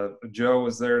this, Joe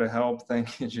was there to help.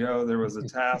 Thank you, Joe. There was a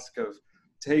task of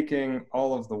taking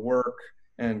all of the work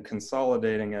and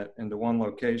consolidating it into one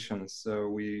location.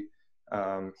 So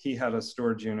he had a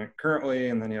storage unit currently,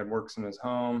 and then he had works in his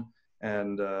home.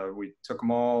 And we took them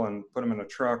all and put them in a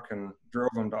truck and drove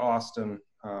them to Austin,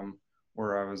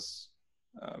 where I was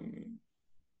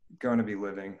going to be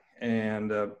living, and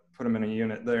put them in a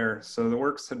unit there. So the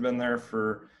works had been there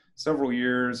for several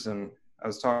years, and I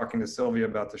was talking to Sylvia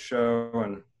about the show,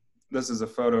 and this is a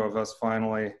photo of us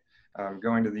finally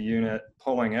going to the unit,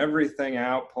 pulling everything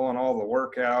out, pulling all the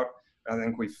work out. I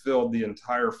think we filled the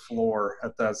entire floor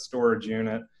at that storage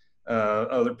unit.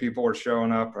 Other people were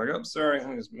showing up. I go, oh, sorry, let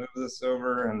me just move this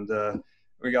over. And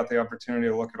we got the opportunity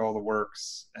to look at all the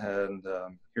works. And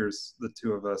here's the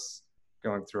two of us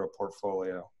going through a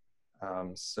portfolio.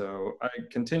 So I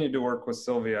continued to work with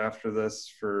Sylvia after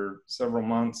this for several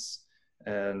months.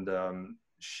 And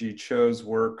she chose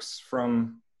works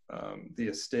from the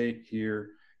estate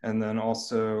here. And then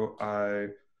also I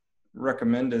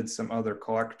recommended some other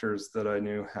collectors that I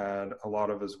knew had a lot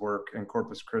of his work in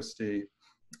Corpus Christi.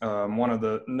 One of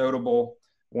the notable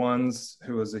ones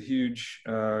who was a huge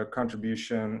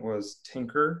contribution was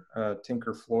Tinker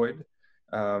Floyd.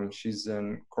 She's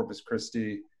in Corpus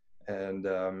Christi, and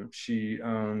she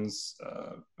owns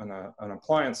an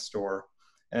appliance store.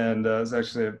 And it's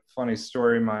actually a funny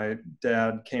story. My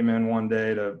dad came in one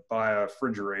day to buy a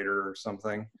refrigerator or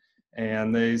something,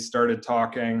 and they started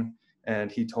talking.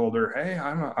 And he told her, hey,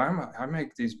 I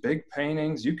make these big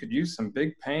paintings. You could use some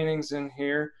big paintings in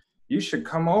here. You should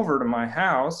come over to my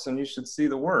house and you should see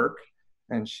the work.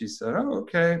 And she said, oh,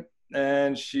 okay.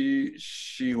 And she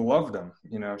loved him.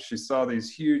 You know, she saw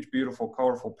these huge, beautiful,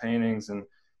 colorful paintings, and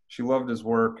she loved his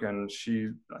work. And she,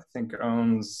 I think,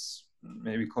 owns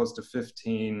maybe close to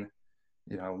 15,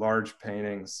 you know, large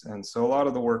paintings. And so a lot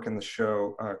of the work in the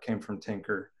show came from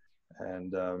Tinker,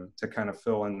 and to kind of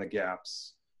fill in the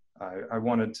gaps. I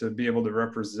wanted to be able to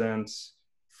represent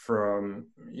from,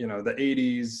 you know, the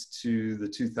 80s to the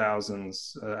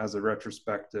 2000s as a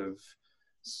retrospective.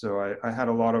 So I had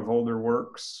a lot of older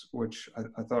works, which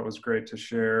I thought was great to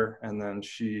share. And then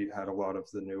she had a lot of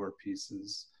the newer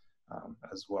pieces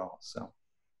as well. So,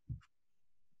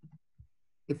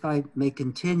 if I may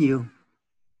continue,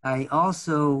 I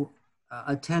also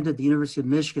attended the University of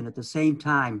Michigan at the same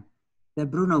time that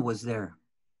Bruno was there.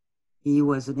 He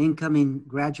was an incoming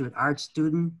graduate art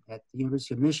student at the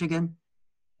University of Michigan,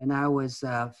 and I was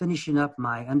finishing up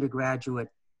my undergraduate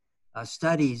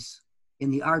studies in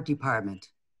the art department.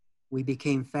 We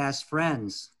became fast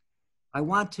friends. I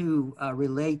want to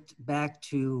relate back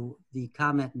to the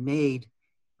comment made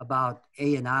about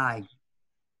A&I,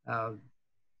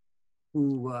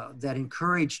 that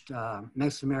encouraged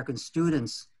Mexican-American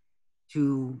students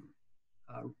to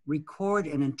record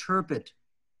and interpret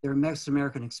their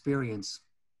Mexican-American experience.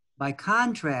 By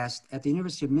contrast, at the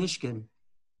University of Michigan,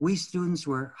 we students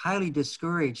were highly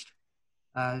discouraged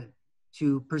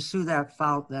to pursue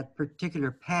that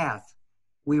particular path.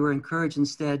 We were encouraged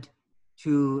instead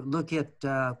to look at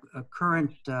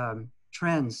current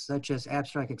trends such as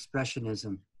abstract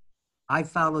expressionism. I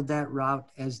followed that route,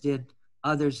 as did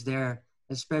others there,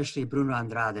 especially Bruno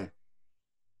Andrade.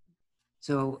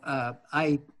 So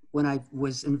when I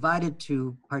was invited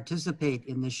to participate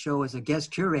in this show as a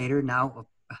guest curator, now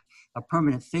a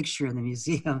permanent fixture in the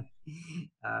museum,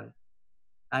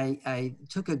 I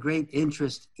took a great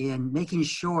interest in making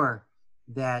sure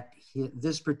that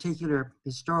this particular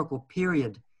historical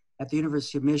period at the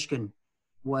University of Michigan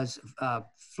was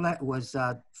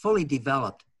fully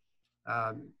developed,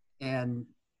 and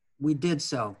we did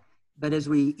so. But as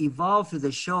we evolve through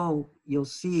the show, you'll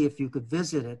see, if you could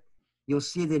visit it, you'll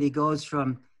see that he goes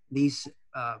from these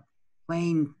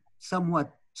plain,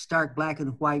 somewhat stark black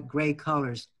and white gray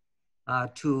colors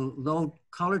to low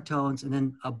color tones, and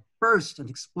then a burst, an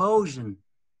explosion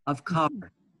of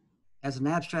color. As an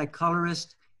abstract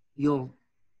colorist, you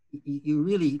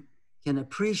really can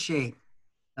appreciate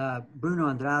Bruno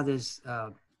Andrade's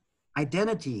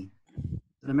identity,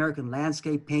 an American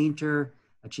landscape painter,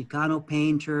 a Chicano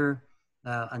painter,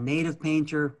 a native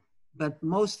painter, but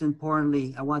most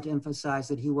importantly, I want to emphasize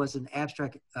that he was an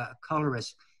abstract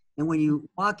colorist. And when you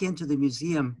walk into the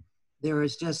museum, there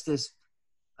is just this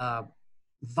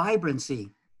vibrancy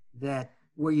that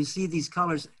where you see these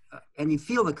colors and you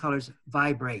feel the colors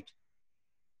vibrate.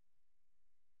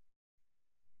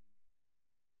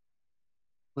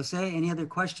 Jose, any other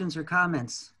questions or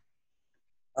comments?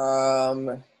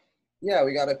 Yeah,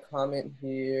 we got a comment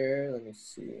here. Let me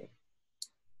see.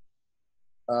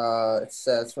 It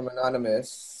says from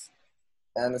Anonymous,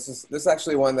 and this is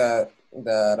actually one that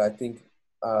I think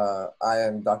I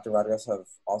and Dr. Vargas have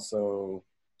also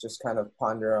just kind of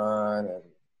ponder on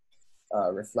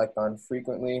and reflect on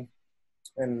frequently,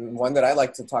 and one that I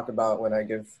like to talk about when I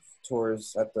give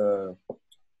tours at the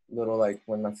little, like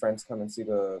when my friends come and see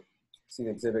the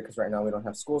exhibit, because right now we don't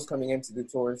have schools coming in to do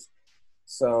tours.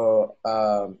 So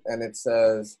and it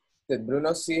says, did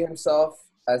Bruno see himself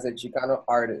as a Chicano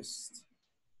artist?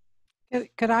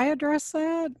 Could I address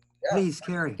that? Yeah. Please,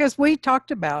 Carrie. Because we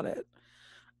talked about it.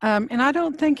 And I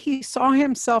don't think he saw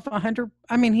himself 100.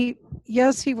 I mean, he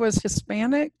was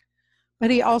Hispanic, but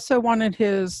he also wanted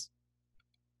his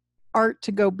art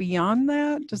to go beyond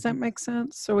that. Does that make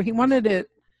sense? So he wanted it,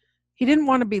 he didn't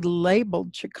want to be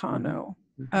labeled Chicano.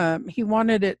 He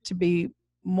wanted it to be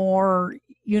more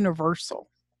universal.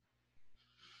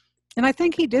 And I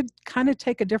think he did kind of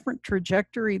take a different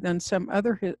trajectory than some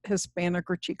other Hispanic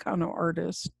or Chicano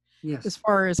artists, Yes, as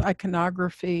far as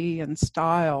iconography and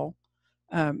style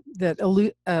that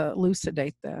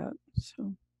elucidate that.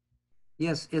 So.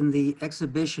 yes, in the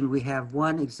exhibition, we have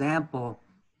one example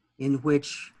in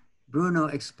which Bruno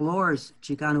explores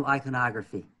Chicano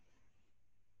iconography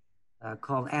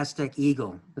called Aztec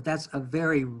Eagle, but that's a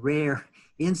very rare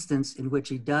instance in which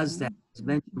he does that. As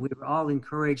mentioned, we were all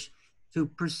encouraged to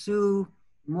pursue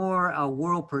more a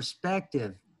world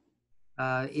perspective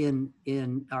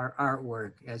in our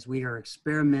artwork as we are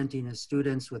experimenting as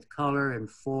students with color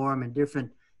and form and different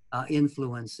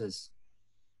influences.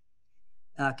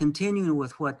 Continuing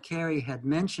with what Carrie had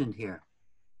mentioned here,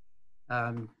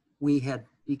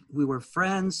 we were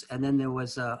friends, and then there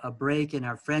was a break in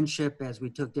our friendship as we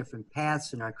took different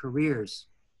paths in our careers.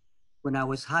 When I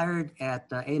was hired at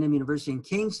A&M University in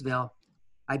Kingsville,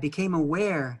 I became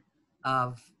aware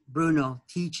of Bruno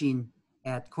teaching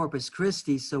at Corpus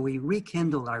Christi, so we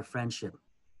rekindled our friendship.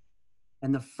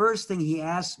 And the first thing he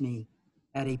asked me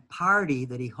at a party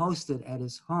that he hosted at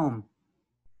his home,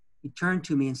 he turned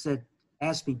to me and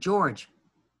asked me, George,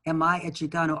 am I a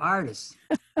Chicano artist?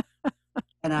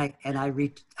 And I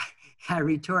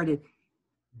retorted,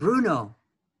 Bruno,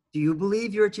 do you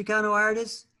believe you're a Chicano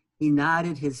artist? He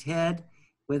nodded his head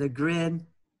with a grin,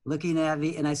 looking at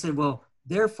me, and I said, well,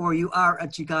 therefore you are a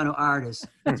Chicano artist.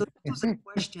 So this was a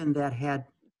question that had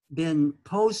been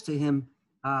posed to him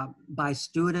by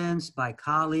students, by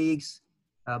colleagues,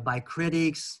 by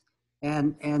critics,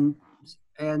 and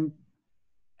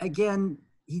again,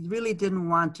 he really didn't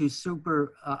want to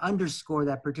underscore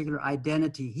that particular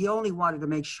identity. He only wanted to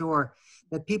make sure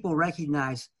that people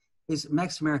recognize his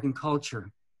Mexican-American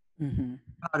culture,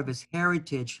 proud of his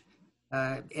heritage.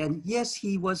 And yes,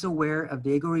 he was aware of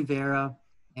Diego Rivera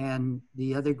and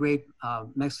the other great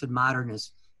Mexican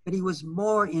modernists, but he was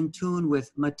more in tune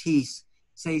with Matisse,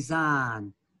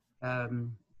 Cézanne,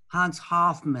 Hans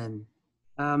Hofmann,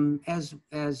 as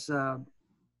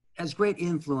great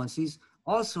influence. He's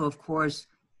also, of course,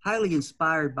 highly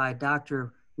inspired by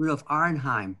Dr. Rudolf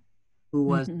Arnheim, who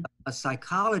was a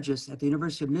psychologist at the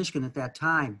University of Michigan at that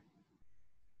time.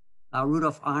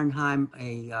 Rudolf Arnheim,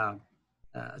 a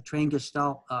trained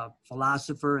Gestalt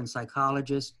philosopher and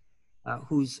psychologist,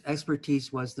 whose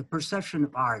expertise was the perception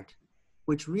of art,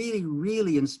 which really,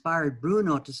 really inspired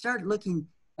Bruno to start looking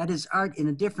at his art in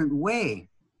a different way.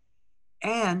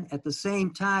 And at the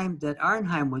same time that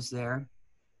Arnheim was there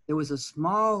was a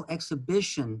small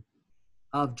exhibition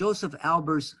of Joseph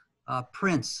Albers'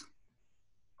 prints,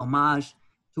 homage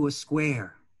to a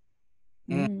square.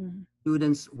 And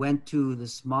students went to the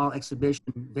small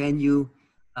exhibition venue,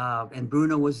 and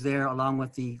Bruno was there along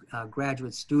with the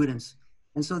graduate students.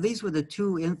 And so these were the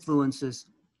two influences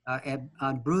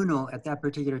on Bruno at that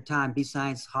particular time,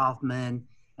 besides Hoffman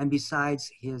and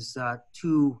besides his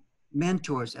two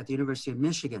mentors at the University of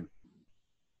Michigan.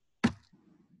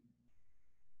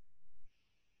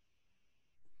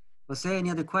 Jose, any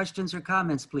other questions or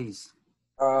comments, please?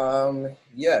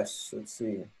 Yes, let's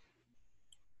see.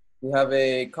 We have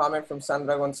a comment from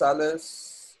Sandra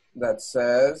Gonzalez that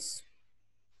says,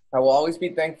 I will always be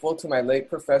thankful to my late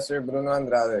professor, Bruno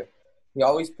Andrade. He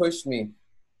always pushed me.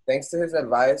 Thanks to his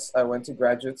advice, I went to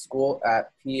graduate school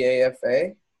at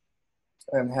PAFA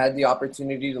and had the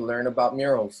opportunity to learn about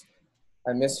murals.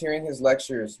 I miss hearing his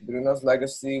lectures. Bruno's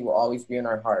legacy will always be in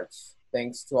our hearts.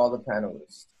 Thanks to all the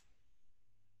panelists.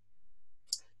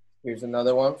 Here's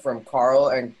another one from Carl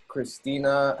and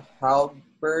Christina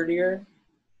Halberdier.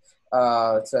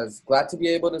 It says, glad to be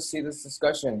able to see this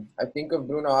discussion. I think of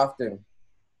Bruno often,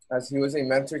 as he was a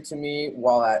mentor to me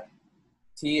while at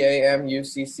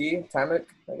TAMUCC,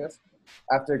 I guess.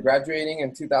 After graduating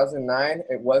in 2009,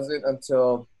 it wasn't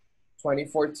until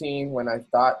 2014 when I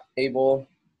thought able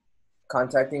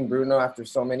contacting Bruno after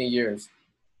so many years.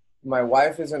 My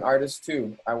wife is an artist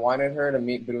too. I wanted her to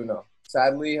meet Bruno.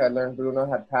 Sadly, I learned Bruno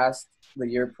had passed the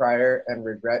year prior and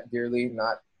regret dearly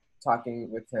not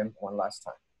talking with him one last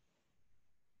time.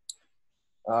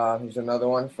 Here's another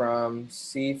one from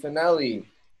C. Finelli.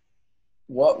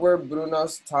 What were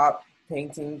Bruno's top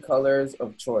painting colors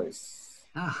of choice?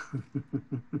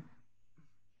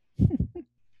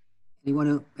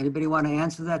 Anybody want to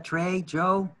answer that? Trey,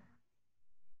 Joe,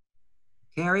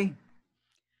 Carrie?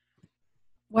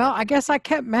 Well, I guess I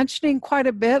kept mentioning quite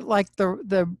a bit, like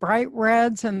the bright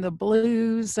reds and the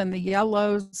blues and the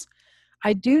yellows.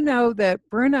 I do know that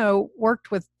Bruno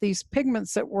worked with these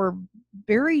pigments that were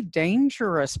very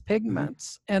dangerous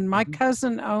pigments. And my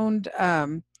cousin owned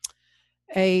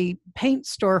a paint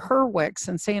store, Hurwicks,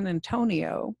 in San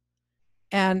Antonio.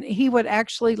 And he would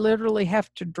actually literally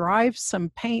have to drive some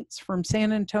paints from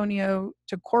San Antonio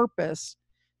to Corpus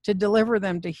to deliver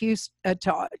them to Houston,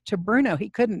 to Bruno. He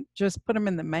couldn't just put them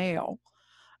in the mail.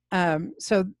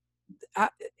 So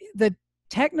the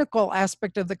technical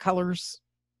aspect of the colors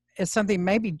is something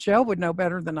maybe Joe would know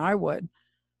better than I would.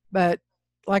 But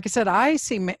like I said, I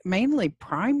see mainly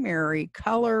primary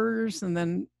colors and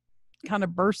then kind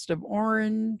of burst of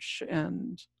orange.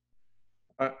 And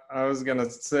I was gonna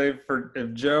say,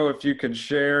 if you could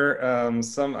share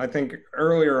some, I think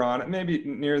earlier on, maybe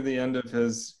near the end of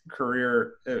his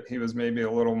career, he was maybe a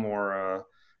little more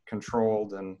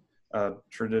controlled and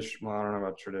traditional. Well, I don't know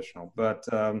about traditional, but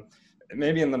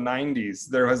maybe in the 90s,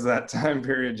 there was that time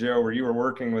period, Joe, where you were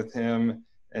working with him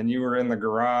and you were in the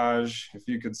garage. If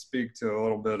you could speak to a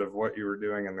little bit of what you were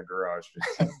doing in the garage.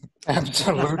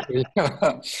 Absolutely.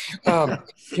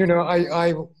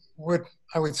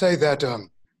 I would say that,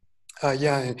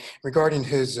 regarding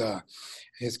his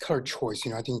color choice,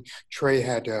 I think Trey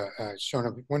had shown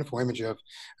a wonderful image of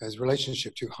his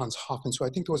relationship to Hans Hofmann. So I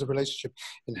think there was a relationship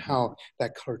in how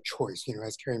that color choice,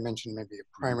 as Carrie mentioned, maybe a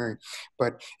primary,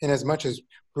 but in as much as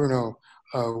Bruno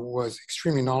was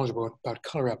extremely knowledgeable about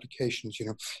color applications,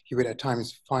 he would at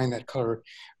times find that color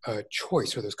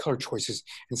choice or those color choices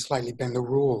and slightly bend the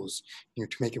rules, to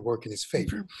make it work in his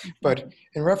favor. But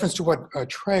in reference to what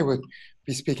Trey would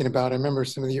be speaking about, I remember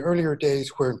some of the earlier days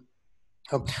where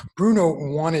Bruno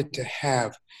wanted to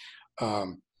have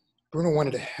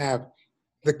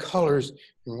the colors,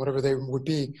 whatever they would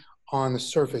be on the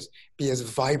surface, be as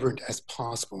vibrant as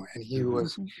possible. And he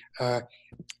was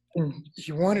And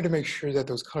he wanted to make sure that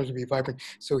those colors would be vibrant.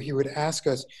 So he would ask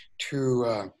us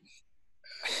to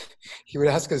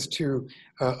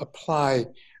apply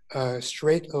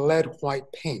straight lead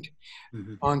white paint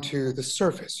onto the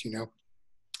surface, you know.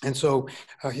 And so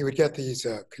he would get these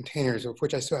containers, of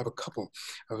which I still have a couple,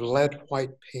 of lead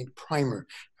white paint primer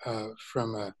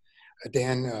from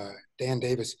Dan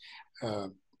Davis,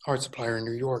 art supplier in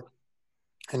New York.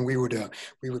 And we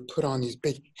would put on these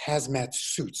big hazmat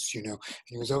suits, you know. And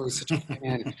he was always such a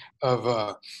fan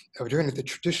of doing it the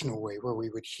traditional way, where we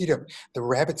would heat up the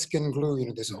rabbit skin glue, you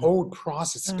know, this old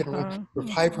process that's been around for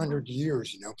 500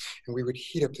 years, you know. And we would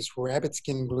heat up this rabbit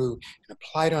skin glue and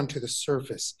apply it onto the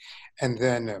surface. And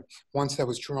then once that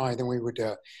was dry, then we would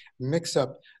mix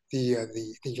up the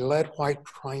lead white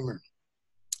primer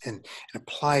and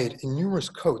apply it in numerous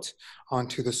coats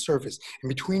onto the surface. And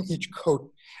between each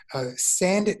coat,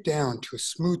 sand it down to a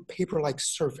smooth paper-like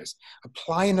surface,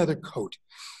 apply another coat,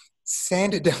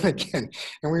 sand it down again.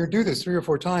 And we would do this 3 or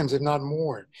 4 times, if not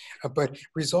more, but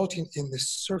resulting in this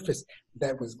surface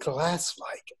that was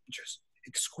glass-like, just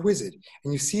exquisite.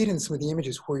 And you see it in some of the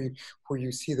images where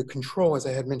you see the control, as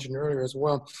I had mentioned earlier as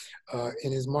well,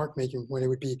 in his mark making, when it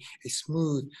would be a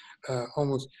smooth,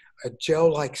 almost a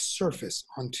gel-like surface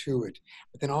onto it,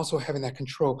 but then also having that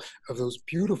control of those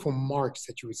beautiful marks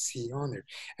that you would see on there.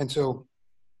 And so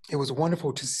it was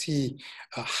wonderful to see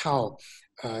how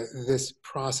this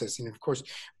process, and of course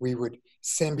we would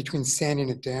between sanding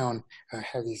it down,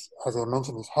 have these, as I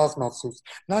mentioned, these hazmat suits,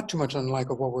 not too much unlike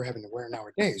of what we're having to wear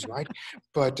nowadays, right?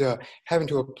 But having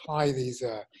to apply these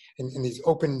in these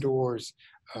open doors,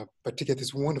 but to get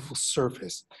this wonderful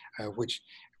surface, which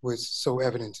was so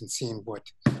evident in seeing what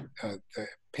the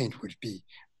paint would be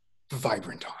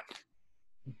vibrant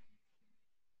on.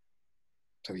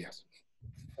 So yes.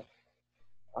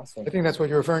 Awesome. I think that's what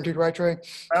you're referring to, right, Trey?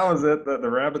 That was it, the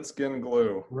rabbit skin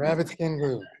glue. Rabbit skin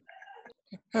glue.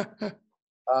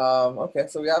 Okay,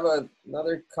 so we have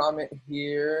another comment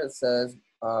here. It says,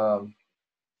 from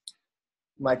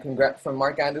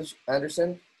Mark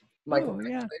Anderson. My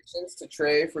congratulations to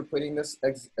Trey for putting this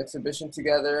exhibition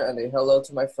together, and a hello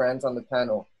to my friends on the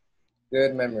panel.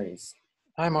 Good memories.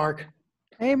 Hi, Mark.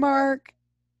 Hey, Mark.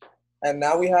 And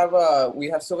now we have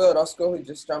Sylvia Orozco, who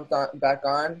just jumped back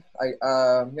on.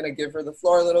 I'm gonna give her the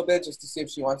floor a little bit just to see if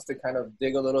she wants to kind of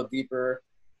dig a little deeper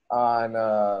on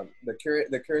the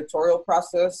curatorial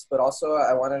process. But also,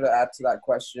 I wanted to add to that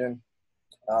question.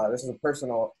 This is a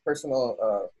personal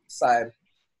side.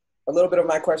 A little bit of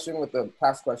my question with the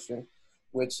past question,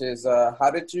 which is what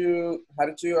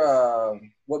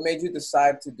made you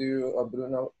decide to do a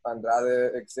Bruno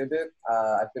Andrade exhibit?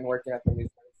 I've been working at the museum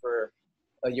for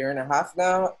a year and a half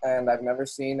now, and I've never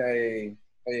seen a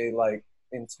like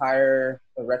entire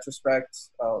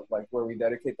retrospect like where we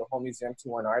dedicate the whole museum to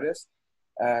one artist,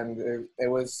 and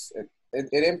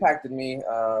it impacted me.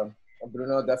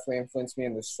 Bruno definitely influenced me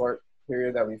in the short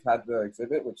period that we've had the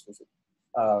exhibit, which is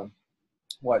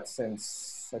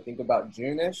since I think about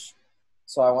June-ish.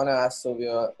 So I want to ask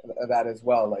Sylvia that as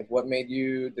well. Like, what made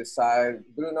you decide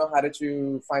Bruno? How did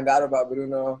you find out about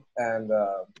Bruno? And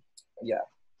yeah.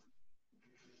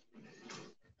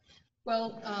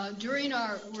 Well,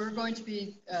 we're going to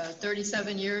be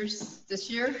 37 years this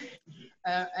year,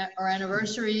 our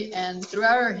anniversary, and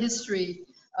throughout our history,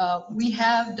 we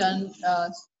have done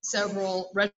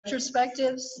several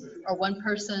retrospectives or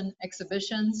one-person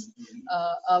exhibitions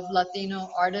of Latino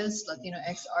artists, Latino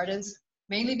ex-artists,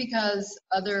 mainly because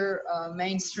other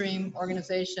mainstream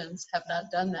organizations have not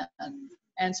done that.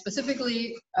 And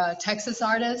specifically, Texas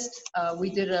artists, we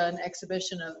did an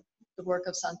exhibition of the work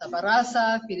of Santa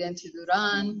Barraza, Fidencio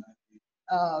Duran,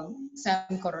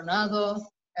 Sam Coronado,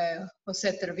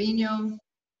 Jose Trevino,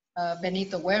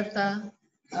 Benito Huerta,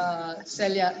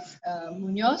 Celia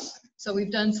Munoz. So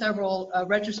we've done several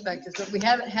retrospectives, but we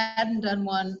hadn't done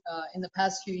one in the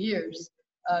past few years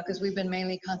because we've been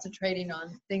mainly concentrating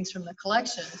on things from the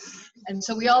collection. And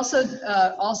so we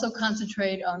also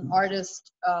concentrate on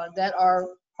artists that are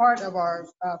part of our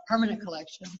permanent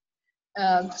collection.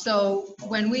 So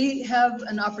when we have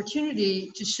an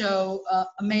opportunity to show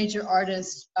a major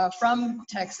artist from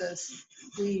Texas,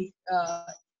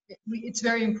 it's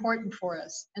very important for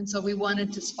us. And so we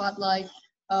wanted to spotlight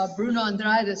Bruno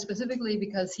Andrade specifically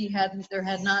because there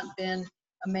had not been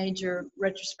a major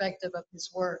retrospective of his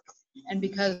work. And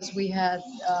because we had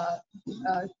a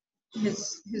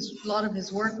lot of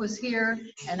his work was here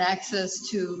and access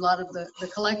to a lot of the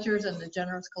collectors and the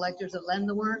generous collectors that lend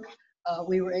the work,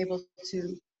 we were able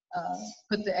to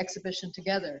put the exhibition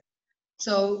together.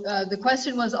 So the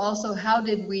question was also, how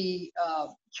did we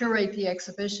curate the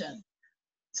exhibition?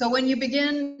 So when you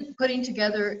begin putting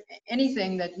together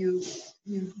anything that you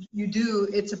do,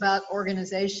 it's about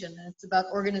organization. And it's about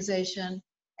organization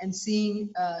and seeing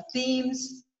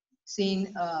themes,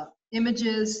 seeing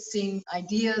images, seeing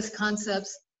ideas,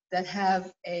 concepts that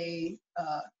have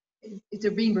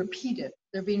they're being repeated.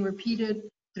 They're being repeated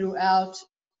throughout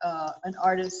an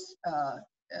artist's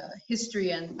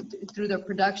history and through their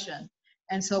production.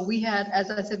 And so we had, as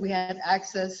I said, we had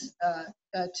access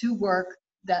to work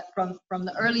that from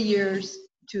the early years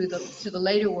to the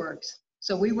later works.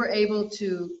 So we were able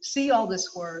to see all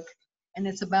this work, and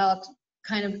it's about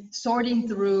kind of sorting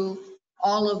through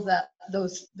all of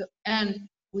and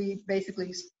we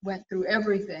basically went through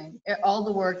everything, all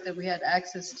the work that we had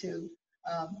access to,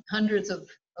 hundreds of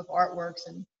artworks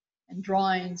and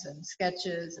drawings and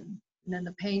sketches and then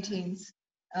the paintings.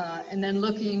 And then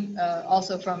looking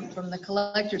also from the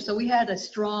collector. So we had a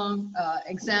strong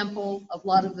example of a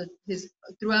lot of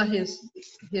throughout his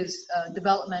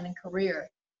development and career.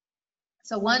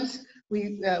 So once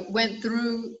we went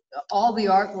through all the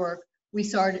artwork, we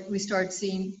started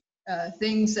seeing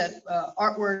things that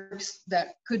artworks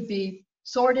that could be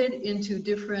sorted into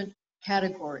different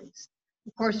categories.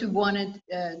 Of course, we wanted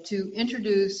to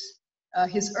introduce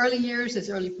his early years, his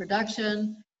early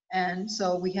production. And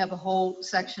so we have a whole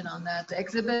section on that. The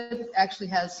exhibit actually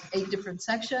has 8 different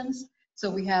sections. So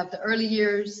we have the early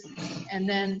years, and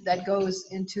then that goes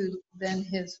into then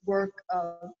his work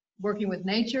working with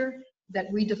nature, that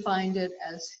we defined it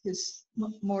as his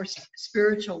more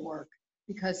spiritual work,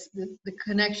 because the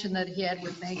connection that he had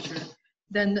with nature.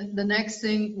 Then the next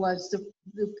thing was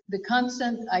the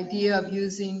constant idea of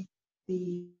using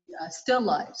the still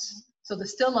lives. So the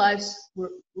still lives were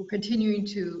continuing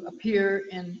to appear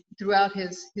throughout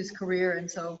his career, and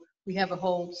so we have a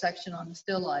whole section on the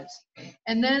still lives.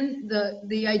 And then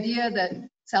the idea that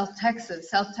South Texas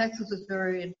was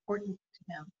very important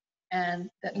to him, and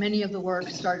that many of the work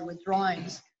started with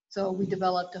drawings. So we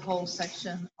developed a whole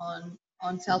section on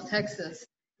South Texas.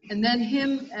 And then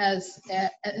him as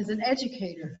an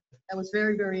educator, that was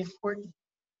very, very important.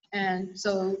 And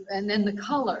then the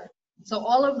color. So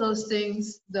all of those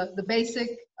things, the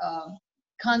basic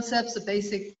concepts, the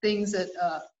basic things that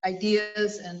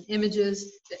ideas and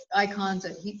images, the icons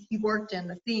that he worked in,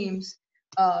 the themes,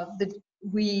 that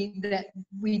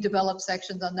we developed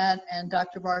sections on that, and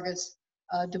Dr. Vargas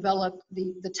developed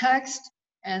the text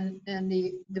and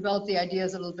developed the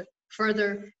ideas a little bit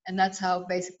further, and that's how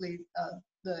basically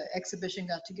the exhibition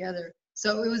got together.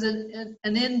 So it was an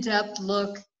in-depth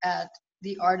look at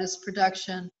the artist's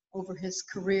production over his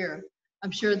career.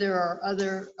 I'm sure there are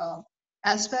other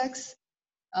aspects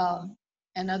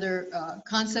and other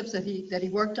concepts that he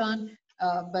worked on,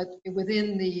 but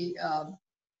within the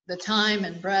time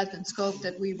and breadth and scope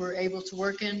that we were able to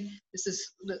work in, this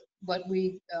is what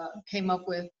we came up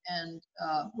with, and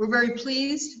we're very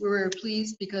pleased. We're very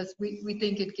pleased because we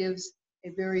think it gives a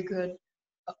very good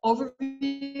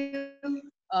overview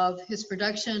of his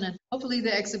production, and hopefully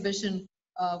the exhibition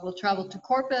will travel to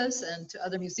Corpus and to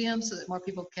other museums so that more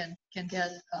people can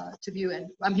get to view. And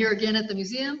I'm here again at the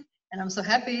museum, and I'm so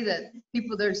happy that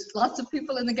there's lots of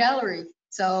people in the gallery.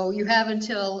 So you have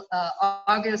until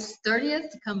August 30th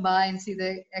to come by and see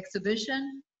the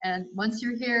exhibition. And once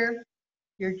you're here,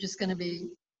 you're just going to be,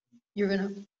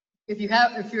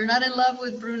 if you're not in love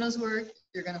with Bruno's work,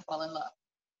 you're going to fall in love.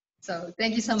 So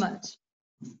thank you so much.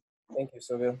 Thank you,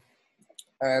 Sylvia.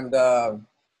 And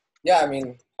yeah, I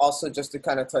mean, also just to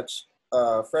kind of touch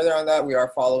further on that, we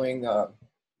are following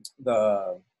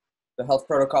the health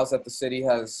protocols that the city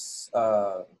has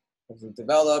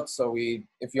developed. So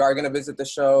if you are going to visit the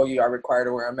show, you are required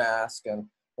to wear a mask, and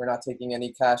we're not taking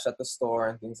any cash at the store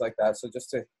and things like that. So just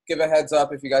to give a heads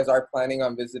up, if you guys are planning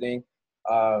on visiting,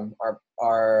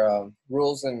 our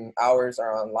rules and hours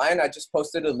are online. I just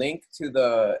posted a link to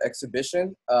the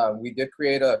exhibition. We did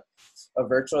create a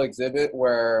virtual exhibit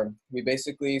where we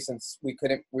basically, since we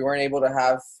weren't able to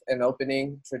have an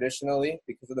opening traditionally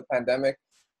because of the pandemic,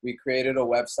 we created a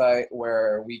website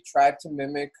where we tried to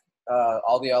mimic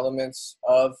all the elements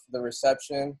of the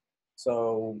reception.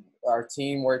 So our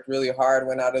team worked really hard,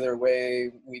 went out of their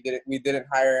way. We didn't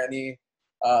hire any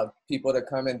people to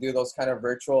come and do those kind of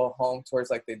virtual home tours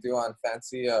like they do on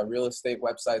fancy real estate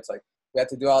websites. Like, we had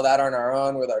to do all that on our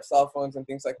own with our cell phones and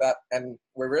things like that. And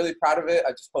we're really proud of it.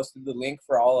 I just posted the link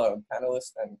for all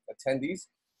panelists and attendees.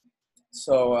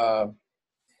 So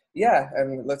yeah,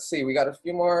 and let's see, we got a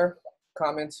few more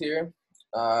comments here.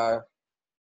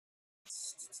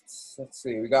 Let's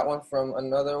see, we got one from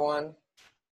another one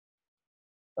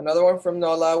from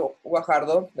Nola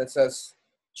Guajardo that says,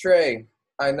 Trey,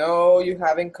 I know you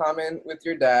have in common with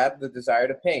your dad the desire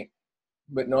to paint.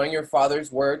 but knowing your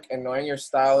father's work and knowing your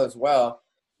style as well,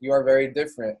 you are very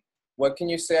different. What can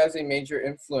you say as a major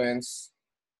influence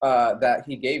that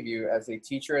he gave you as a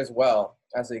teacher as well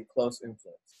as a close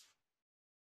influence?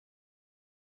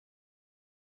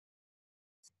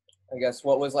 I guess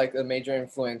what was like a major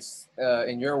influence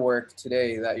in your work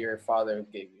today that your father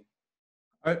gave you?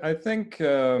 I think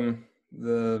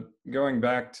the going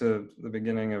back to the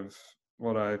beginning of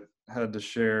what I had to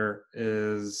share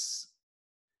is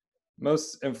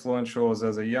most influential is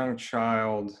as a young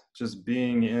child, just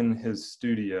being in his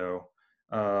studio,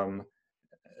 and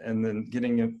then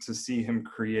getting to see him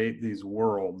create these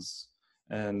worlds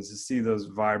and to see those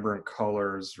vibrant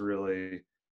colors really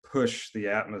push the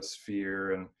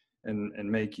atmosphere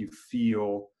and make you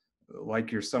feel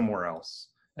like you're somewhere else.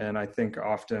 And I think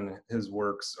often his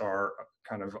works are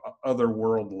kind of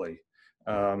otherworldly.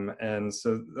 And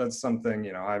so that's something,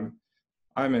 you know,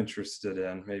 I'm interested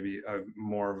in, maybe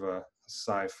more of a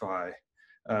sci-fi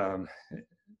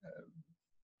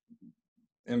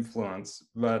influence.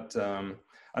 But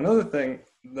another thing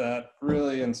that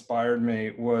really inspired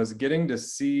me was getting to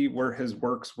see where his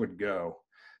works would go.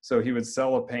 So he would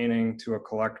sell a painting to a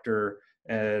collector,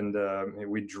 and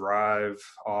we'd drive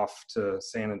off to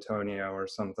San Antonio or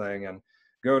something and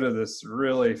go to this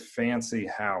really fancy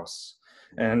house.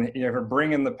 And you know,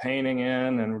 bringing the painting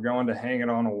in, and we're going to hang it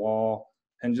on a wall,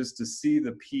 and just to see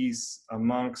the piece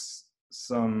amongst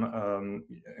some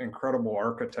incredible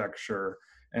architecture,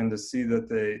 and to see that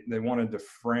they wanted to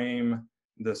frame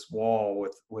this wall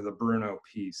with a Bruno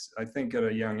piece. I think at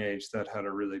a young age that had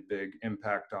a really big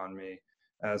impact on me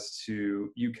as to,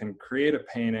 you can create a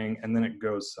painting and then it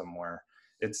goes somewhere.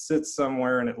 It sits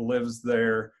somewhere and it lives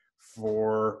there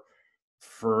for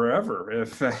forever.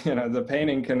 If you know, the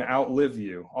painting can outlive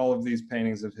you. All of these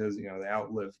paintings of his, you know, they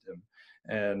outlived him.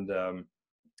 And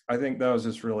I think that was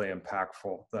just really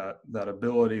impactful, that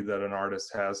ability that an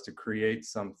artist has to create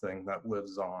something that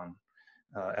lives on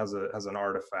as an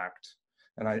artifact.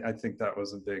 And I think that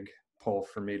was a big pull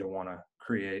for me to want to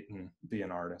create and be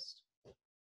an artist.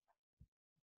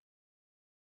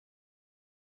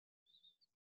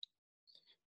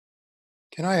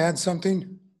 Can I add something?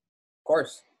 Of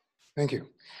course. Thank you.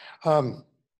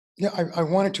 Yeah, I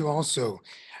wanted to also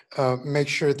make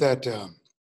sure that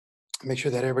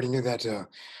everybody knew that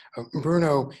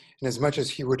Bruno, in as much as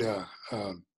he would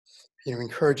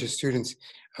encourage his students,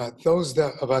 those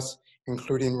of us,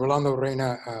 including Rolando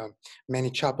Reina,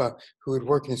 Manny Chapa, who would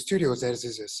work in his studios as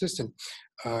his assistant,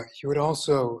 he would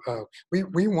also,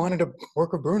 we wanted a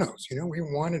work of Bruno's, you know, we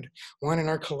wanted one in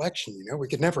our collection, you know, we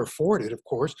could never afford it, of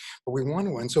course, but we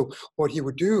wanted one. So what he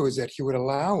would do is that he would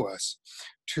allow us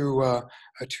to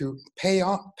pay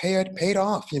it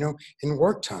off, you know, in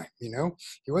work time, you know.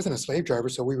 He wasn't a slave driver,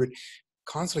 so we would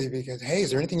constantly be, hey,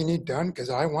 is there anything you need done? Because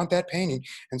I want that painting.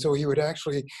 And so he would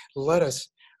actually let us,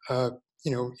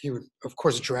 you know, he would, of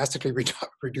course, drastically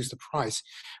reduce the price,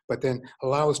 but then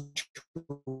allow us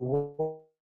to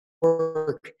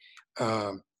work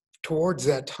towards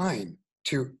that time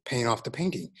to paint off the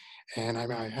painting. And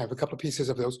I have a couple of pieces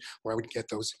of those where I would get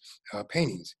those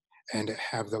paintings and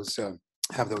have those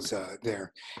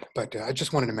there. But I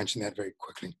just wanted to mention that very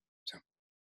quickly. So.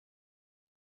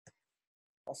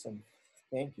 Awesome.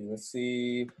 Thank you. Let's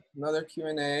see another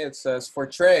Q&A. It says, for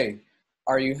Trey,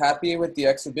 are you happy with the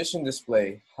exhibition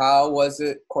display? How was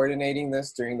it coordinating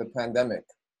this during the pandemic?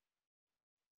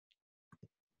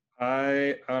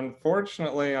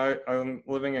 Unfortunately, I'm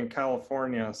living in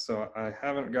California, so I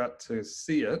haven't got to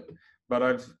see it, but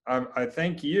I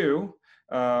thank you,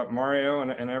 Mario,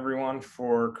 and everyone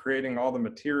for creating all the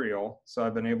material. So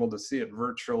I've been able to see it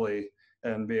virtually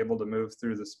and be able to move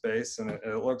through the space, and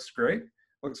it looks great.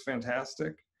 Looks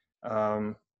fantastic.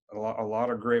 A lot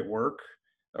of great work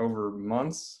over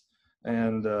months.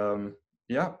 And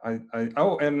yeah,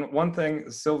 oh, and one thing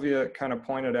Sylvia kind of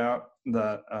pointed out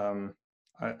that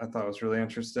I thought was really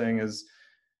interesting is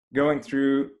going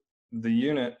through the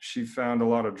unit, she found a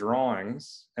lot of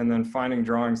drawings and then finding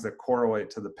drawings that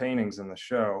correlate to the paintings in the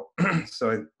show.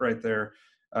 So right there,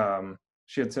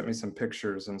 she had sent me some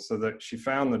pictures, and so that she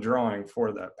found the drawing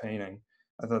for that painting.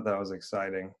 I thought that was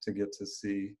exciting to get to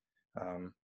see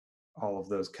all of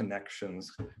those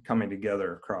connections coming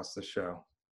together across the show.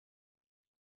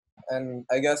 And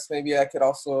I guess maybe I could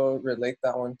also relate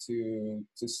that one to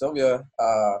Sylvia.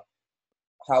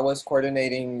 How was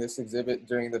coordinating this exhibit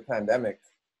during the pandemic?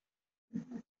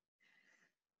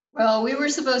 Well, we were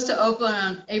supposed to open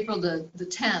on April the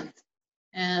 10th.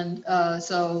 And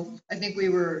so I think we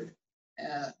were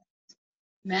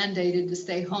mandated to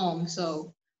stay home.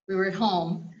 So we were at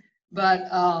home, but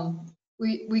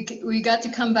we got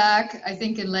to come back, I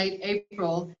think, in late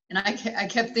April, and I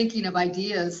kept thinking of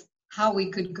ideas how we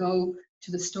could go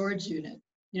to the storage unit,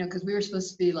 you know, because we were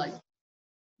supposed to be like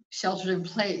sheltered in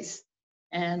place.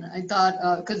 And I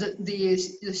thought, because the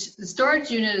storage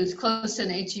unit is close to an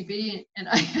HEB, and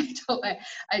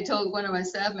I told one of my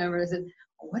staff members, I said,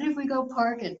 what if we go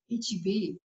park at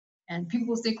HEB and people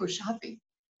will think we're shopping,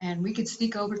 and we could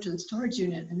sneak over to the storage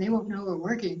unit and they won't know we're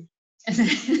working. And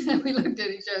then we looked at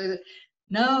each other and said,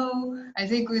 no, I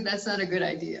think that's not a good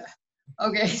idea.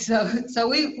 Okay, so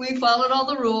we followed all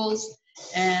the rules,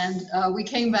 and we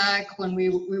came back when we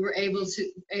were able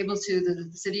to, the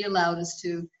city allowed us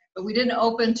to, but we didn't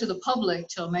open to the public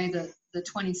till May the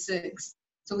 26th.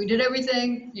 So we did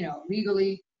everything, you know,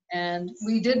 legally, and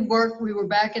we did work. We were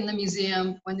back in the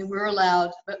museum when we were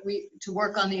allowed, but to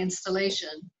work on the installation,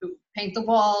 to paint the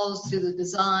walls, do the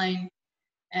design,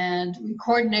 and we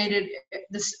coordinated.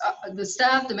 The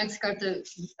staff, the Mexic-Arte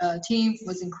team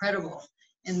was incredible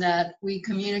in that we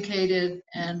communicated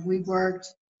and we worked.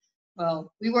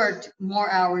 Well, we worked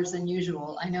more hours than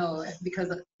usual. I know,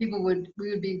 because we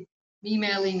would be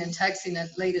emailing and texting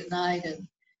at late at night, and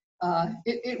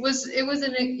it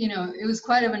was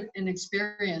quite an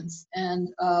experience.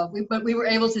 And but we were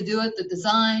able to do it. The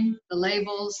design, the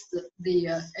labels,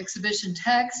 the exhibition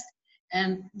text,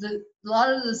 and a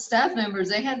lot of the staff members,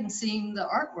 they hadn't seen the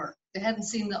artwork. They hadn't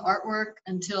seen the artwork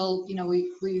until, you know,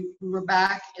 we were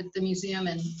back at the museum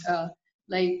in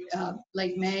late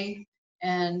May.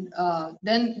 And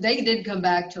then they didn't come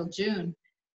back till June.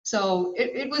 So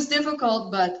it was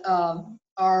difficult, but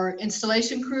our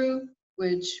installation crew,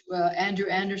 which Andrew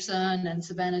Anderson and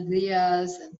Savannah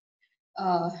Diaz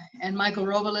and Michael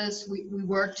Robles, we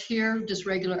worked here just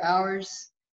regular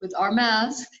hours with our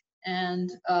mask and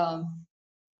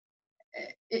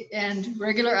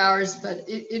regular hours, but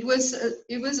it was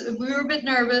we were a bit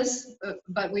nervous,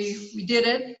 but we did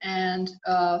it, and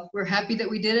we're happy that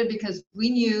we did it, because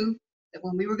we knew that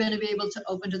when we were going to be able to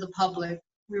open to the public,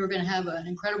 we were going to have an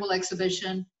incredible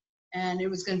exhibition, and it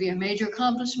was going to be a major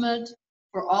accomplishment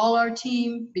for all our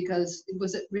team, because it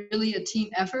was really a team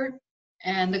effort.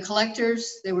 And the collectors,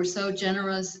 they were so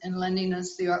generous in lending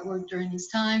us the artwork during these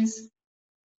times.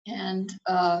 And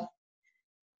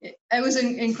it was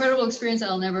an incredible experience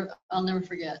I'll never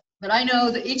forget. But I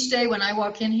know that each day when I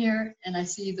walk in here and I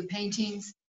see the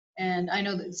paintings, and I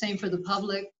know the same for the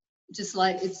public, just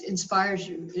like it inspires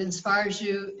you. It inspires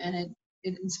you, and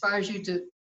it inspires you to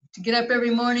get up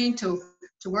every morning, to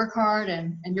work hard,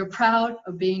 and you're proud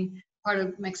of being part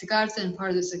of Mexic-Arte and part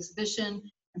of this exhibition,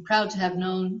 and proud to have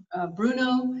known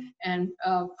Bruno, and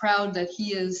proud that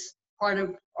he is part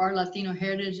of our Latino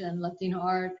heritage and Latino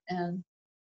art. And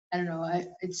I don't know,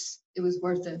 it was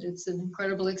worth it. It's an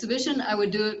incredible exhibition. I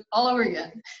would do it all over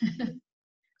again.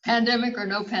 Pandemic or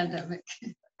no pandemic.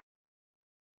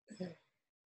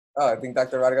 Oh, I think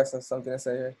Dr. Vargas has something to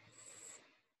say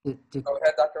here. Go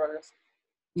ahead, Dr. Vargas.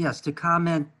 Yes, to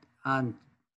comment on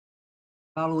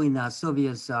following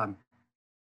Sylvia's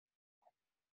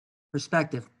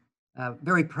perspective.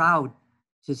 Very proud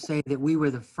to say that we were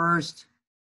the first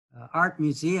art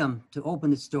museum to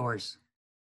open its doors,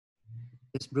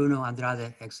 this Bruno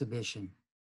Andrade exhibition.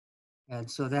 And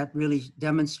so that really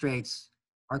demonstrates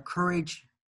our courage,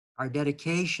 our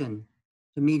dedication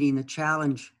to meeting the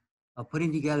challenge of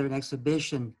putting together an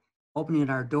exhibition, opening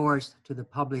our doors to the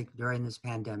public during this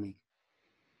pandemic.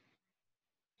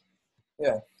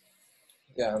 Yeah,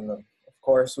 and of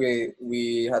course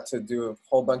we had to do a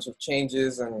whole bunch of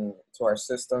changes and to our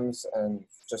systems, and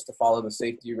just to follow the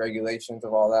safety regulations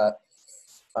of all that.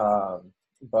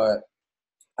 But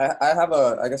I have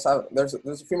there's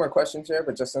a few more questions here,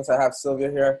 but just since I have Sylvia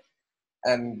here,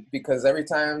 and because every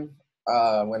time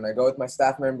when I go with my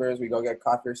staff members, we go get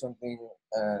coffee or something,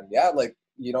 and yeah, like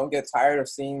you don't get tired of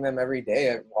seeing them every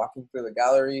day walking through the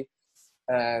gallery,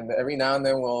 and every now and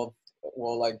then we'll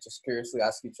like just curiously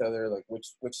ask each other like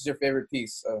which is your favorite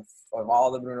piece of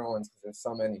all the Bruno ones, because there's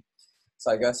so many.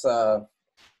 So I guess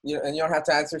you don't have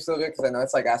to answer, Sylvia, because I know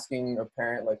it's like asking a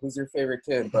parent like who's your favorite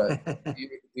kid, but do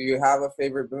you have a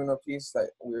favorite Bruno piece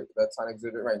that's on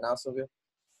exhibit right now, Sylvia?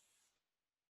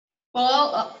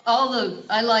 Well,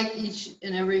 I like each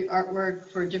and every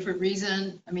artwork for a different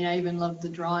reason. I mean, I even love the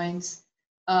drawings.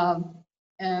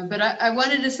 But I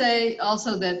wanted to say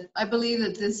also that I believe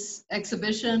that this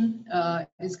exhibition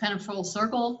is kind of full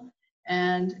circle,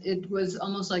 and it was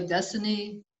almost like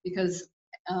destiny, because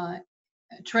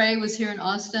Trey was here in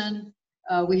Austin.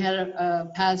 We had a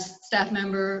past staff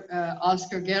member,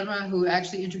 Oscar Guerra, who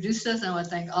actually introduced us. And I want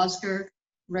to thank Oscar,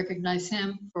 recognize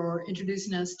him for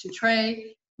introducing us to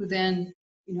Trey, who then,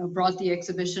 brought the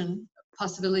exhibition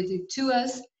possibility to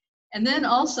us. And then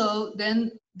also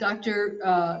then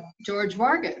Dr. George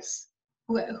Vargas,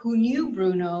 who knew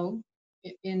Bruno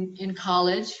in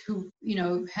college, who, you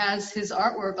know, has his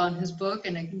artwork on his book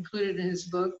and included in his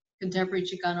book, Contemporary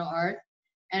Chicano Art.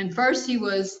 And first he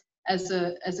was as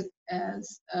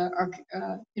our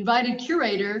invited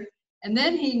curator, and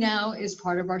then he now is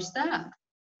part of our staff.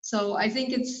 So I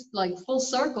think it's like full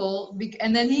circle.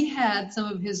 And then he had some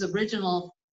of his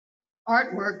original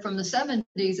artwork from the 70s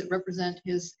that represent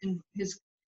his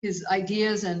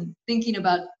ideas and thinking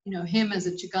about, you know, him as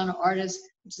a Chicano artist,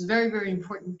 which is a very, very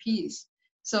important piece.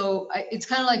 So it's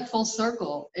kind of like full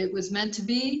circle. It was meant to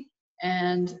be,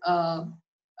 and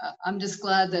I'm just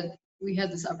glad that we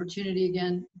had this opportunity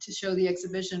again to show the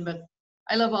exhibition. But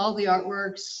I love all the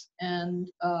artworks, and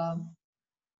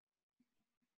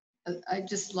I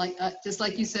just like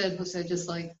you said, Jose, just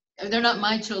like, they're not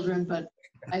my children, but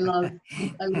I love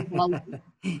all of them.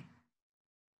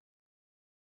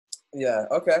 Yeah,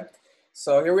 okay.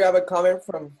 So here we have a comment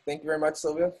from, thank you very much,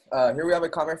 Sylvia. Here we have a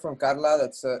comment from Carla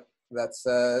that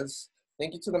says,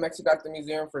 thank you to the Mexic-Arte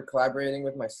Museum for collaborating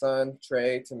with my son,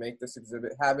 Trey, to make this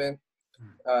exhibit happen.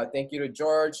 Thank you to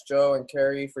George, Joe, and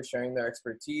Carrie for sharing their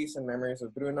expertise and memories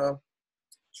of Bruno.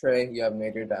 Trey, you have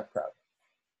made your dad proud.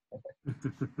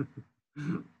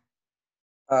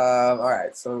 All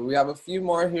right, so we have a few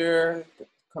more here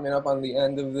coming up on the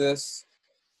end of this.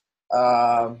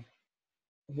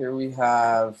 Here we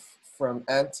have from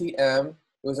Auntie M.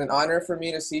 It was an honor for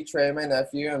me to see Trey, my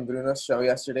nephew, and Bruno's show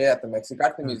yesterday at the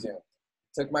Mexic-Arte Museum.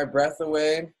 Took my breath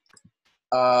away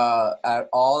at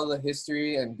all the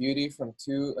history and beauty from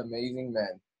two amazing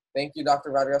men. Thank you,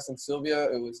 Dr. Vargas and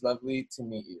Sylvia. It was lovely to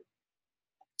meet you.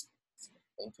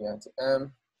 Thank you, Auntie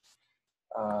M.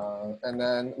 And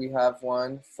then we have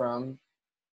one from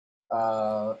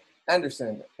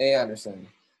Anderson, A. Anderson.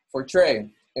 For Trey,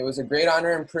 it was a great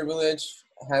honor and privilege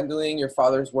handling your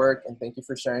father's work, and thank you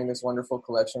for sharing this wonderful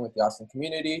collection with the Austin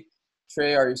community.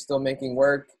 Trey, are you still making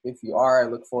work? If you are, I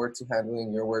look forward to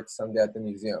handling your work someday at the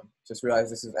museum. Just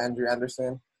realized this is Andrew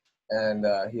Anderson, and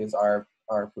he is our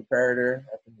preparator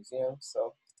at the museum.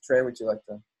 So, Trey, would you like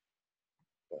to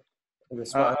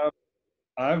respond?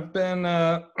 I've been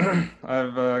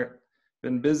I've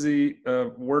been busy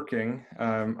working.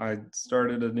 I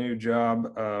started a new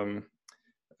job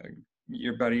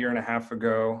about a year and a half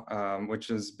ago, which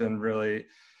has been really,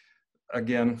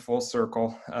 again, full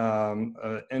circle.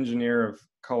 Engineer of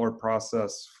color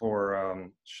process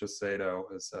for Shiseido,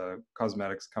 is a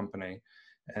cosmetics company,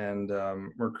 and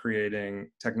we're creating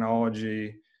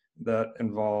technology that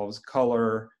involves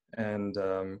color and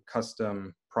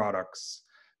custom products.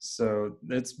 So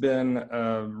it's been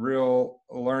a real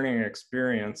learning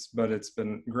experience, but it's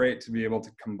been great to be able to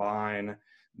combine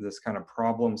this kind of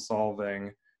problem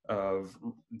solving of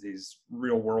these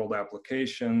real world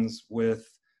applications with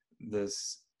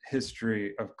this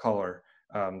history of color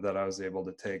that I was able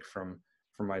to take from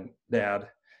my dad.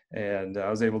 And I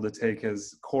was able to take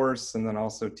his course and then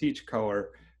also teach color.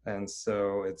 And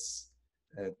so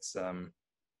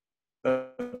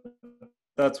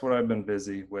that's what I've been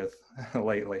busy with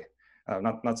lately.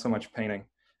 Not so much painting.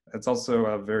 It's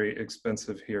also very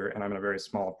expensive here, and I'm in a very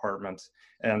small apartment.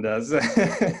 And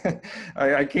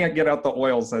I can't get out the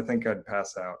oils. I think I'd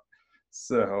pass out.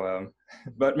 So,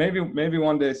 but maybe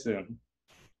one day soon.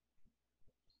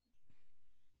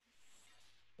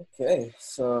 Okay,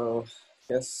 so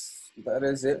I guess that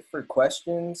is it for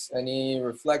questions. Any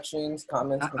reflections,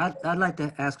 comments? I'd like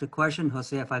to ask a question,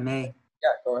 Jose, if I may.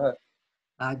 Yeah, go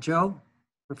ahead. Joe,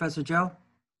 Professor Joe,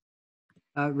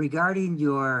 regarding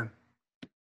your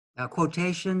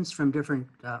quotations from different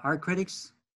art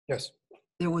critics. Yes.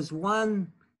 There was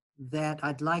one that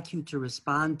I'd like you to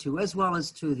respond to, as well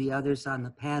as to the others on the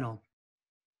panel,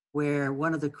 where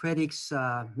one of the critics,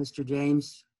 Mr.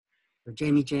 James, or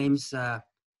Jamie James,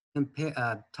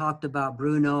 talked about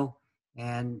Bruno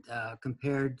and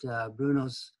compared Bruno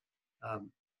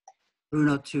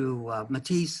to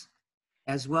Matisse,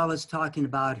 as well as talking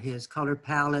about his color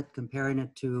palette, comparing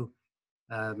it to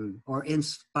or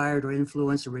inspired or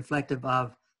influenced or reflective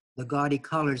of the gaudy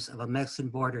colors of a Mexican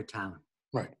border town.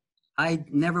 Right. I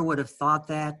never would have thought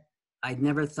that. I'd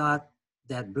never thought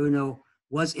that Bruno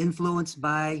was influenced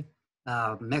by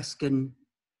Mexican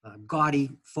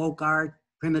gaudy folk art,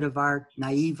 primitive art,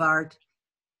 naive art.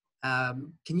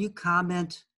 Can you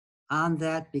comment on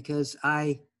that? Because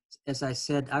as I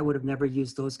said, I would have never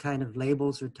used those kind of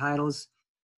labels or titles.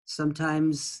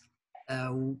 Sometimes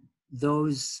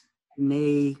those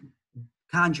may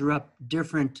conjure up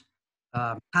different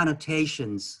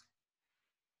connotations.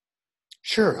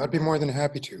 Sure, I'd be more than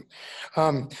happy to.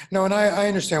 No, and I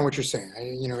understand what you're saying.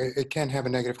 You know, it can have a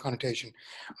negative connotation,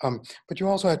 but you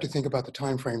also have to think about the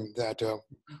time frame that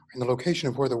and the location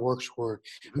of where the works were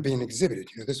being exhibited.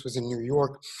 You know, this was in New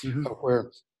York, where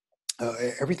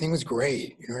everything was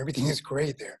gray. You know, everything is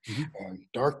gray there.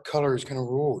 Dark colors kind of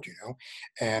ruled. You know,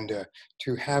 and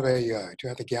to have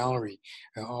the gallery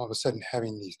all of a sudden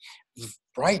having these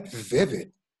bright,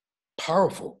 vivid,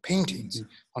 powerful paintings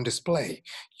on display.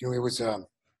 You know, it was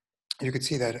you could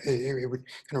see that it would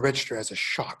kind of register as a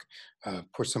shock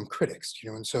for some critics.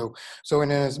 You know, and so in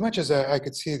as much as I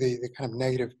could see the kind of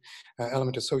negative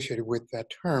element associated with that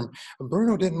term,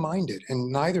 Bruno didn't mind it,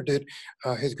 and neither did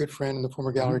his good friend and the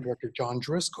former gallery director John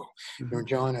Driscoll. You know,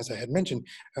 John, as I had mentioned,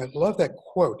 loved that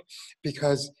quote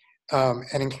because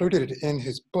and included it in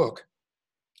his book.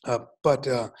 But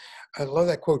I love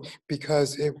that quote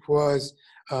because it was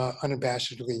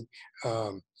unabashedly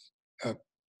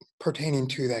pertaining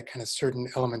to that kind of certain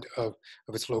element of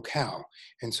its locale.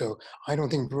 And so I don't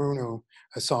think Bruno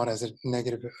saw it as a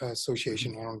negative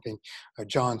association. I don't think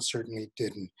John certainly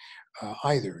didn't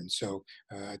either. And so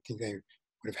I think they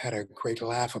would have had a great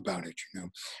laugh about it, you know.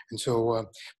 And so,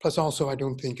 plus also, I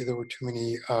don't think there were too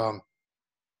many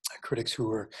critics who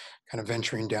were kind of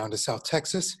venturing down to South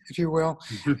Texas, if you will,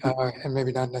 and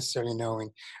maybe not necessarily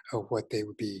knowing what they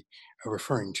would be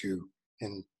referring to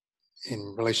in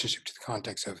relationship to the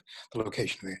context of the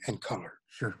location and color.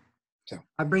 Sure. So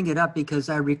I bring it up because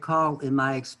I recall in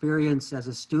my experience as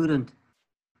a student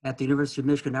at the University of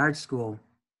Michigan Art School,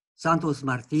 Santos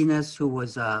Martinez, who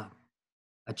was a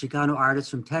Chicano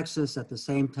artist from Texas at the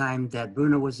same time that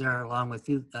Bruno was there, along with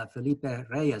Felipe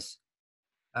Reyes.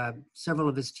 Several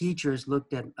of his teachers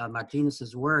looked at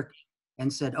Martinez's work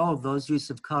and said, oh, those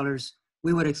use of colors,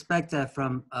 we would expect that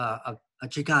from a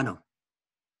Chicano.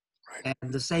 Right.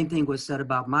 And the same thing was said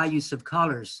about my use of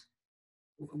colors.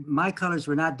 My colors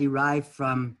were not derived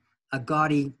from a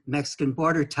gaudy Mexican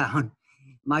border town.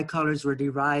 My colors were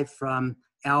derived from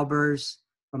Albers,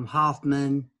 from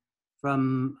Hoffman,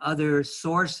 from other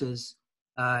sources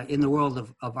in the world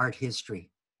of art history.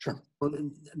 Sure. Well,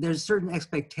 there's certain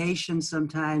expectations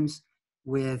sometimes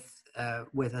with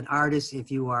an artist if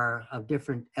you are of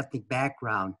different ethnic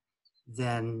background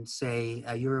than, say,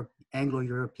 a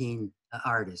Anglo-European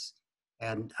artist.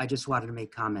 And I just wanted to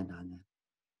make comment on that.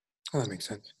 Oh, that makes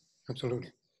sense. Absolutely.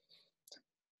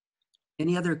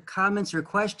 Any other comments or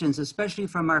questions, especially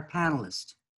from our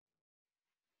panelists?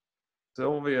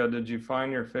 Sylvia, did you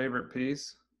find your favorite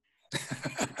piece?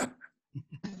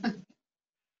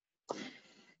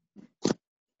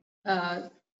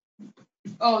 The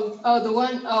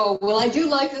one, well, I do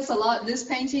like this a lot, this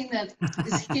painting that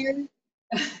is here,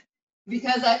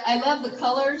 because I love the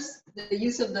colors, the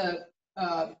use of the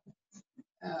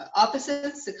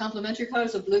opposites, the complementary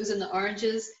colors, the blues and the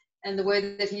oranges, and the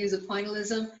way that he uses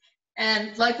pointillism.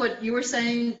 And like what you were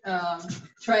saying,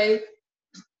 Trey,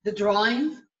 the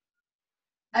drawing,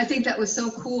 I think that was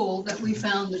so cool that we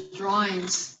found the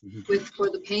drawings for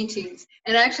the paintings.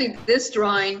 And actually this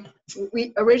drawing,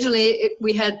 we originally,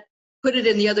 we had put it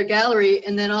in the other gallery,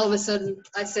 and then all of a sudden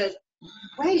I said,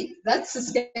 wait, that's a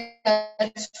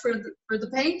sketch for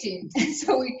the painting. And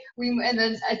so and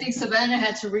then I think Savannah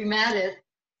had to remat it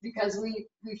because we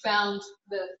found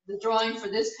the drawing for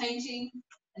this painting,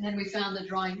 and then we found the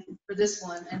drawing for this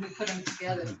one, and we put them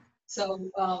together.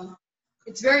 So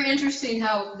it's very interesting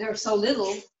how they're so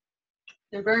little.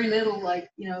 They're very little, like,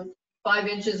 5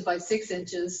 inches by 6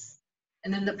 inches,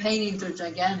 and then the paintings are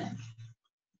gigantic.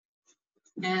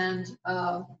 And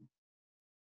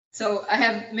so I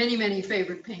have many, many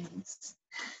favorite paintings.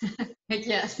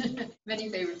 Yes, many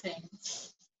favorite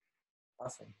paintings.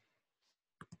 Awesome.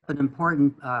 An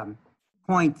important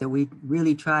point that we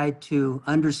really tried to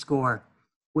underscore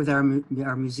with our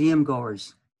museum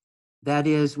goers. That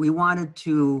is, we wanted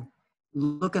to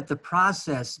look at the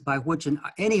process by which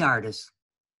any artist,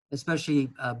 especially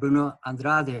Bruno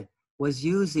Andrade, was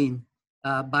using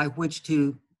by which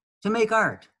to make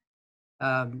art.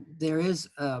 There is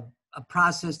a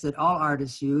process that all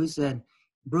artists use, and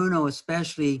Bruno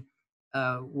especially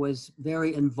was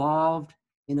very involved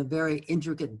in a very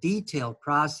intricate, detailed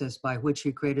process by which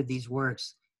he created these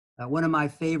works. One of my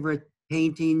favorite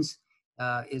paintings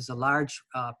is a large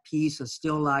piece, a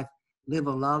still life, Live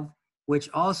a Love, which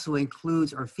also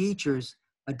includes or features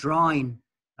a drawing,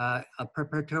 a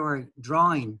preparatory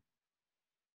drawing.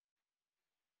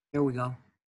 There we go.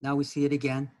 Now we see it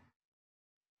again.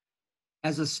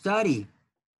 As a study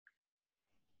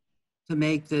to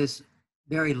make this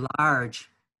very large,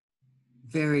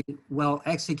 very well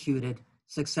executed,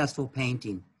 successful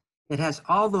painting. It has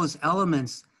all those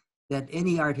elements that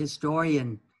any art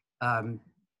historian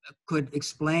could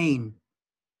explain.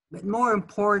 But more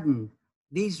important,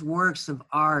 these works of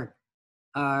art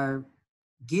are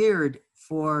geared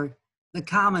for the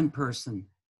common person,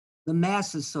 the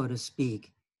masses, so to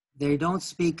speak. They don't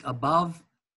speak above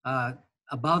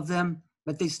them,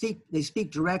 but they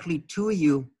speak directly to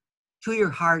you, to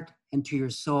your heart and to your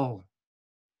soul.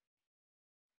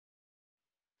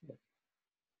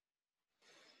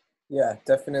 Yeah,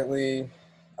 definitely.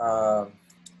 I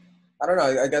don't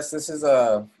know. I guess this is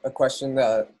a question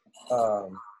that,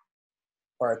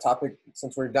 or a topic,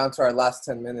 since we're down to our last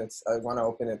 10 minutes, I want to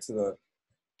open it to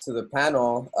the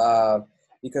panel,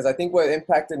 because I think what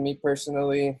impacted me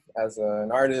personally as an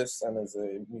artist and as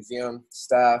a museum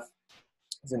staff,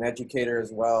 as an educator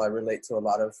as well, I relate to a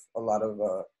lot of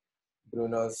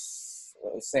Bruno's,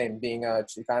 same, being a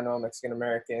Chicano, Mexican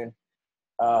American,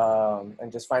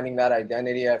 and just finding that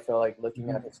identity. I feel like looking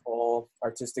at his whole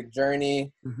artistic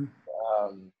journey,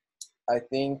 I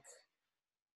think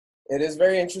it is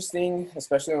very interesting,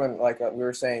 especially when, like we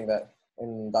were saying, that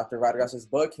in Dr. Vargas's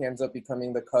book, he ends up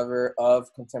becoming the cover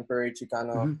of contemporary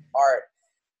Chicano art,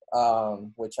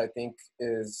 which I think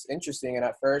is interesting. And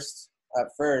at first, I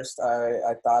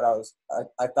thought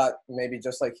I thought maybe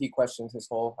just like he questioned his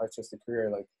whole artistic career,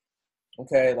 like,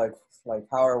 okay, like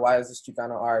how or why is this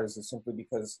Chicano art? Is it simply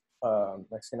because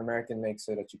Mexican American makes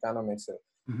it, a Chicano makes it?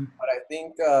 But I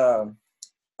think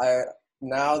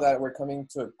now that we're coming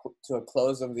to a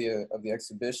close of the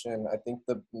exhibition, I think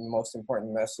the most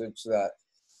important message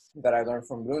that I learned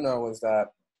from Bruno was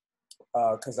that,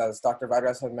 because as Dr.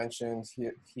 Vargas had mentioned,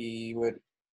 he would,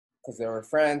 because they were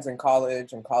friends in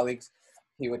college and colleagues,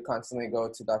 he would constantly go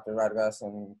to Dr. Vargas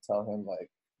and tell him, like,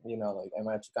 you know, like, am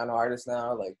I a Chicano artist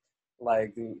now?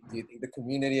 Like, do you think the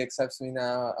community accepts me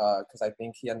now? Because I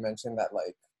think he had mentioned that,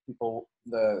 like, people,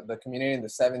 the community in the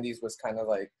 70s was kind of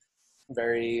like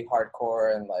very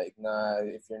hardcore, and like, nah,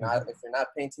 if you're not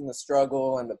painting the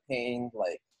struggle and the pain,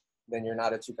 like, then you're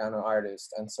not a Chicano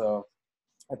artist. And so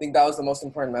I think that was the most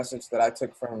important message that I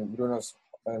took from Bruno's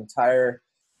entire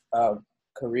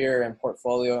career and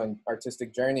portfolio and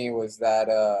artistic journey, was that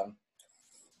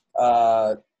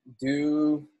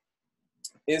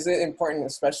is it important,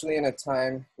 especially in a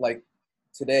time like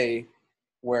today,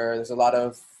 where there's a lot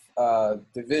of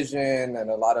division and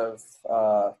a lot of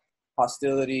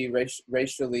hostility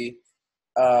racially,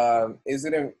 is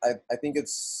it? I think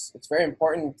it's very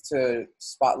important to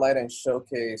spotlight and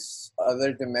showcase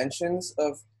other dimensions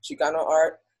of Chicano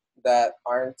art that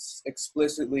aren't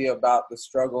explicitly about the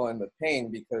struggle and the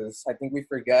pain, because I think we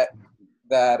forget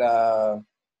that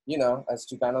you know, as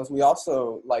Chicanos, we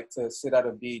also like to sit at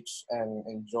a beach and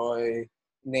enjoy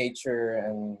nature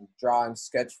and draw and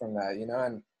sketch from that, you know.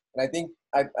 And I think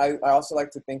I also like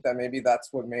to think that maybe that's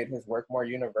what made his work more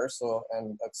universal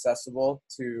and accessible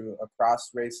to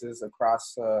across races,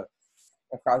 across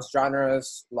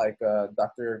genres. Like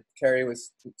Dr. Carey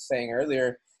was saying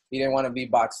earlier, he didn't want to be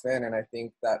boxed in, and I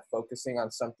think that focusing on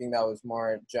something that was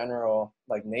more general,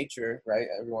 like nature, right?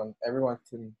 Everyone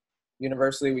can,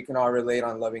 universally, we can all relate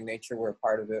on loving nature. We're a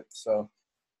part of it. So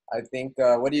I think,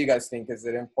 what do you guys think? Is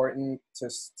it important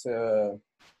to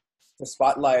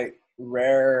spotlight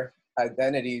rare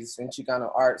identities in Chicano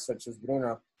art, such as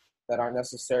Bruno, that aren't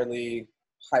necessarily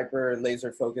hyper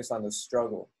laser focused on the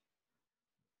struggle?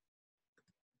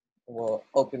 We'll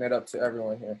open it up to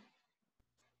everyone here.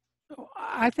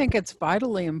 I think it's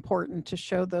vitally important to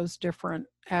show those different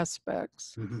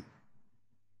aspects.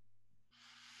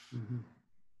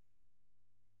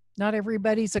 Not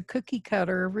everybody's a cookie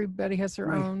cutter. Everybody has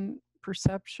their own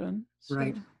perception. So.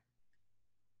 Right.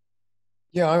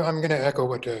 Yeah, I'm going to echo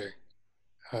what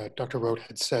Dr. Roth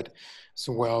had said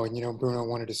so well. And, you know, Bruno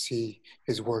wanted to see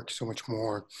his work so much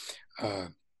more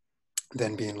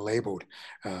than being labeled.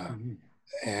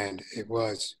 And it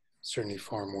was certainly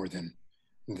far more than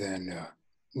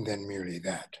merely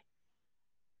that.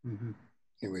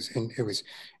 It was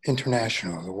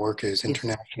international. The work is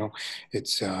international.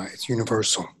 It's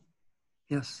universal.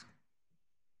 Yes.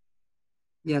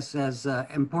 Yes, as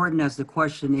important as the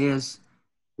question is,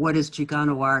 what is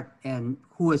Chicano art and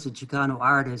who is a Chicano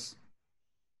artist?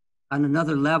 On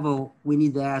another level, we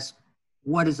need to ask,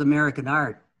 what is American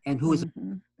art and who is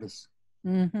an artist?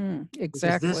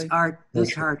 Exactly.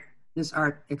 Because this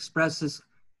art expresses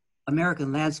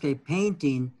American landscape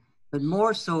painting, but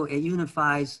more so it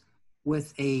unifies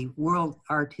with a world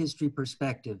art history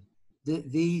perspective.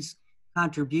 These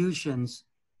contributions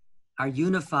are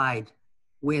unified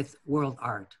with world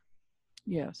art.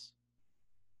 Yes.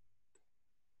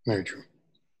 Very true.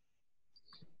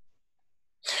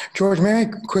 George, may I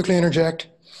quickly interject?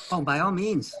 Oh, by all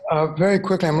means. Very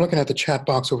quickly, I'm looking at the chat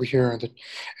box over here,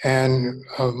 and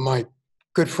my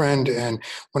good friend and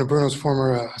one of Bruno's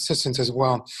former assistants as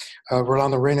well,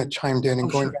 Rolando Reyna, chimed in, and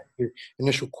Oh, going sure. back to your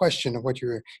initial question of what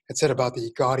you had said about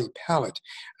the Gaudi palette.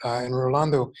 And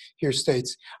Rolando here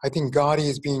states, I think Gaudi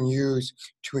is being used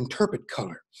to interpret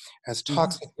color as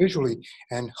toxic visually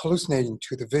and hallucinating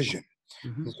to the vision.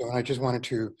 And so I just wanted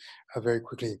to very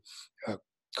quickly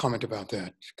comment about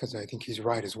that, because I think he's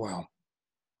right as well.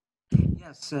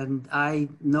 Yes, and I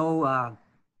know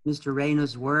Mr.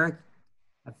 Reyna's work,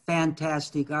 a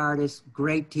fantastic artist,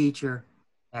 great teacher,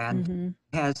 and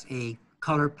has a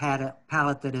color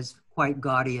palette that is quite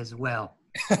gaudy as well.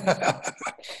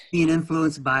 Being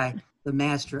influenced by the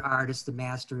master artist, the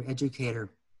master educator,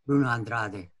 Bruno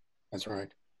Andrade. That's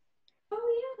right.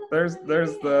 There's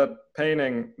the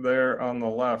painting there on the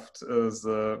left. Is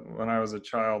when I was a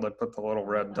child, I put the little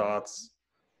red dots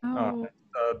down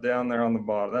there on the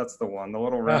bottom. That's the one, the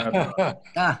little red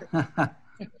dot.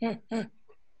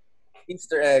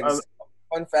 Easter eggs,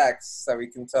 fun facts that we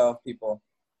can tell people.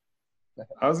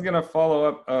 I was going to follow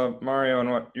up, Mario, on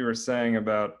what you were saying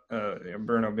about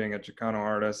Bruno being a Chicano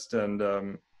artist, and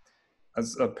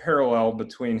as a parallel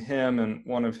between him and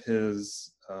one of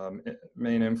his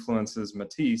main influences,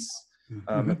 Matisse.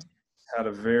 Matisse had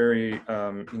a very,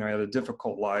 he had a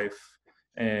difficult life,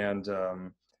 and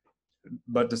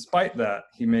but despite that,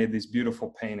 he made these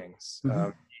beautiful paintings.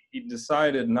 He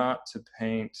decided not to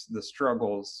paint the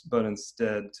struggles, but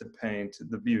instead to paint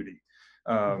the beauty.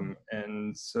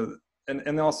 And so,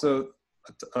 and also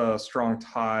a strong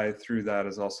tie through that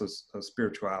is also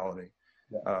spirituality.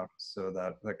 So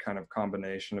that kind of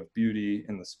combination of beauty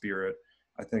and the spirit,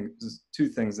 I think, is two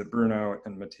things that Bruno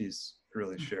and Matisse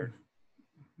really shared.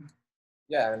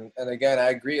 Yeah, and again,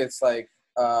 I agree. It's like,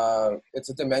 it's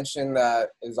a dimension that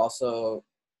is also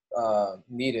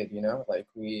needed, like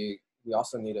we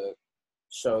also need to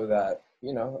show that,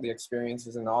 the experience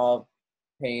isn't all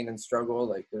pain and struggle.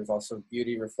 Like there's also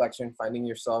beauty, reflection, finding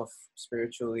yourself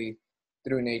spiritually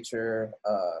through nature.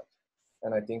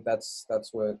 And I think that's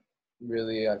what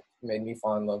really made me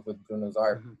fall in love with Bruno's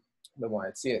art the more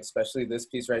I'd see it, especially this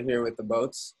piece right here with the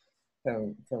boats.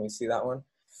 Can we see that one?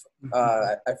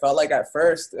 I felt like at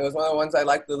first it was one of the ones I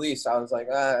liked the least. I was like,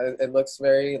 it looks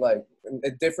very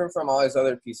different from all his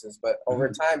other pieces. But over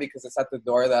time, because it's at the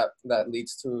door that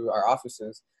leads to our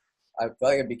offices, I feel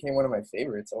like it became one of my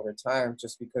favorites over time,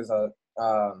 just because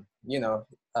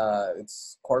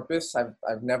it's Corpus.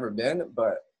 I've never been,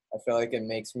 but I feel like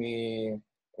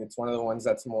it's one of the ones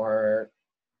that's more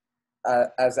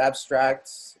as abstract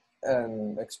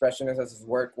and expressionist as his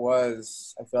work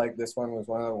was. I feel like this one was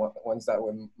one of the ones that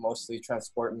would mostly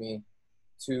transport me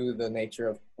to the nature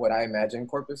of what I imagine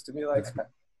Corpus to be like, because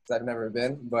I've never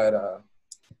been. But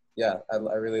yeah, I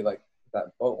really like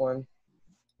that boat one.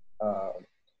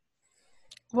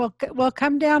 Well,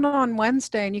 come down on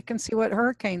Wednesday and you can see what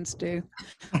hurricanes do.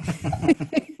 Oh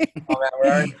man, we're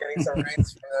already getting some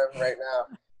rates from them right now.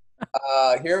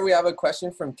 Here we have a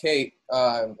question from Kate.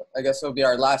 I guess it'll be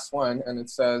our last one, and it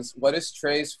says, "What is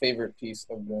Trey's favorite piece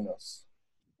of Bruno's?"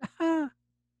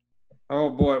 Oh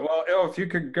boy! Well, if you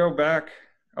could go back.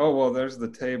 Oh well, there's the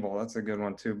table. That's a good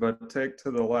one too. But take to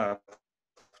the left.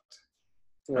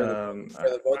 Where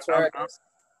the boats are, I guess?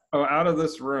 Oh, out of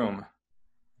this room.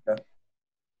 Okay.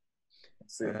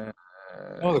 Let's see.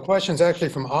 Oh, the question's actually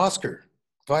from Oscar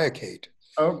via Kate.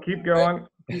 Oh, keep going.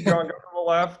 Keep going. Go to the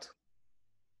left.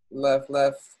 Left.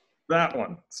 That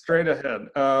one, straight ahead.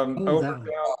 Over down.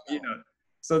 Yeah.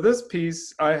 So this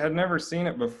piece, I had never seen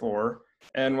it before,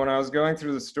 and when I was going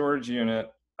through the storage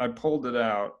unit, I pulled it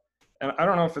out, and I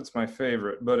don't know if it's my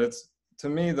favorite, but it's, to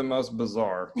me, the most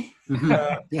bizarre.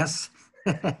 Yes.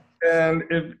 And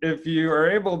if you are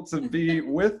able to be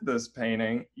with this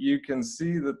painting, you can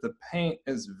see that the paint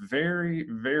is very,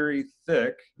 very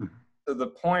thick, to the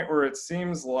point where it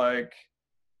seems like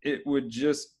it would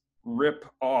just rip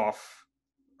off.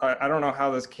 I don't know how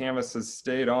this canvas has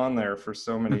stayed on there for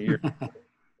so many years.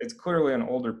 It's clearly an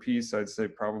older piece, I'd say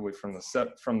probably from the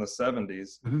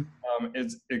 70s.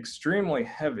 It's extremely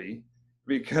heavy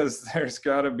because there's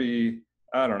got to be,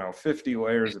 I don't know, 50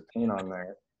 layers of paint on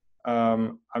there.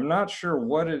 I'm not sure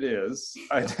what it is.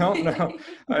 I don't know.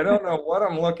 I don't know what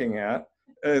I'm looking at.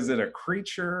 Is it a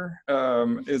creature?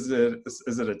 Is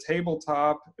it a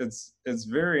tabletop? It's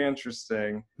very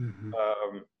interesting.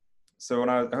 So when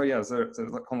so it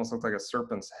almost looked like a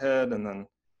serpent's head, and then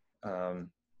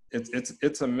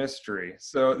it's a mystery.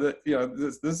 So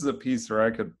this is a piece where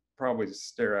I could probably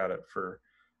stare at it for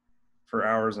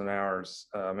hours and hours,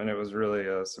 and it was really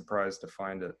a surprise to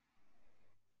find it.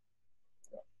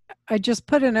 I just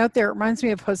put a note there. It reminds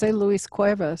me of Jose Luis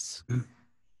Cuevas.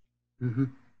 Mm-hmm.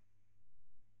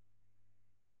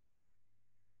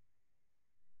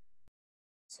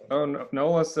 Oh,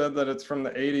 Nola said that it's from the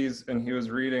 80s and he was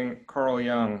reading Carl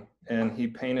Jung and he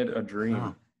painted a dream.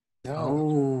 Oh. No.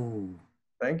 Oh.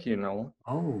 Thank you, Nola.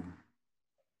 Oh.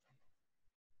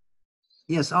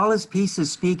 Yes, all his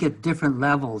pieces speak at different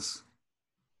levels.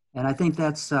 And I think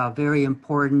that's very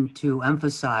important to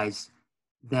emphasize,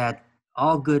 that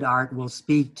all good art will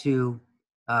speak to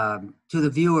the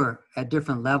viewer at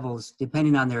different levels,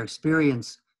 depending on their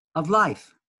experience of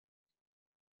life.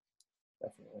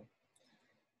 Definitely.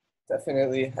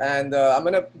 Definitely. And I'm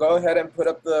going to go ahead and put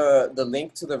up the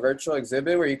link to the virtual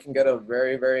exhibit where you can get a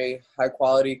very, very high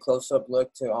quality close-up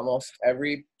look to almost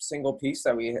every single piece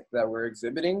that we're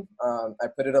exhibiting. I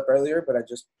put it up earlier, but I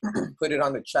just put it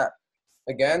on the chat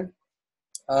again.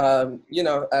 You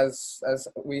know, as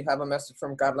we have a message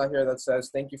from Carla here that says,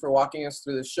 thank you for walking us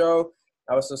through the show.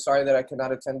 I was so sorry that I could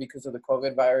not attend because of the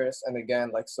COVID virus. And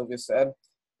again, like Sylvia said,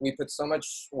 we put so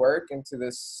much work into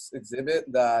this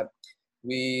exhibit that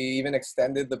we even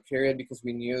extended the period because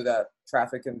we knew that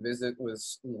traffic and visit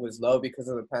was low because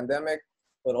of the pandemic.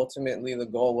 But ultimately, the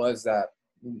goal was that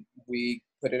we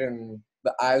put it in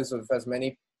the eyes of as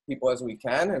many people as we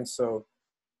can. And so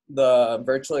the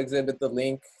virtual exhibit, the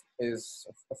link is,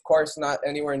 of course, not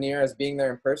anywhere near as being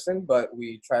there in person, but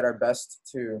we tried our best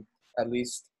to at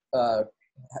least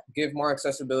give more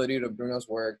accessibility to Bruno's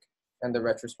work and the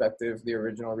retrospective, the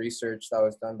original research that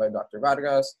was done by Dr.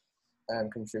 Vargas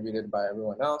and contributed by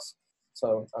everyone else.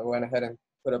 So I went ahead and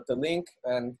put up the link,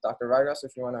 and Dr. Vargas,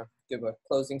 if you want to give a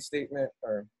closing statement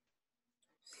or.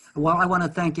 Well, I want to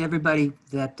thank everybody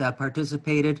that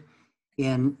participated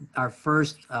in our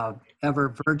first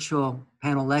ever virtual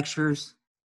panel lectures.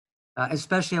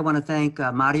 Especially I want to thank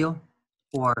Mario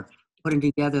for putting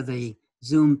together the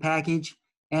Zoom package,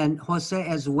 and Jose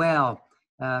as well.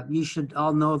 You should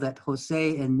all know that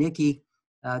Jose and Nikki,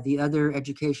 the other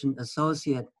education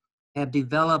associate, have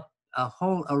developed a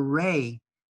whole array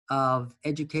of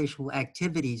educational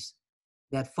activities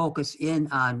that focus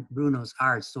in on Bruno's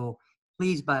art. So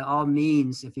please, by all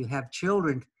means, if you have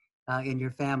children in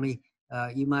your family,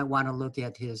 you might want to look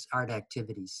at his art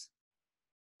activities.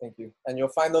 Thank you. And you'll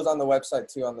find those on the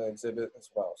website too, on the exhibit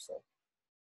as well. So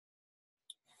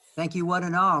thank you one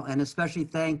and all, and especially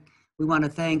we want to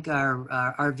thank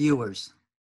our viewers.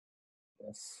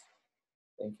 yes.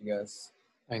 Thank you guys.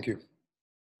 Thank you.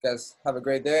 Guys, have a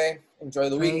great day. Enjoy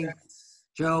the Ray, weekend.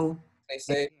 Joe, Stay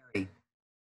safe. Gary.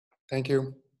 Thank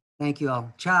you. Thank you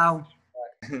all. Ciao.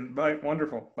 Bye.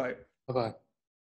 Wonderful. Bye. Bye-bye.